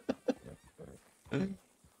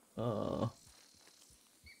 Oh.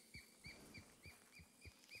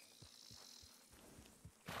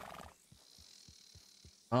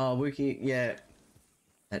 Oh, Wookie, yeah.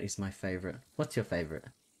 That is my favourite. What's your favourite?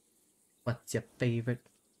 What's your favourite?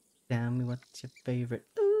 Tell me what's your favourite.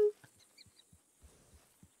 Ooh.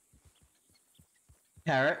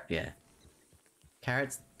 Carrot? Yeah.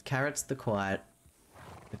 Carrot's the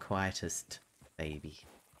quietest baby.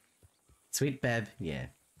 Sweet Beb, yeah.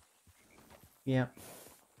 Yep.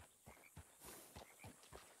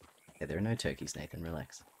 Yeah, there are no turkeys, Nathan,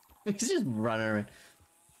 relax. He's just running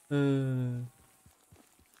around.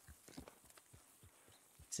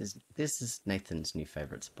 This is Nathan's new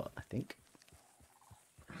favourite spot, I think.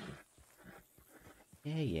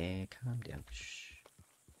 Yeah, calm down. Shh.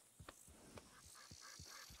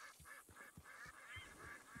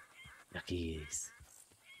 Duckies.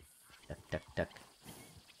 Duck, duck, duck.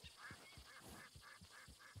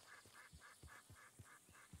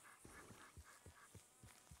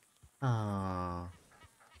 Aww. I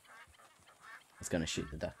was gonna shoot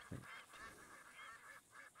the duck.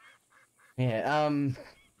 Yeah,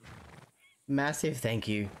 massive thank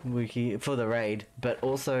you, Wookie, for the raid, but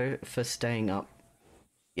also for staying up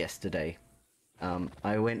yesterday.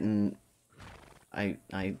 I went and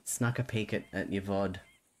I snuck a peek at your VOD.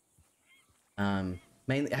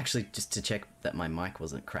 Mainly, actually, just to check that my mic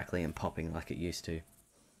wasn't crackly and popping like it used to.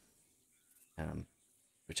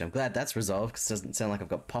 Which I'm glad that's resolved, because it doesn't sound like I've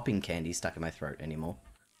got popping candy stuck in my throat anymore.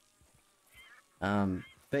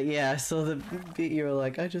 But yeah, I saw the bit you were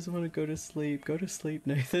like, I just want to go to sleep. Go to sleep,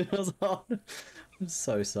 Nathan. I was like, oh, I'm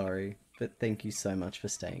so sorry, but thank you so much for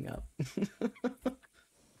staying up.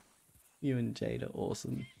 You and Jade are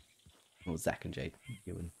awesome. Well, Zach and Jade.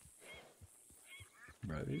 You and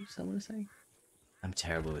Rose, I want to say. I'm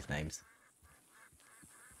terrible with names.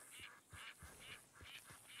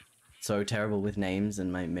 So terrible with names,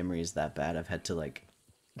 and my memory is that bad. I've had to like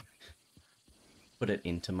put it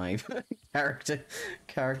into my character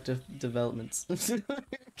developments,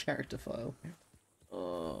 character file.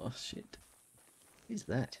 Oh shit! Who's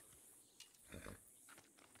that? It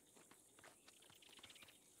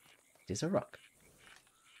is a rock.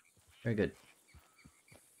 Very good.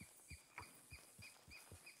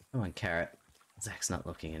 Come on, carrot. Zach's not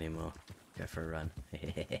looking anymore. Go for a run.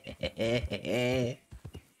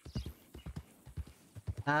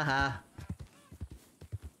 Haha.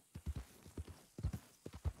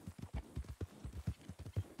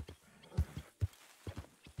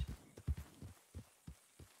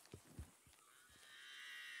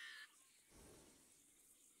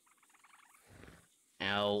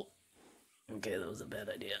 Ow. Okay, that was a bad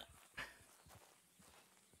idea.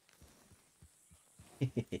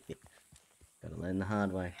 Gotta learn the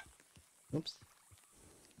hard way. Oops.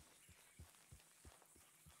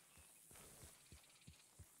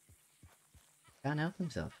 Can't help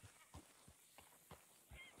himself.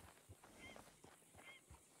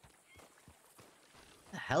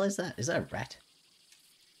 The hell is that? Is that a rat?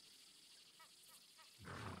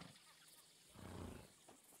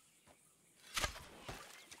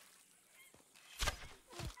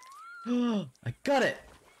 I got it!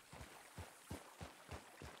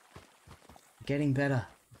 Getting better.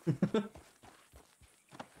 What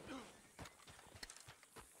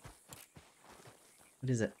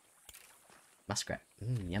is it? Muskrat.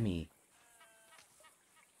 Yummy.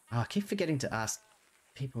 Oh, I keep forgetting to ask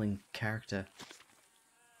people in character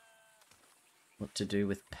what to do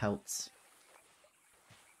with pelts.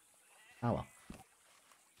 Oh well.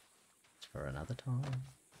 It's for another time.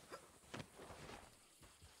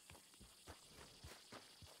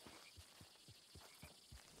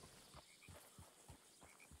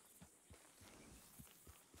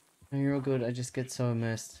 No, you're all good. I just get so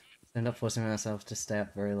immersed. I end up forcing myself to stay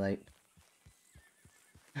up very late.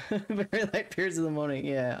 Very late periods of the morning.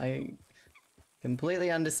 Yeah, I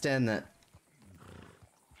completely understand that.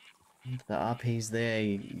 If the RP's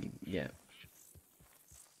there, yeah.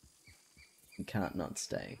 You can't not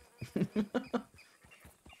stay.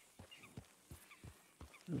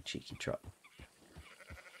 Oh, cheeky trot.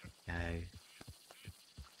 Go.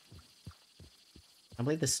 I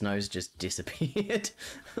believe the snow's just disappeared.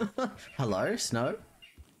 Hello, snow?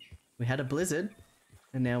 We had a blizzard,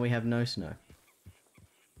 and now we have no snow.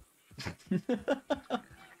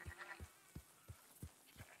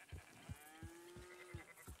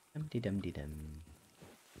 Dum-de-dum-de-dum.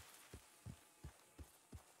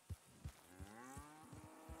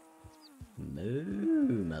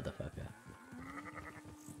 Moo, motherfucker.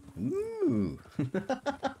 Moo!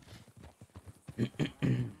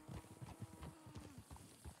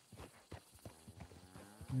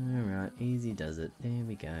 Alright, easy does it. There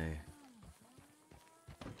we go.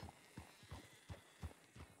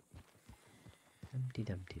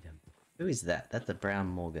 Dum-de-dum-de-dum. Who is that? That's a brown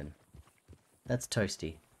Morgan. That's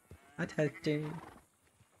Toasty. Hi, Toasty.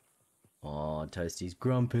 Oh, Toasty's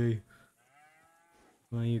grumpy.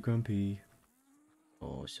 Why are you grumpy?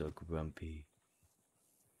 Oh, so grumpy.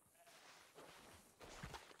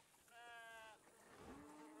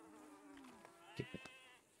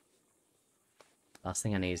 Last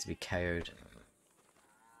thing I need is to be KO'd.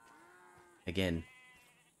 Again.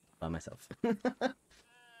 By myself.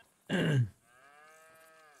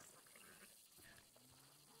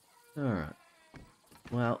 Alright.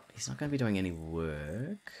 Well, he's not going to be doing any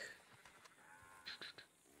work.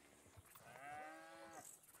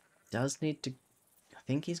 Does need to... I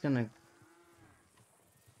think he's going to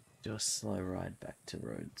do a slow ride back to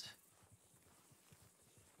Rhodes.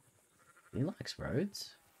 He likes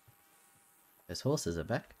Rhodes. Those horses are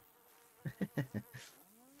back.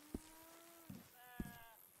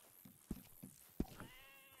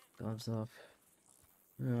 Gloves off.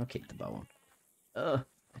 Oh, I'll keep the bow on. Oh,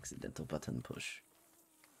 accidental button push.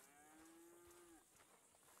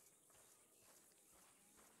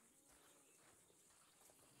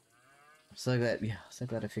 So glad, yeah, so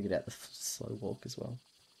glad I figured out the slow walk as well.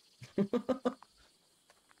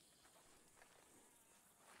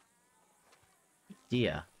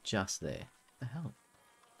 Deer, just there. What the hell?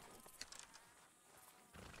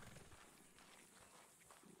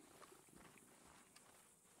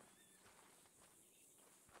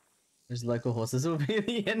 Those local horses will be at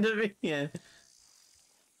the end of it, yeah.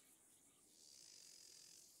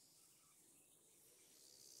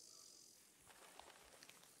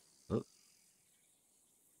 Oh.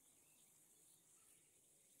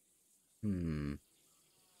 Hmm.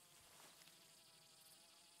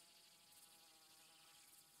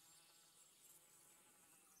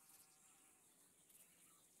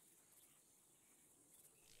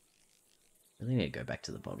 I really need to go back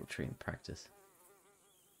to the bottle tree and practice.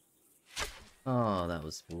 Oh, that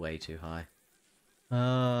was way too high.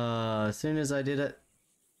 As soon as I did it,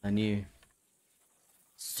 I knew.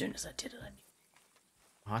 As soon as I did it, I knew.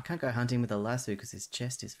 Oh, I can't go hunting with a lasso because his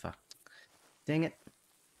chest is fucked. Dang it.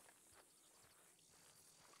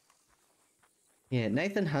 Yeah,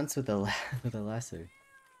 Nathan hunts with a with a lasso.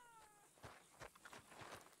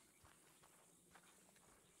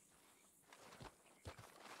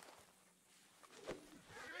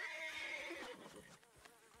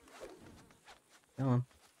 Come on.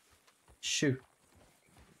 Shoo.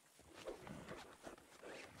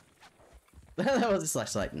 That was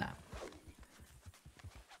just like, nah.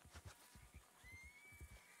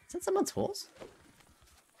 Is that someone's horse?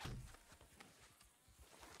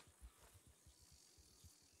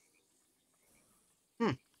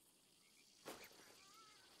 Hmm.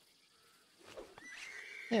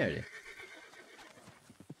 There it is.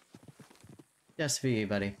 Just for you,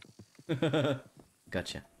 buddy.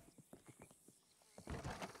 Gotcha.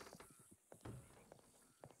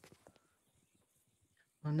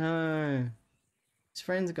 Oh no. His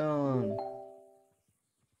friend's gone.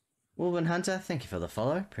 Wolven Hunter, thank you for the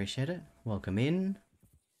follow. Appreciate it. Welcome in.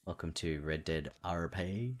 Welcome to Red Dead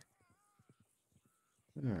RP.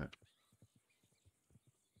 Alright.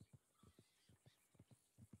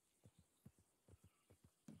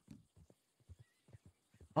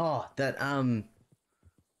 Oh, that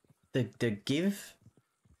the give,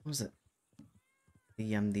 what was it?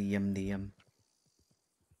 Yeah,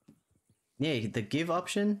 the give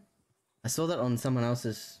option. I saw that on someone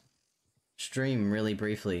else's stream really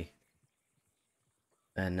briefly.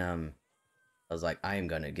 And I was like, I am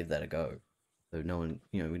gonna give that a go. So no one,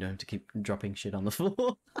 we don't have to keep dropping shit on the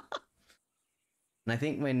floor. And I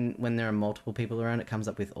think when there are multiple people around, it comes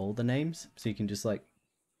up with all the names, so you can just like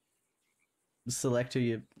select who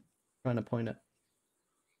you're trying to point at.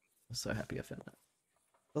 I'm so happy I found that.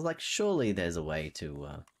 I was like, surely there's a way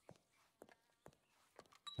to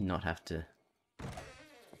not have to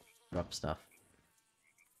drop stuff.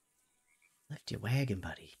 Left your wagon,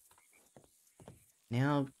 buddy.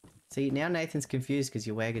 Now, see, now Nathan's confused because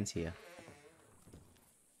your wagon's here.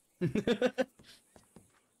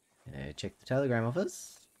 Check the telegram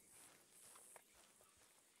office.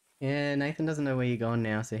 Yeah, Nathan doesn't know where you're going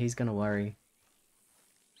now, so he's gonna worry.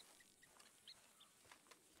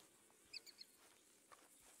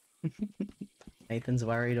 Nathan's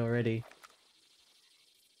worried already.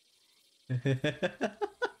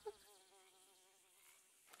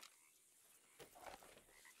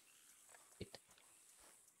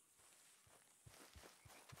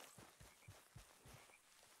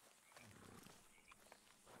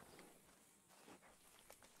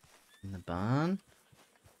 In the barn.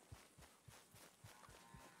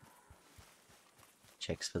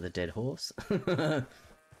 Checks for the dead horse.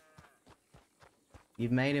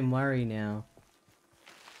 You've made him worry now.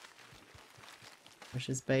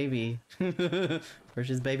 Precious baby.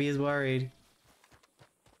 Precious baby is worried.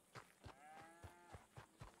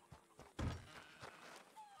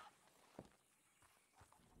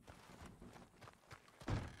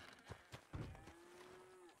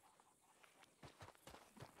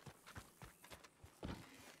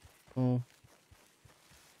 Oh.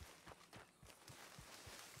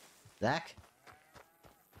 Zach?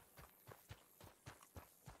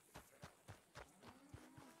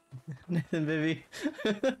 Nathan, baby.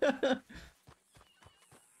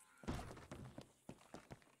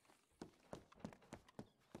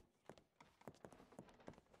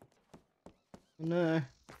 No.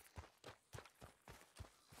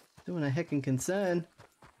 Doing a heckin' concern.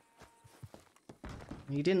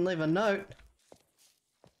 You didn't leave a note.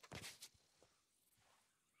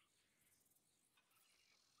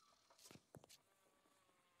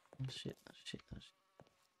 Oh shit, oh shit, oh shit.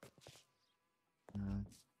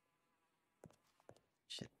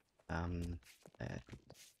 Shit.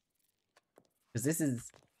 Because this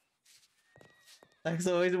is... Zach's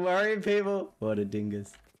always worrying people. What a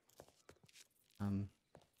dingus.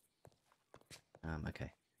 Okay.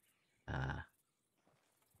 Okay.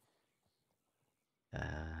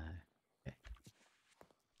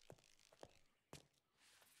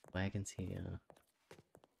 Wagon's here.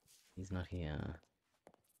 He's not here.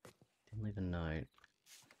 Didn't leave a note.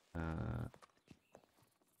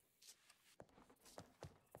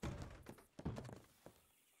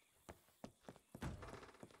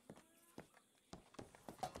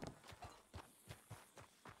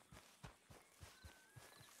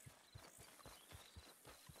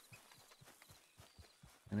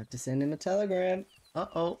 I have to send him a telegram.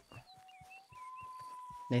 Uh-oh.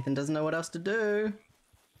 Nathan doesn't know what else to do.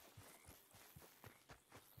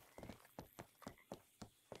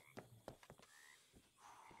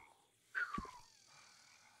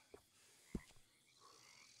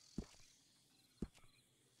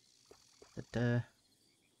 But,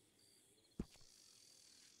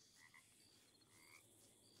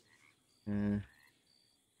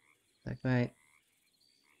 like, mate.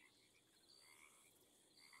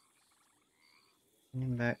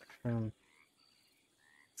 Came back from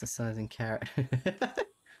exercising carrot.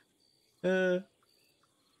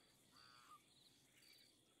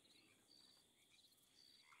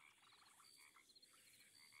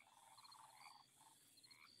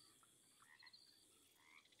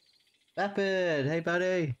 Vapid! Hey,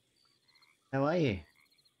 buddy! How are you?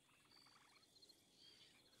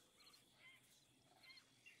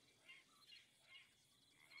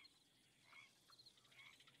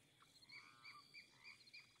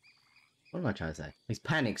 What am I trying to say? He's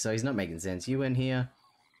panicked, so he's not making sense. You went here.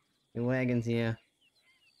 Your wagon's here.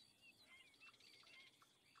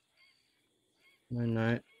 No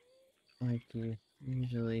note. Like you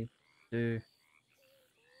usually do.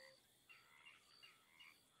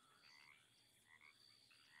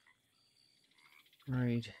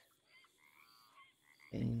 Worried.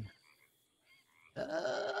 Getting...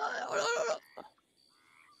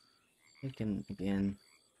 Heckin' again.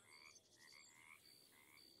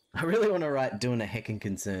 I really want to write doing a heckin'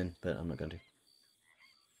 concern, but I'm not going to.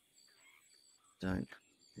 Don't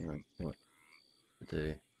know what to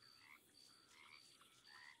do.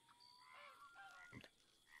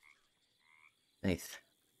 Eighth.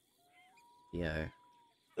 Yo.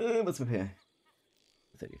 What's up here?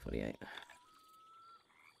 3048.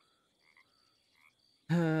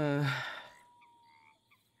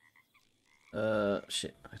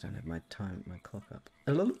 Shit. I don't have my clock up.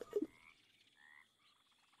 Hello?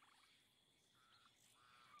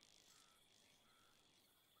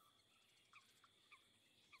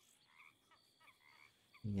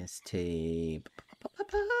 EST.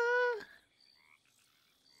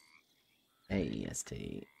 AEST.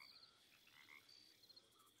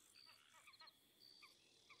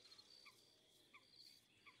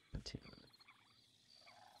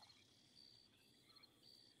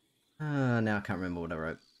 Now I can't remember what I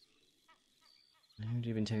wrote. How have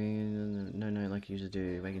you been taking? No, like you usually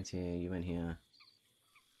do. Wagons here, you went here.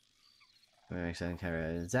 We're exciting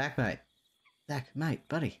carrier. Zach, mate. Zach, mate,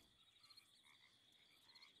 buddy.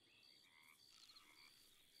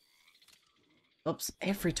 Oops,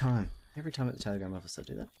 every time at the telegram office I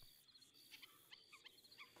do that.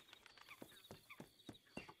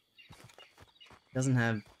 Doesn't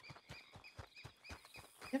have...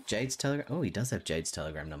 You have Jade's telegram? Oh, he does have Jade's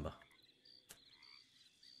telegram number.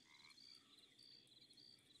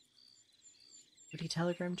 Would he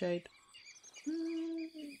telegram Jade?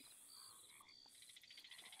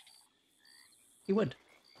 He would.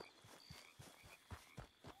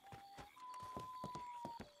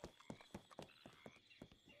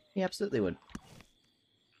 He absolutely would.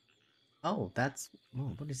 Oh, that's...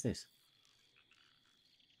 Oh, what is this?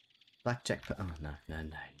 Blackjack... Oh, no,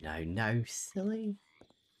 silly.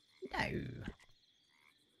 No.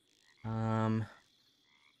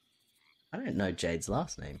 I don't know Jade's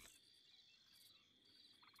last name.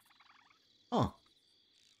 Oh.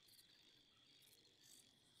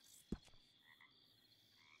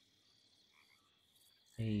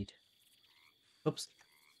 Jade. Oops.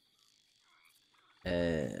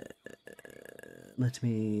 Let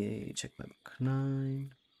me check my book.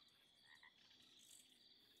 9.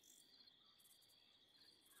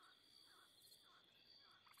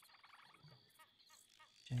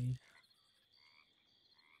 Jade.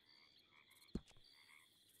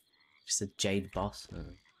 Just a Jade boss.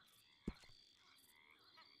 There.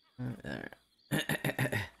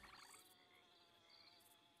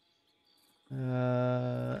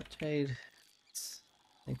 Jade.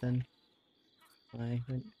 Nathan. I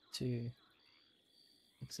went to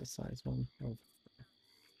exercise 1 of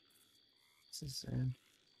this is and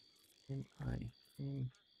I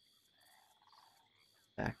him.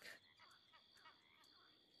 Back.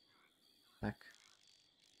 Back.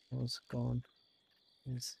 Was gone.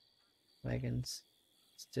 His wagons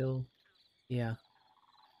still here.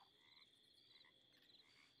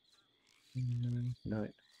 No.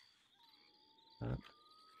 Can't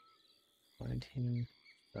find him.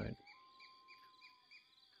 Don't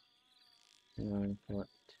know what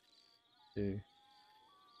to do.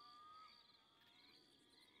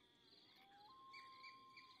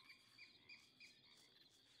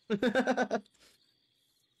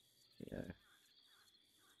 Yeah.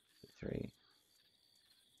 3.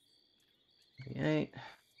 8.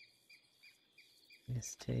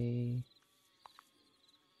 ST.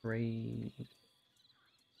 3.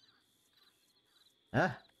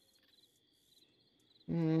 Ah!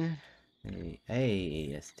 Yeah.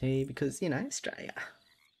 AST, because, you know, Australia.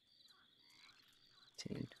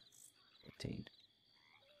 14. 14.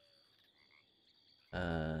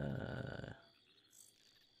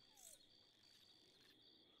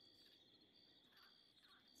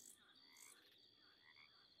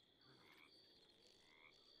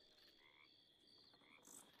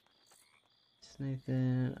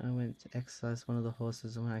 Nathan, I went to exercise one of the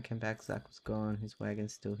horses, and when I came back, Zach was gone. His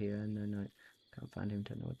wagon's still here, and no note. Can't find him,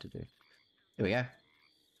 don't know what to do. Here we go.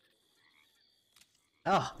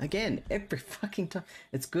 Oh, again, every fucking time.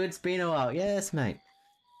 It's good, it's been a while. Yes, mate.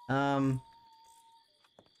 I've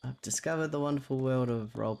discovered the wonderful world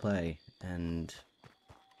of roleplay, and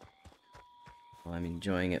I'm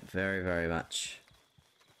enjoying it very, very much.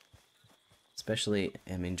 Especially,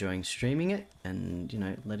 I'm enjoying streaming it, and, you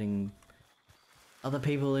know, letting other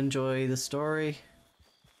people enjoy the story.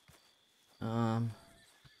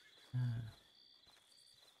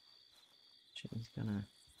 He's gonna...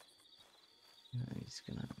 he's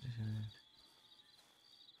gonna...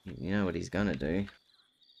 You know what he's gonna do.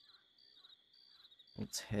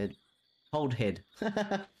 Its head... Hold head.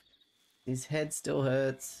 His head still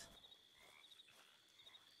hurts.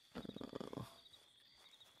 Oh.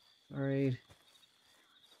 Worried.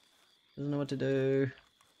 Doesn't know what to do.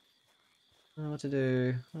 Don't know what to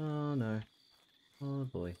do. Oh no. Oh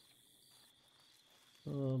boy.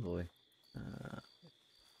 Oh boy.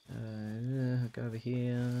 Go over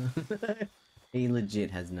here. He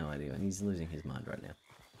legit has no idea, and he's losing his mind right now.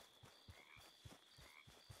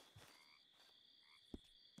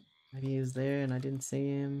 Maybe he was there and I didn't see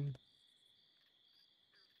him.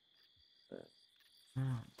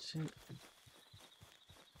 Oh, shit.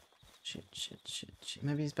 Shit.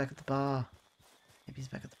 Maybe he's back at the bar. Maybe he's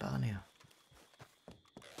back at the bar now.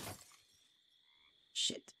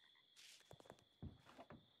 Shit.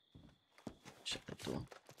 Shut that door.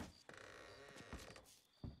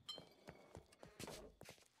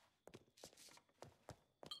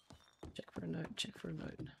 Check for a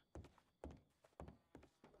note.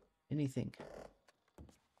 Anything.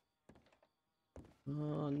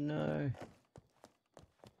 Oh no.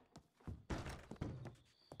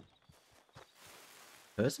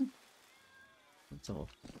 Person? That's all.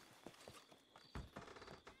 What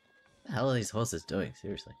the hell are these horses doing?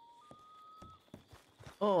 Seriously.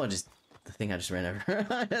 Oh, the thing I just ran over.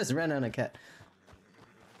 I just ran on a cat.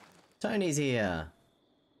 Tony's here.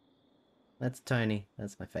 That's Tony.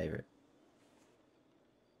 That's my favorite.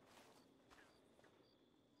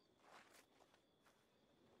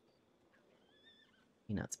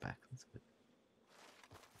 Peanut's back. That's good.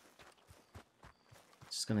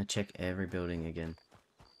 Just gonna check every building again.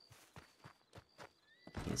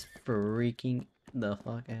 He's freaking the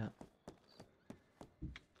fuck out.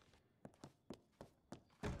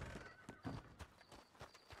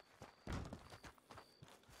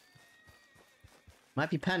 Might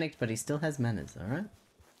be panicked, but he still has manners, alright?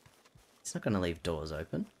 He's not gonna leave doors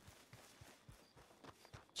open.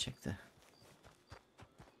 Check the...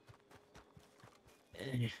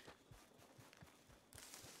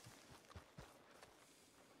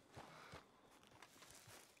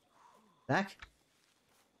 Back?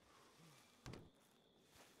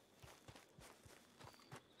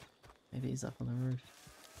 Maybe he's up on the roof.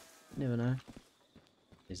 You never know.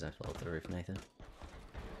 Please don't fall off the roof, Nathan.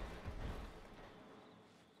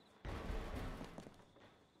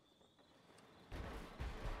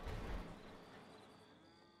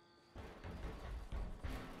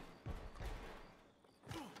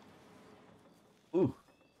 Ooh.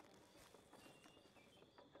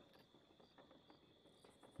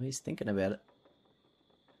 He's thinking about it.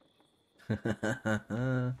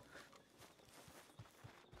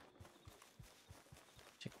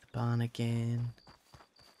 Check the barn again.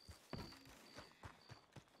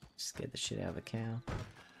 Scared the shit out of a cow.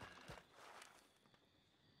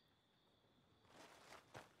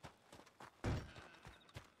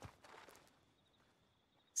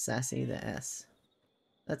 Sassy the S.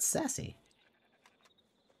 That's sassy.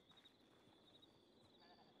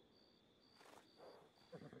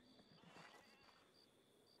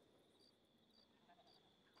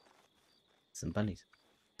 Some bunnies.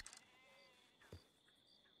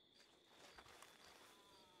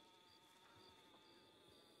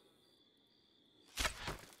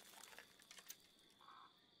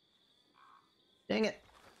 Dang it.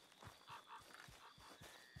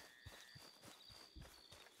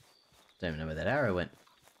 Don't even know where that arrow went.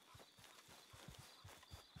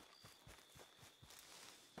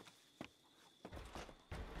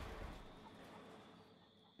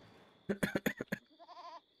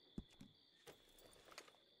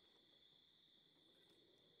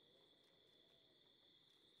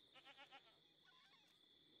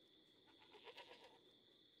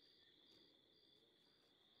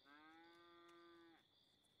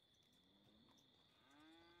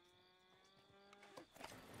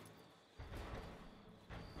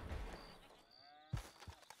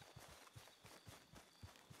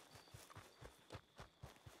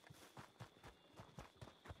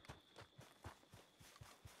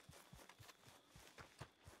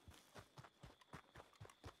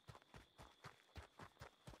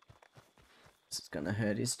 This is gonna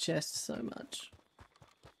hurt his chest so much.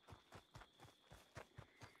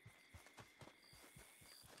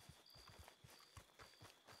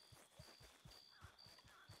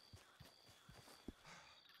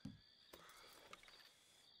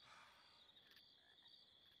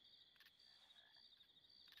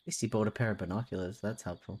 At least he bought a pair of binoculars, that's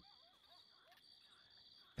helpful.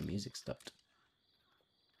 The music stopped.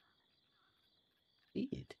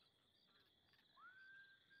 Weird.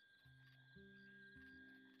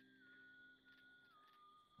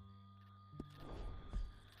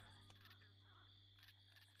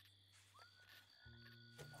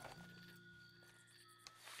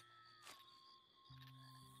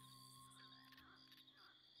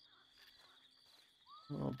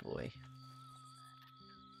 Oh boy.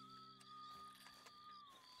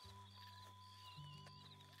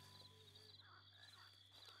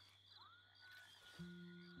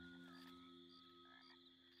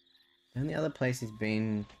 The only other place he's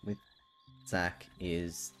been with Zach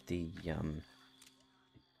is the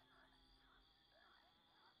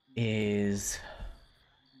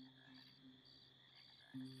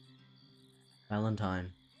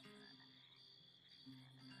Valentine.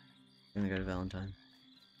 I'm gonna go to Valentine.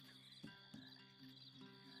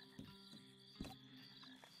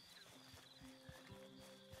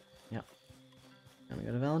 Yep. Gonna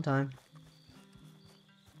go to Valentine.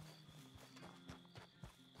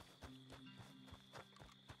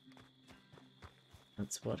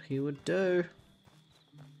 That's what he would do.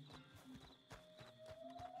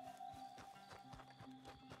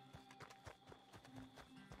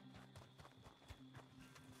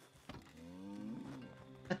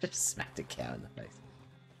 I just smacked a cow in the face.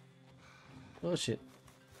 Oh shit.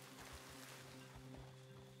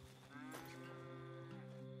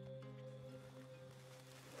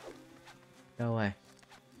 Go away.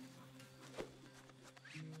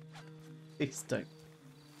 Please don't.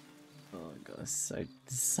 Oh god, this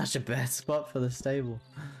is such a bad spot for the stable.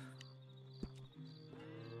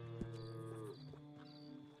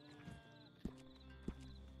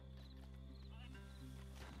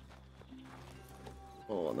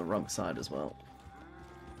 Oh, on the wrong side as well.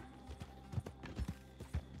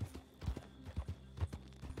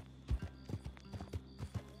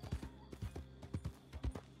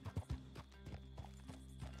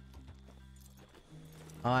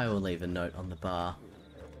 I will leave a note on the bar.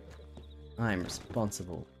 I am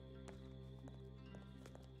responsible.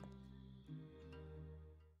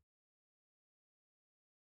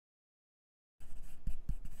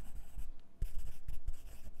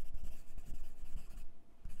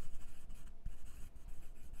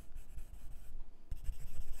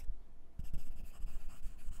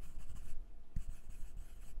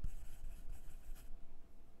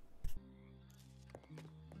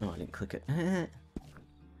 Oh, I didn't click it.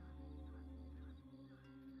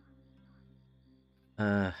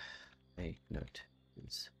 A note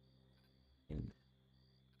is in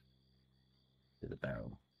the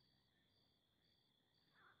barrel.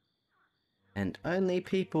 And only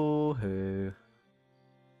people who...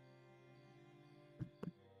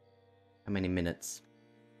 How many minutes?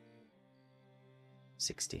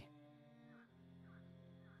 60.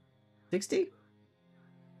 60?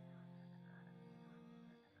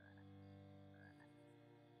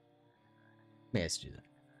 Yeah, let's do that.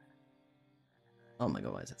 Oh my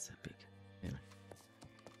god, why is that so big? Anyway.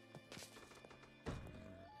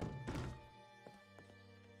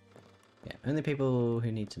 Yeah. only people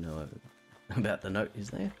who need to know about the note is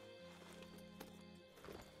there.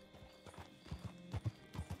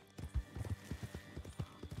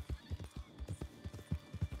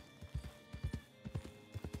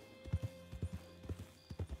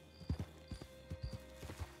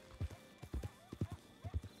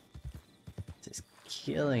 Just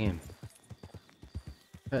killing him.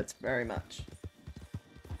 Hurts very much.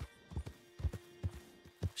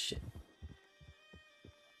 Shit.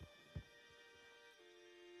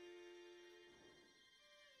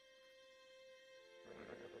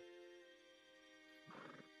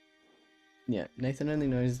 Yeah, Nathan only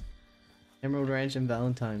knows Emerald Ranch and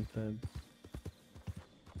Valentine for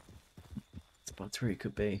spots where he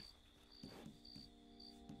could be.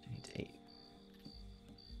 Need to eat.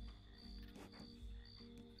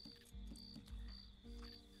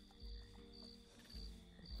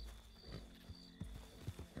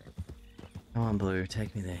 Come on, Blue,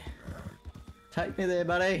 take me there. Take me there,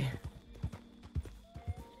 buddy!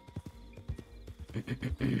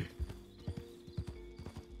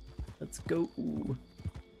 Let's go!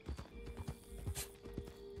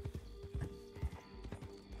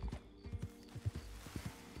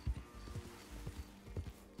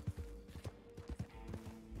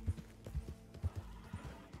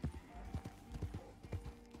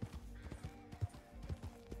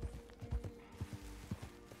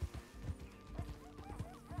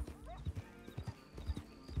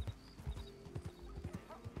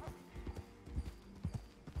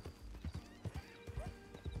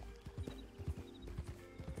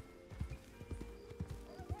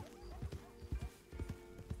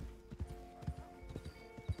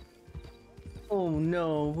 Oh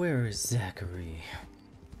no, where is Zachary?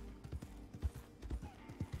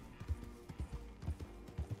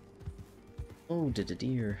 Oh, did a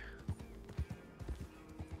deer.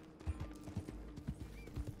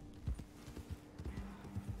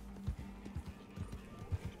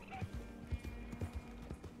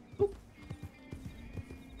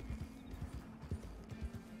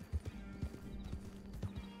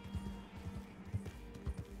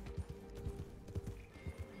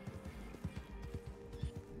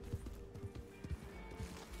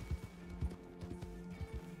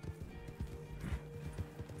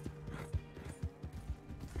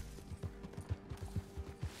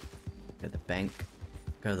 Go to the bank.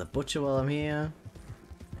 Go to the butcher while I'm here.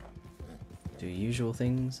 Do usual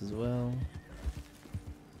things as well.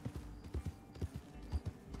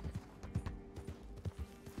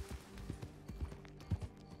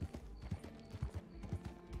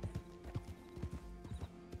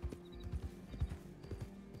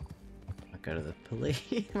 Might go to the police.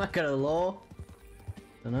 Might go to the law.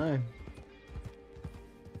 Don't know.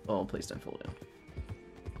 Oh, please don't fall down.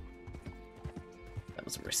 That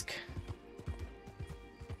was a risk.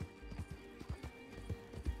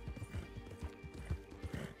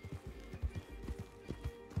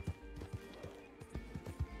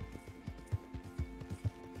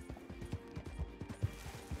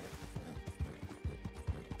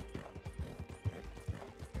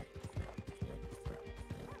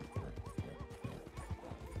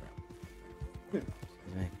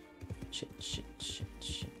 Shit.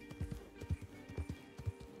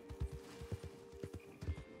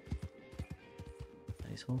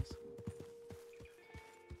 Nice holes?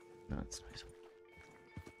 No, it's nice hole.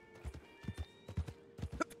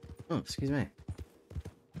 Oh, excuse me.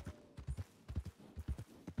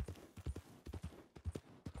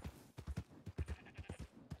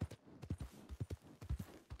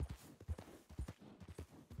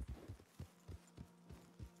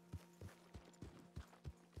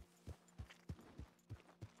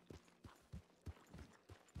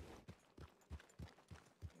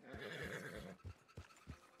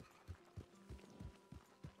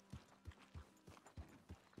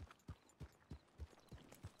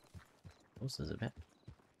 What's this about?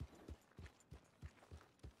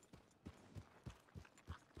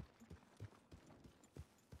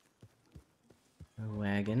 A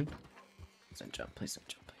wagon. Please don't jump, please don't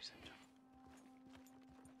jump, please don't jump.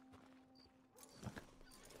 Okay.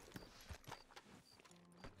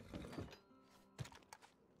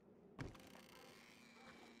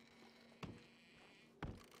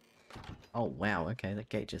 Oh wow, okay, that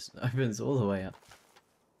gate just opens all the way up.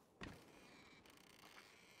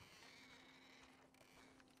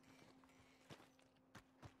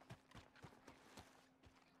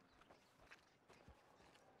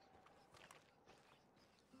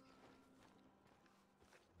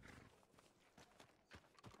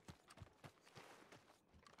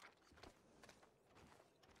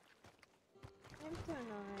 I'm doing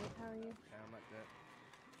alright, how are you? Yeah, I'm like that.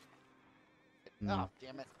 Mm. Oh,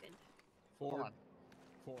 damn it. Forward. on.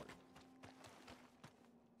 Forward.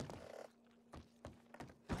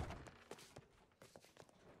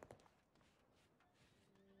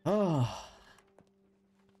 Oh.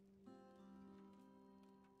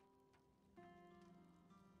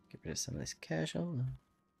 Get rid of some of this casual.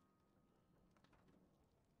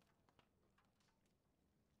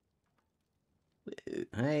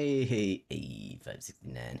 Hey,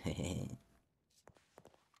 569. I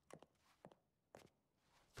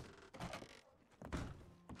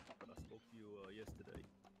spoke to you yesterday.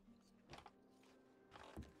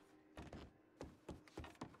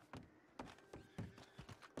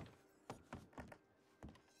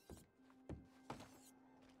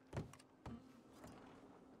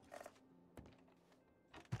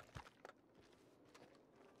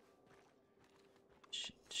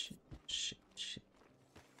 Shit.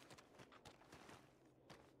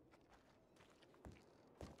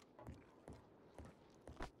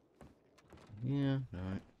 Yeah,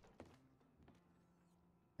 right.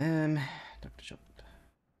 Dr. Shop.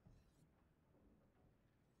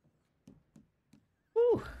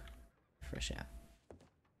 Woo! Fresh out.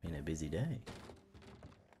 Been a busy day.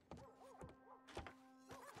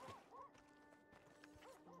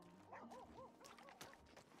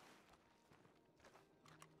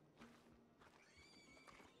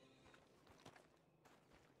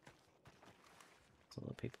 It's a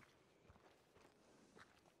lot of people.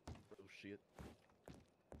 Oh shit.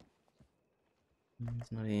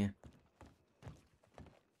 It's not here.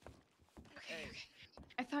 Okay.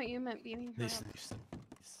 I thought you meant beating her Listen, up. listen.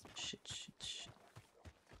 Shit.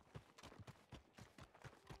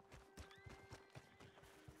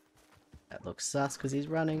 That looks sus because he's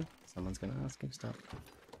running. Someone's gonna ask him stuff.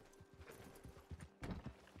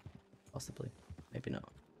 Possibly. Maybe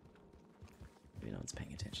not. Maybe no one's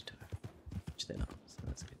paying attention to her. Which they're not, so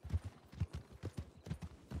that's good.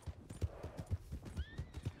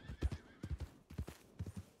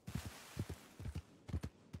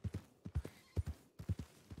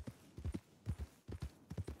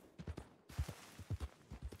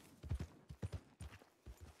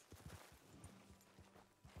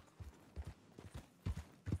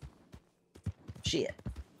 Shit.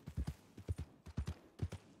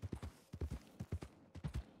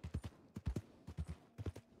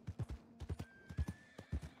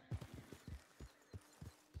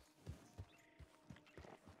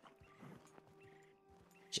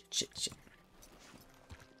 Shit.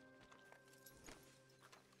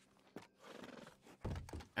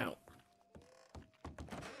 Ow.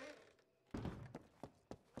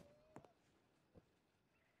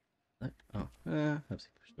 Oh, oops,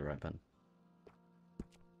 pushed the right button.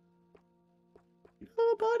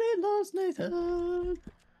 Nobody loves Nathan.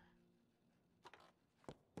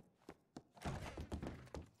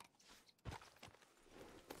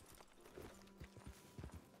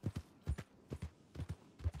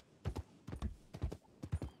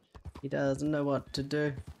 He doesn't know what to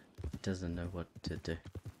do. He doesn't know what to do.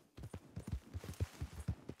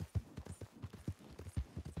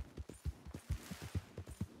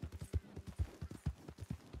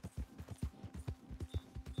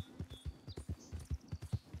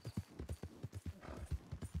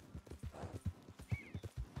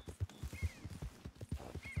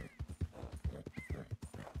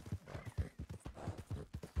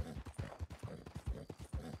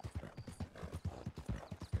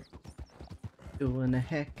 Doing a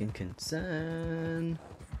heckin' concern.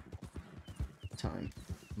 Time.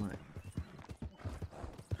 Might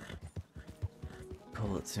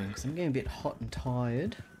call it soon because I'm getting a bit hot and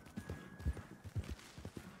tired.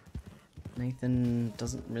 Nathan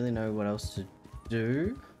doesn't really know what else to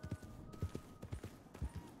do.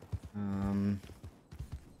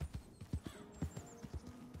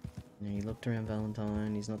 Yeah, he looked around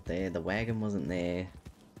Valentine, he's not there. The wagon wasn't there.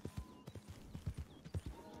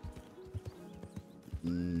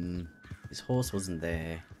 His horse wasn't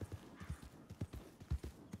there.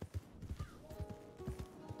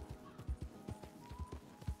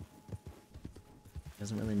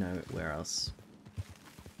 Doesn't really know where else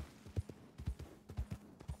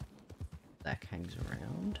Zach hangs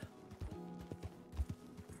around.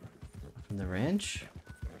 From the ranch.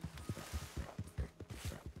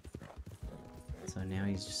 So now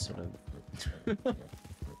he's just sort of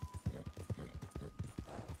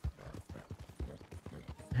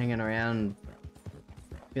hanging around,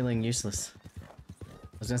 feeling useless.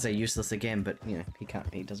 I was gonna say useless again, but you know,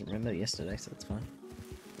 he doesn't remember yesterday, so it's fine.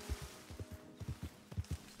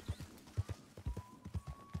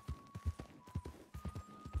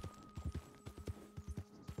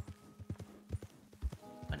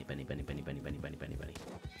 Bunny.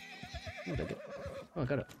 Oh, did I get? Oh, I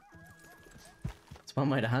got it. It's one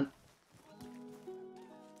way to hunt.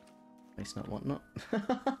 At least not whatnot.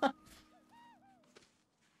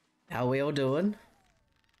 How we all doing?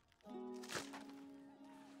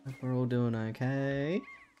 Hope we're all doing okay.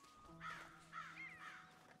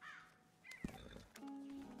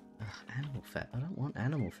 Ugh, animal fat. I don't want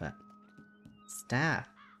animal fat. Stop.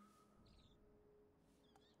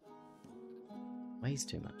 Weighs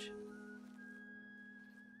too much.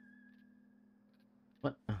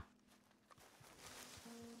 What? Oh.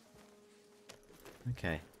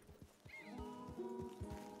 Okay.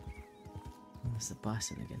 Where's the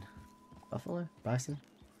bison again? Buffalo? Bison?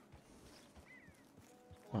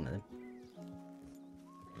 One of them.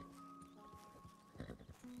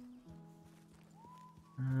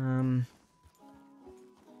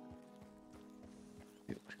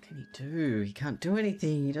 What can he do? He can't do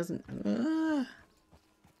anything. He doesn't.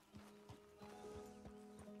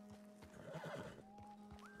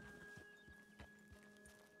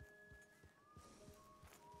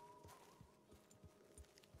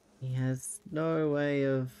 He has no way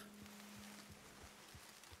of.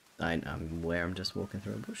 I'm aware I'm just walking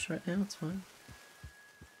through a bush right now. It's fine.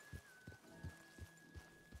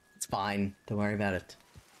 It's fine. Don't worry about it.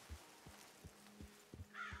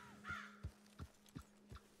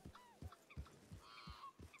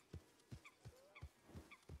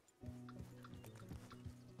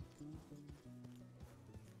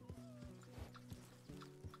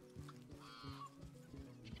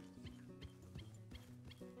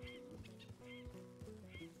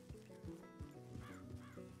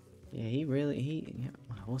 Yeah, yeah,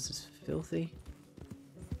 my horse is filthy.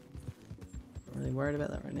 Not really worried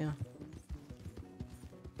about that right now.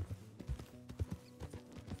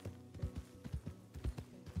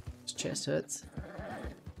 His chest hurts.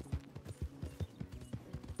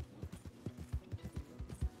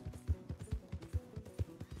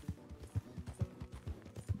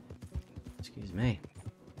 Excuse me.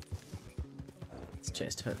 His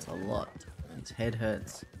chest hurts a lot. His head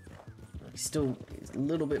hurts. He's a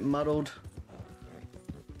little bit muddled.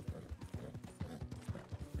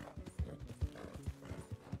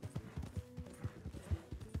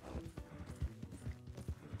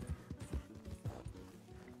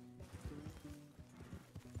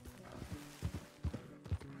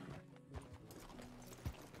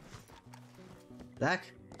 Zach?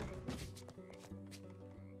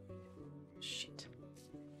 Shit.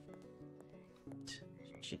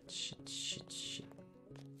 Shit.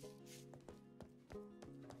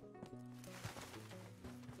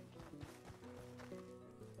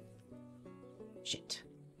 Shit.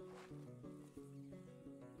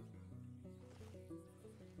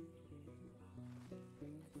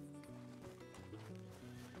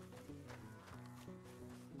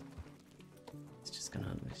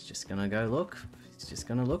 It's just gonna go look. It's just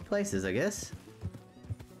gonna look places, I guess.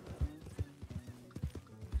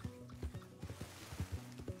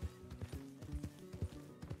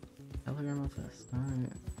 Telegram office.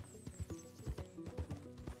 Alright.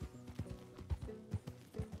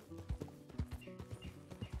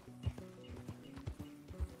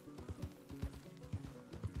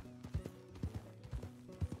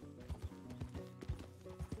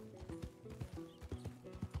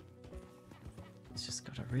 He's just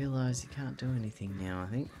got to realise he can't do anything now, I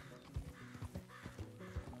think.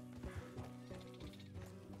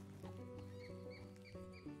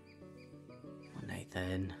 Oh,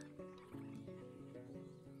 Nathan.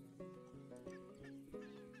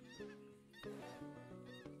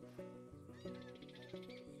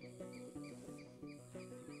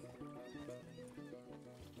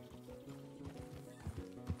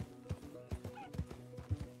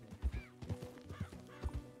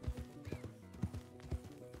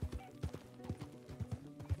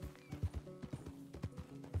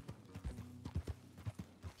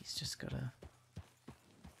 He's just gotta...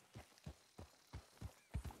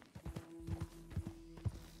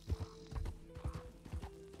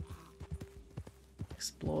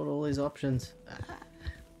 explored all his options.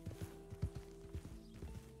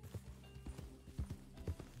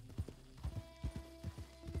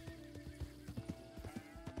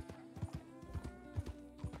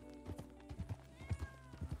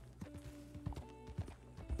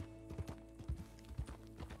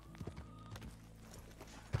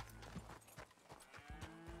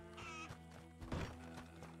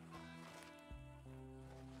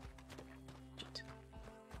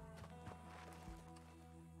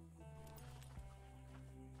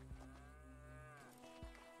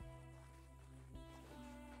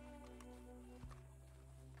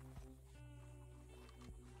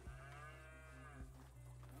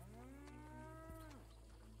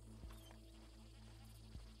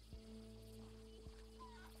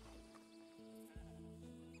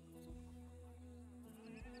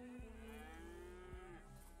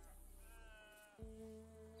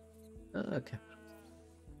 Okay.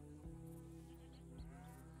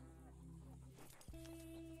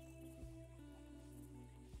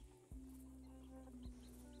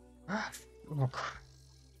 Ah, fuck.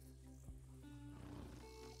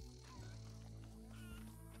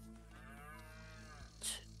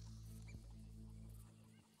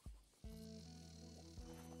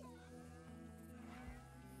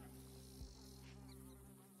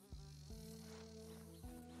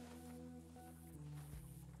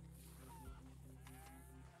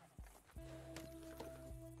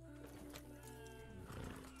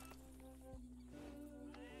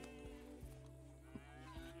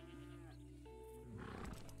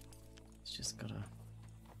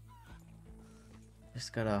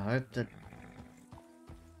 Just gotta hope that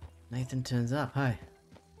Nathan turns up. Hi,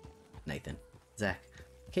 Nathan, Zach.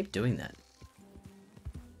 I keep doing that.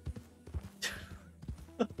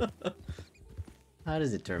 Hard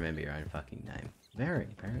is it to remember your own fucking name? Very,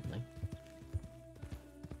 apparently.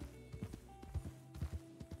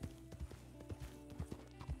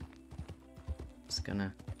 Just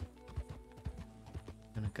gonna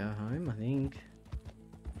go home, I think.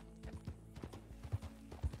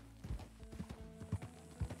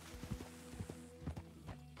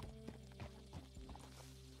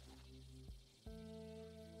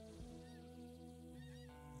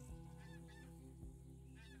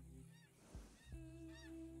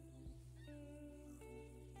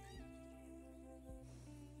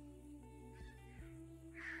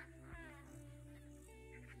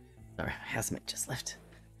 Sorry, my housemate just left.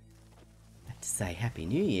 I have to say Happy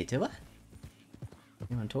New Year to her.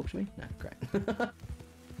 You want to talk to me? No, great.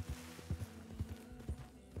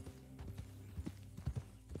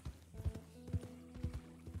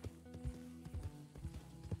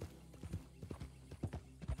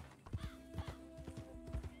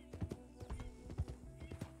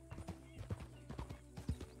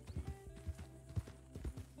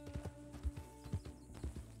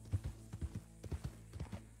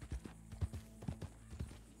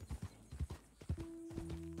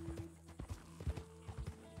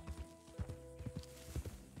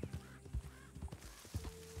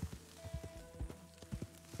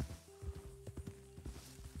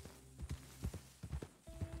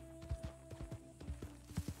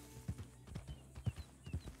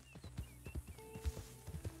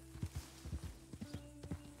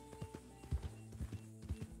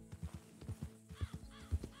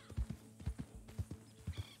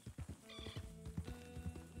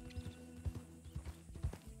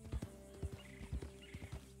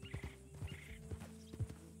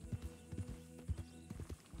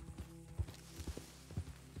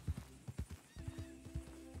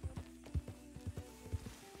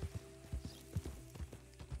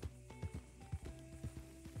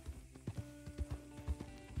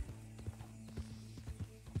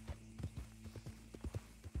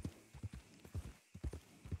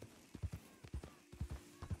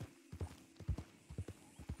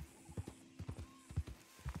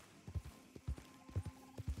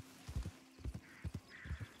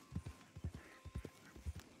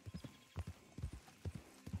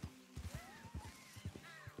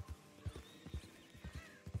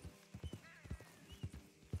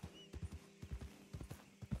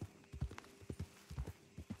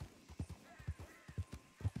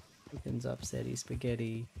 Chicken's upsetty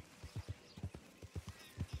spaghetti.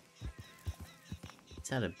 It's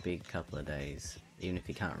had a big couple of days, even if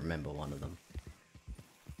you can't remember one of them.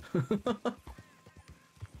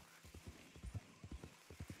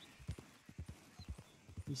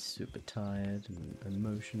 He's super tired and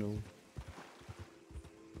emotional.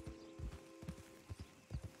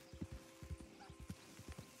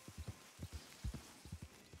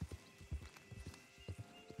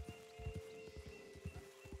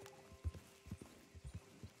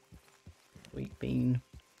 Sweet bean.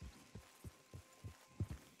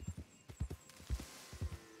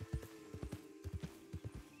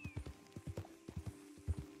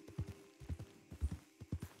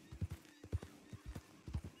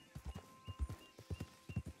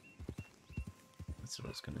 That's what I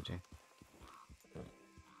was gonna do.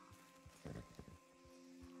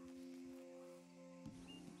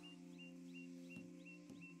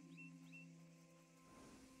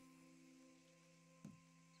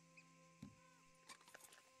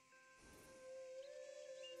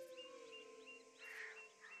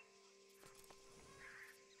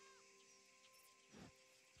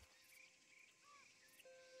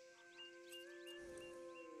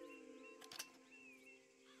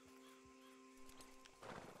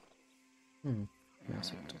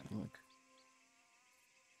 That's what it doesn't look.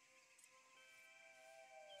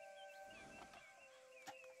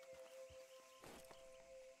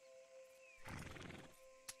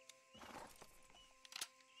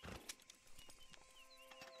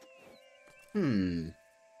 Interesting.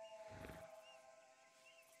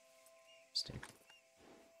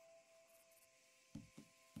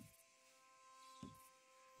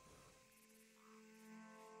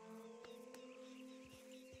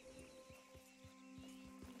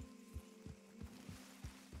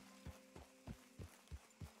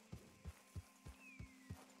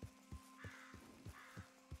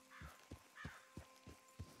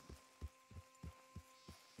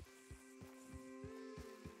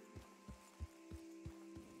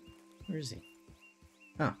 Where is he?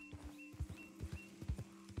 Oh.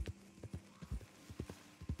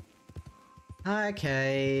 Hi,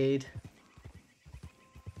 Cade.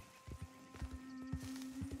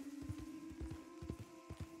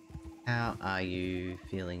 How are you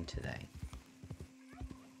feeling today?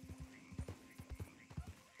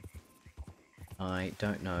 I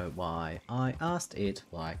don't know why I asked it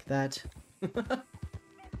like that.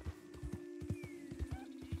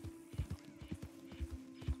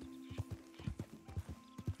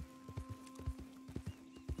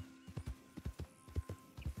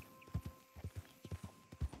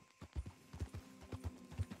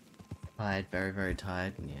 Tired, very, very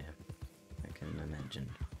tired. Yeah, I can imagine.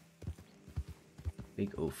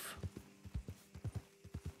 Big oof.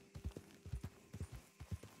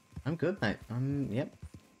 I'm good, mate. Yep.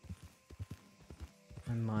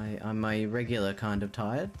 I'm my regular kind of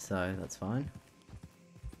tired, so that's fine.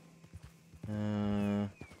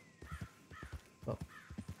 Well,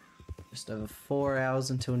 just over 4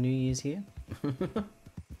 hours until New Year's here.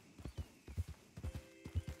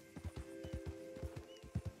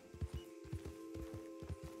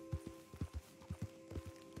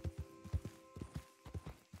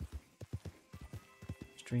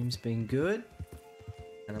 Stream's been good.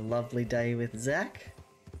 Had a lovely day with Zach.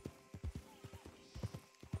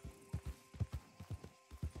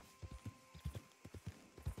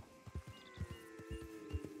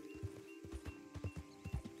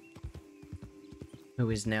 Who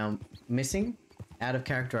is now missing. Out of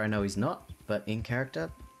character, I know he's not, but in character,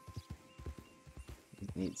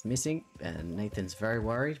 he's missing, and Nathan's very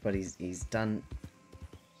worried, but he's done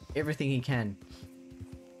everything he can.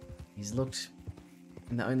 He's looked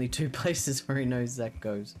in the only 2 places where he knows Zach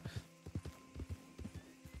goes.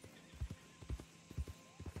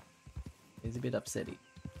 He's a bit upsetty.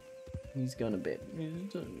 He's gone to bed.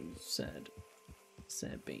 He's so sad.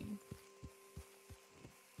 Sad bean.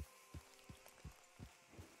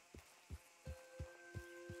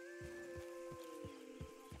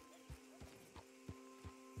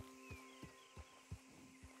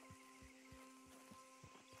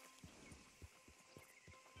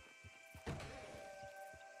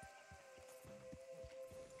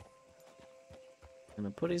 Gonna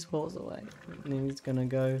put his horse away, and then he's gonna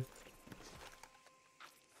go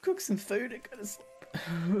cook some food and go to sleep.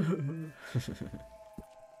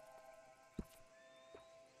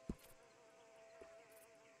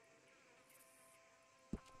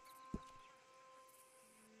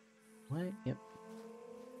 Wait, yep.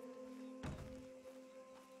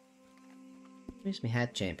 Where's my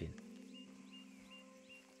hat champion?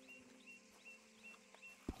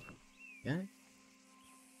 Okay.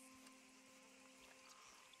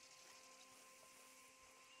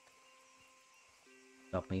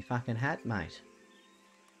 Got me fucking hat, mate.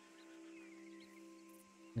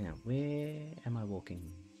 Now, where am I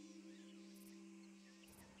walking?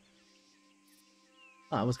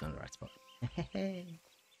 Oh, I was going to the right spot.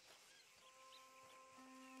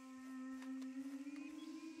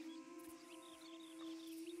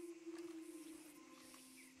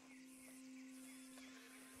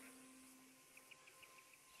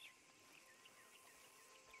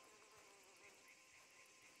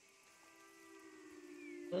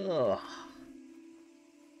 Ugh.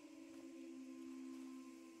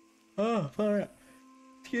 Oh, far out.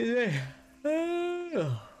 Excuse me.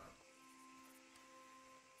 Ugh.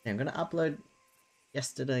 I'm gonna upload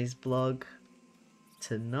yesterday's blog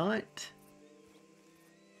tonight.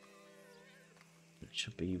 It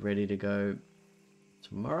should be ready to go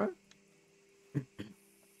tomorrow.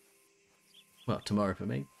 Well, tomorrow for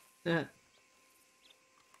me. And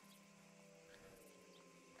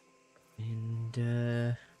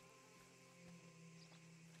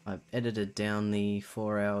I've edited down the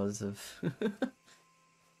 4 hours of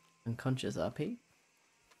unconscious RP.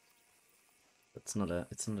 It's not a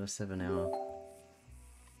 7-hour.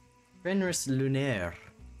 Fenris Lunaire.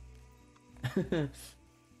 Thank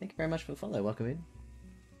you very much for the follow. Welcome in.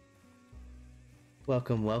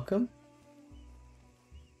 Welcome, welcome.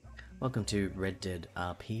 Welcome to Red Dead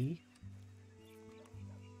RP.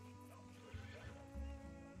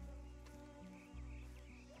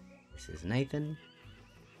 This is Nathan.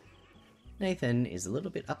 Nathan is a little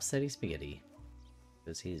bit upsetty spaghetti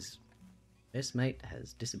because his best mate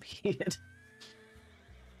has disappeared.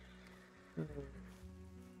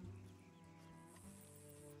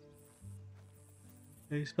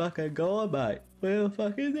 He's fucking gone, mate. Where the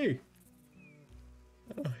fuck is he?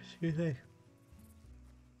 Oh, excuse me.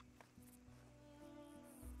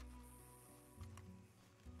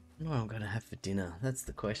 What am I gonna have for dinner? That's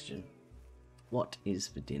the question. What is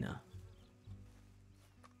for dinner?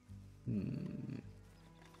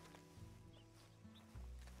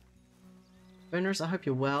 Boners, I hope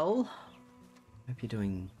you're well. Hope you're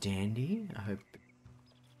doing dandy. I hope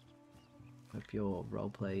your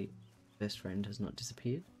roleplay best friend has not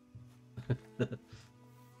disappeared. That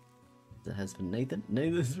has for Nathan.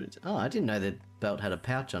 Nathan's. Oh, I didn't know the belt had a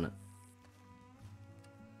pouch on it.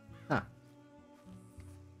 Ah.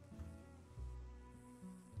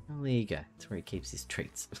 Well, there you go. That's where he keeps his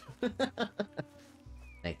treats.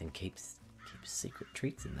 Nathan keeps secret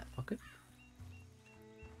treats in that pocket.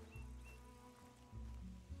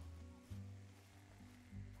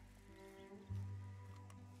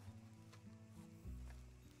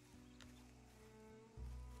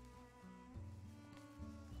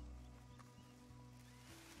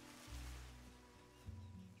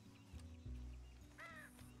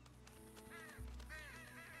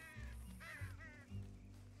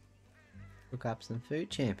 Cook up some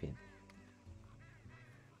food, champion.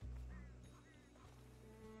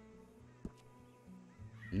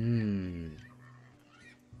 Mmm.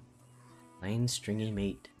 Plain stringy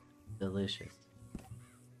meat. Delicious.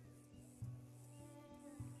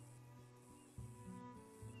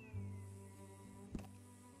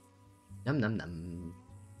 Num num num.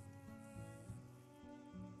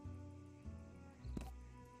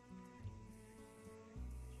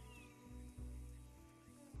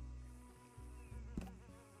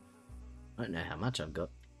 I don't know how much I've got.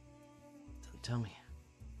 Doesn't tell me.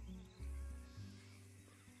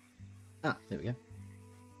 Ah, there we go.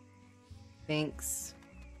 Thanks.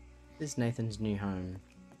 This is Nathan's new home.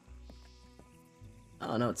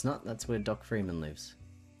 Oh, no, it's not. That's where Doc Freeman lives.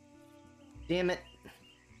 Damn it.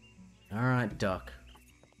 Alright, Doc.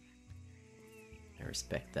 I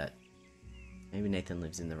respect that. Maybe Nathan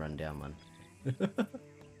lives in the rundown one.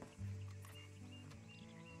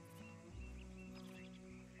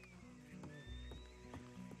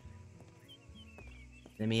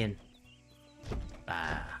 Let me in.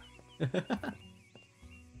 Ah.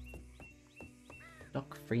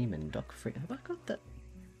 Doc Freeman, Doc Freeman. Have I got that?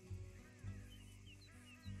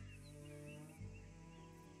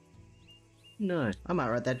 No, I might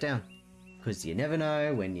write that down. Because you never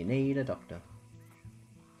know when you need a doctor.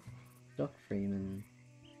 Doc Freeman.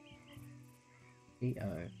 E.O.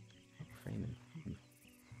 Doc Freeman.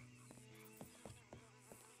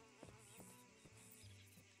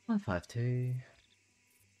 152.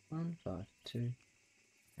 152.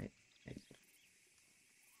 8.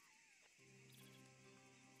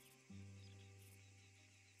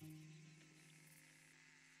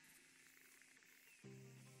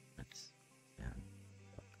 That's down.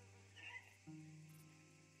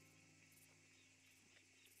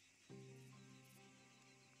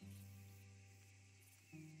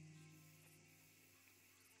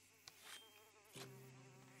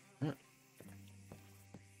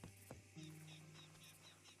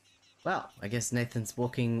 Well, I guess Nathan's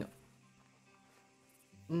walking.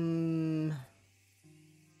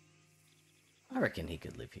 I reckon he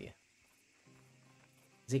could live here.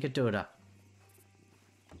 'Cause he could do it up.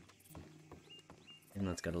 And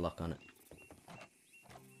that's got a lock on it.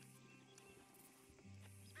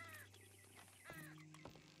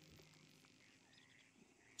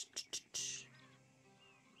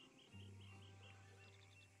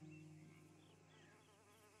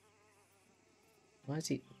 Why is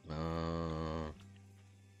he? Oh.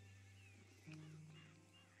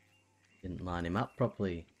 Didn't line him up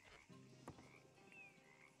properly.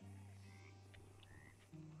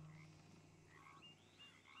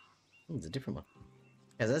 Oh, it's a different one.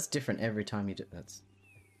 Yeah, that's different every time you do. That's.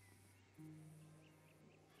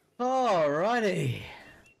 Alrighty.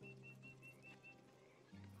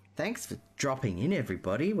 Thanks for dropping in,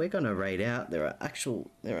 everybody. We're gonna raid out. There are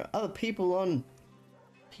other people on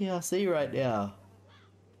PRC right now.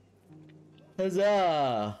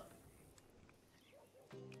 Huzzah!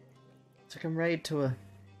 So we can raid to a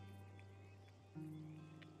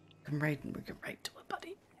bunch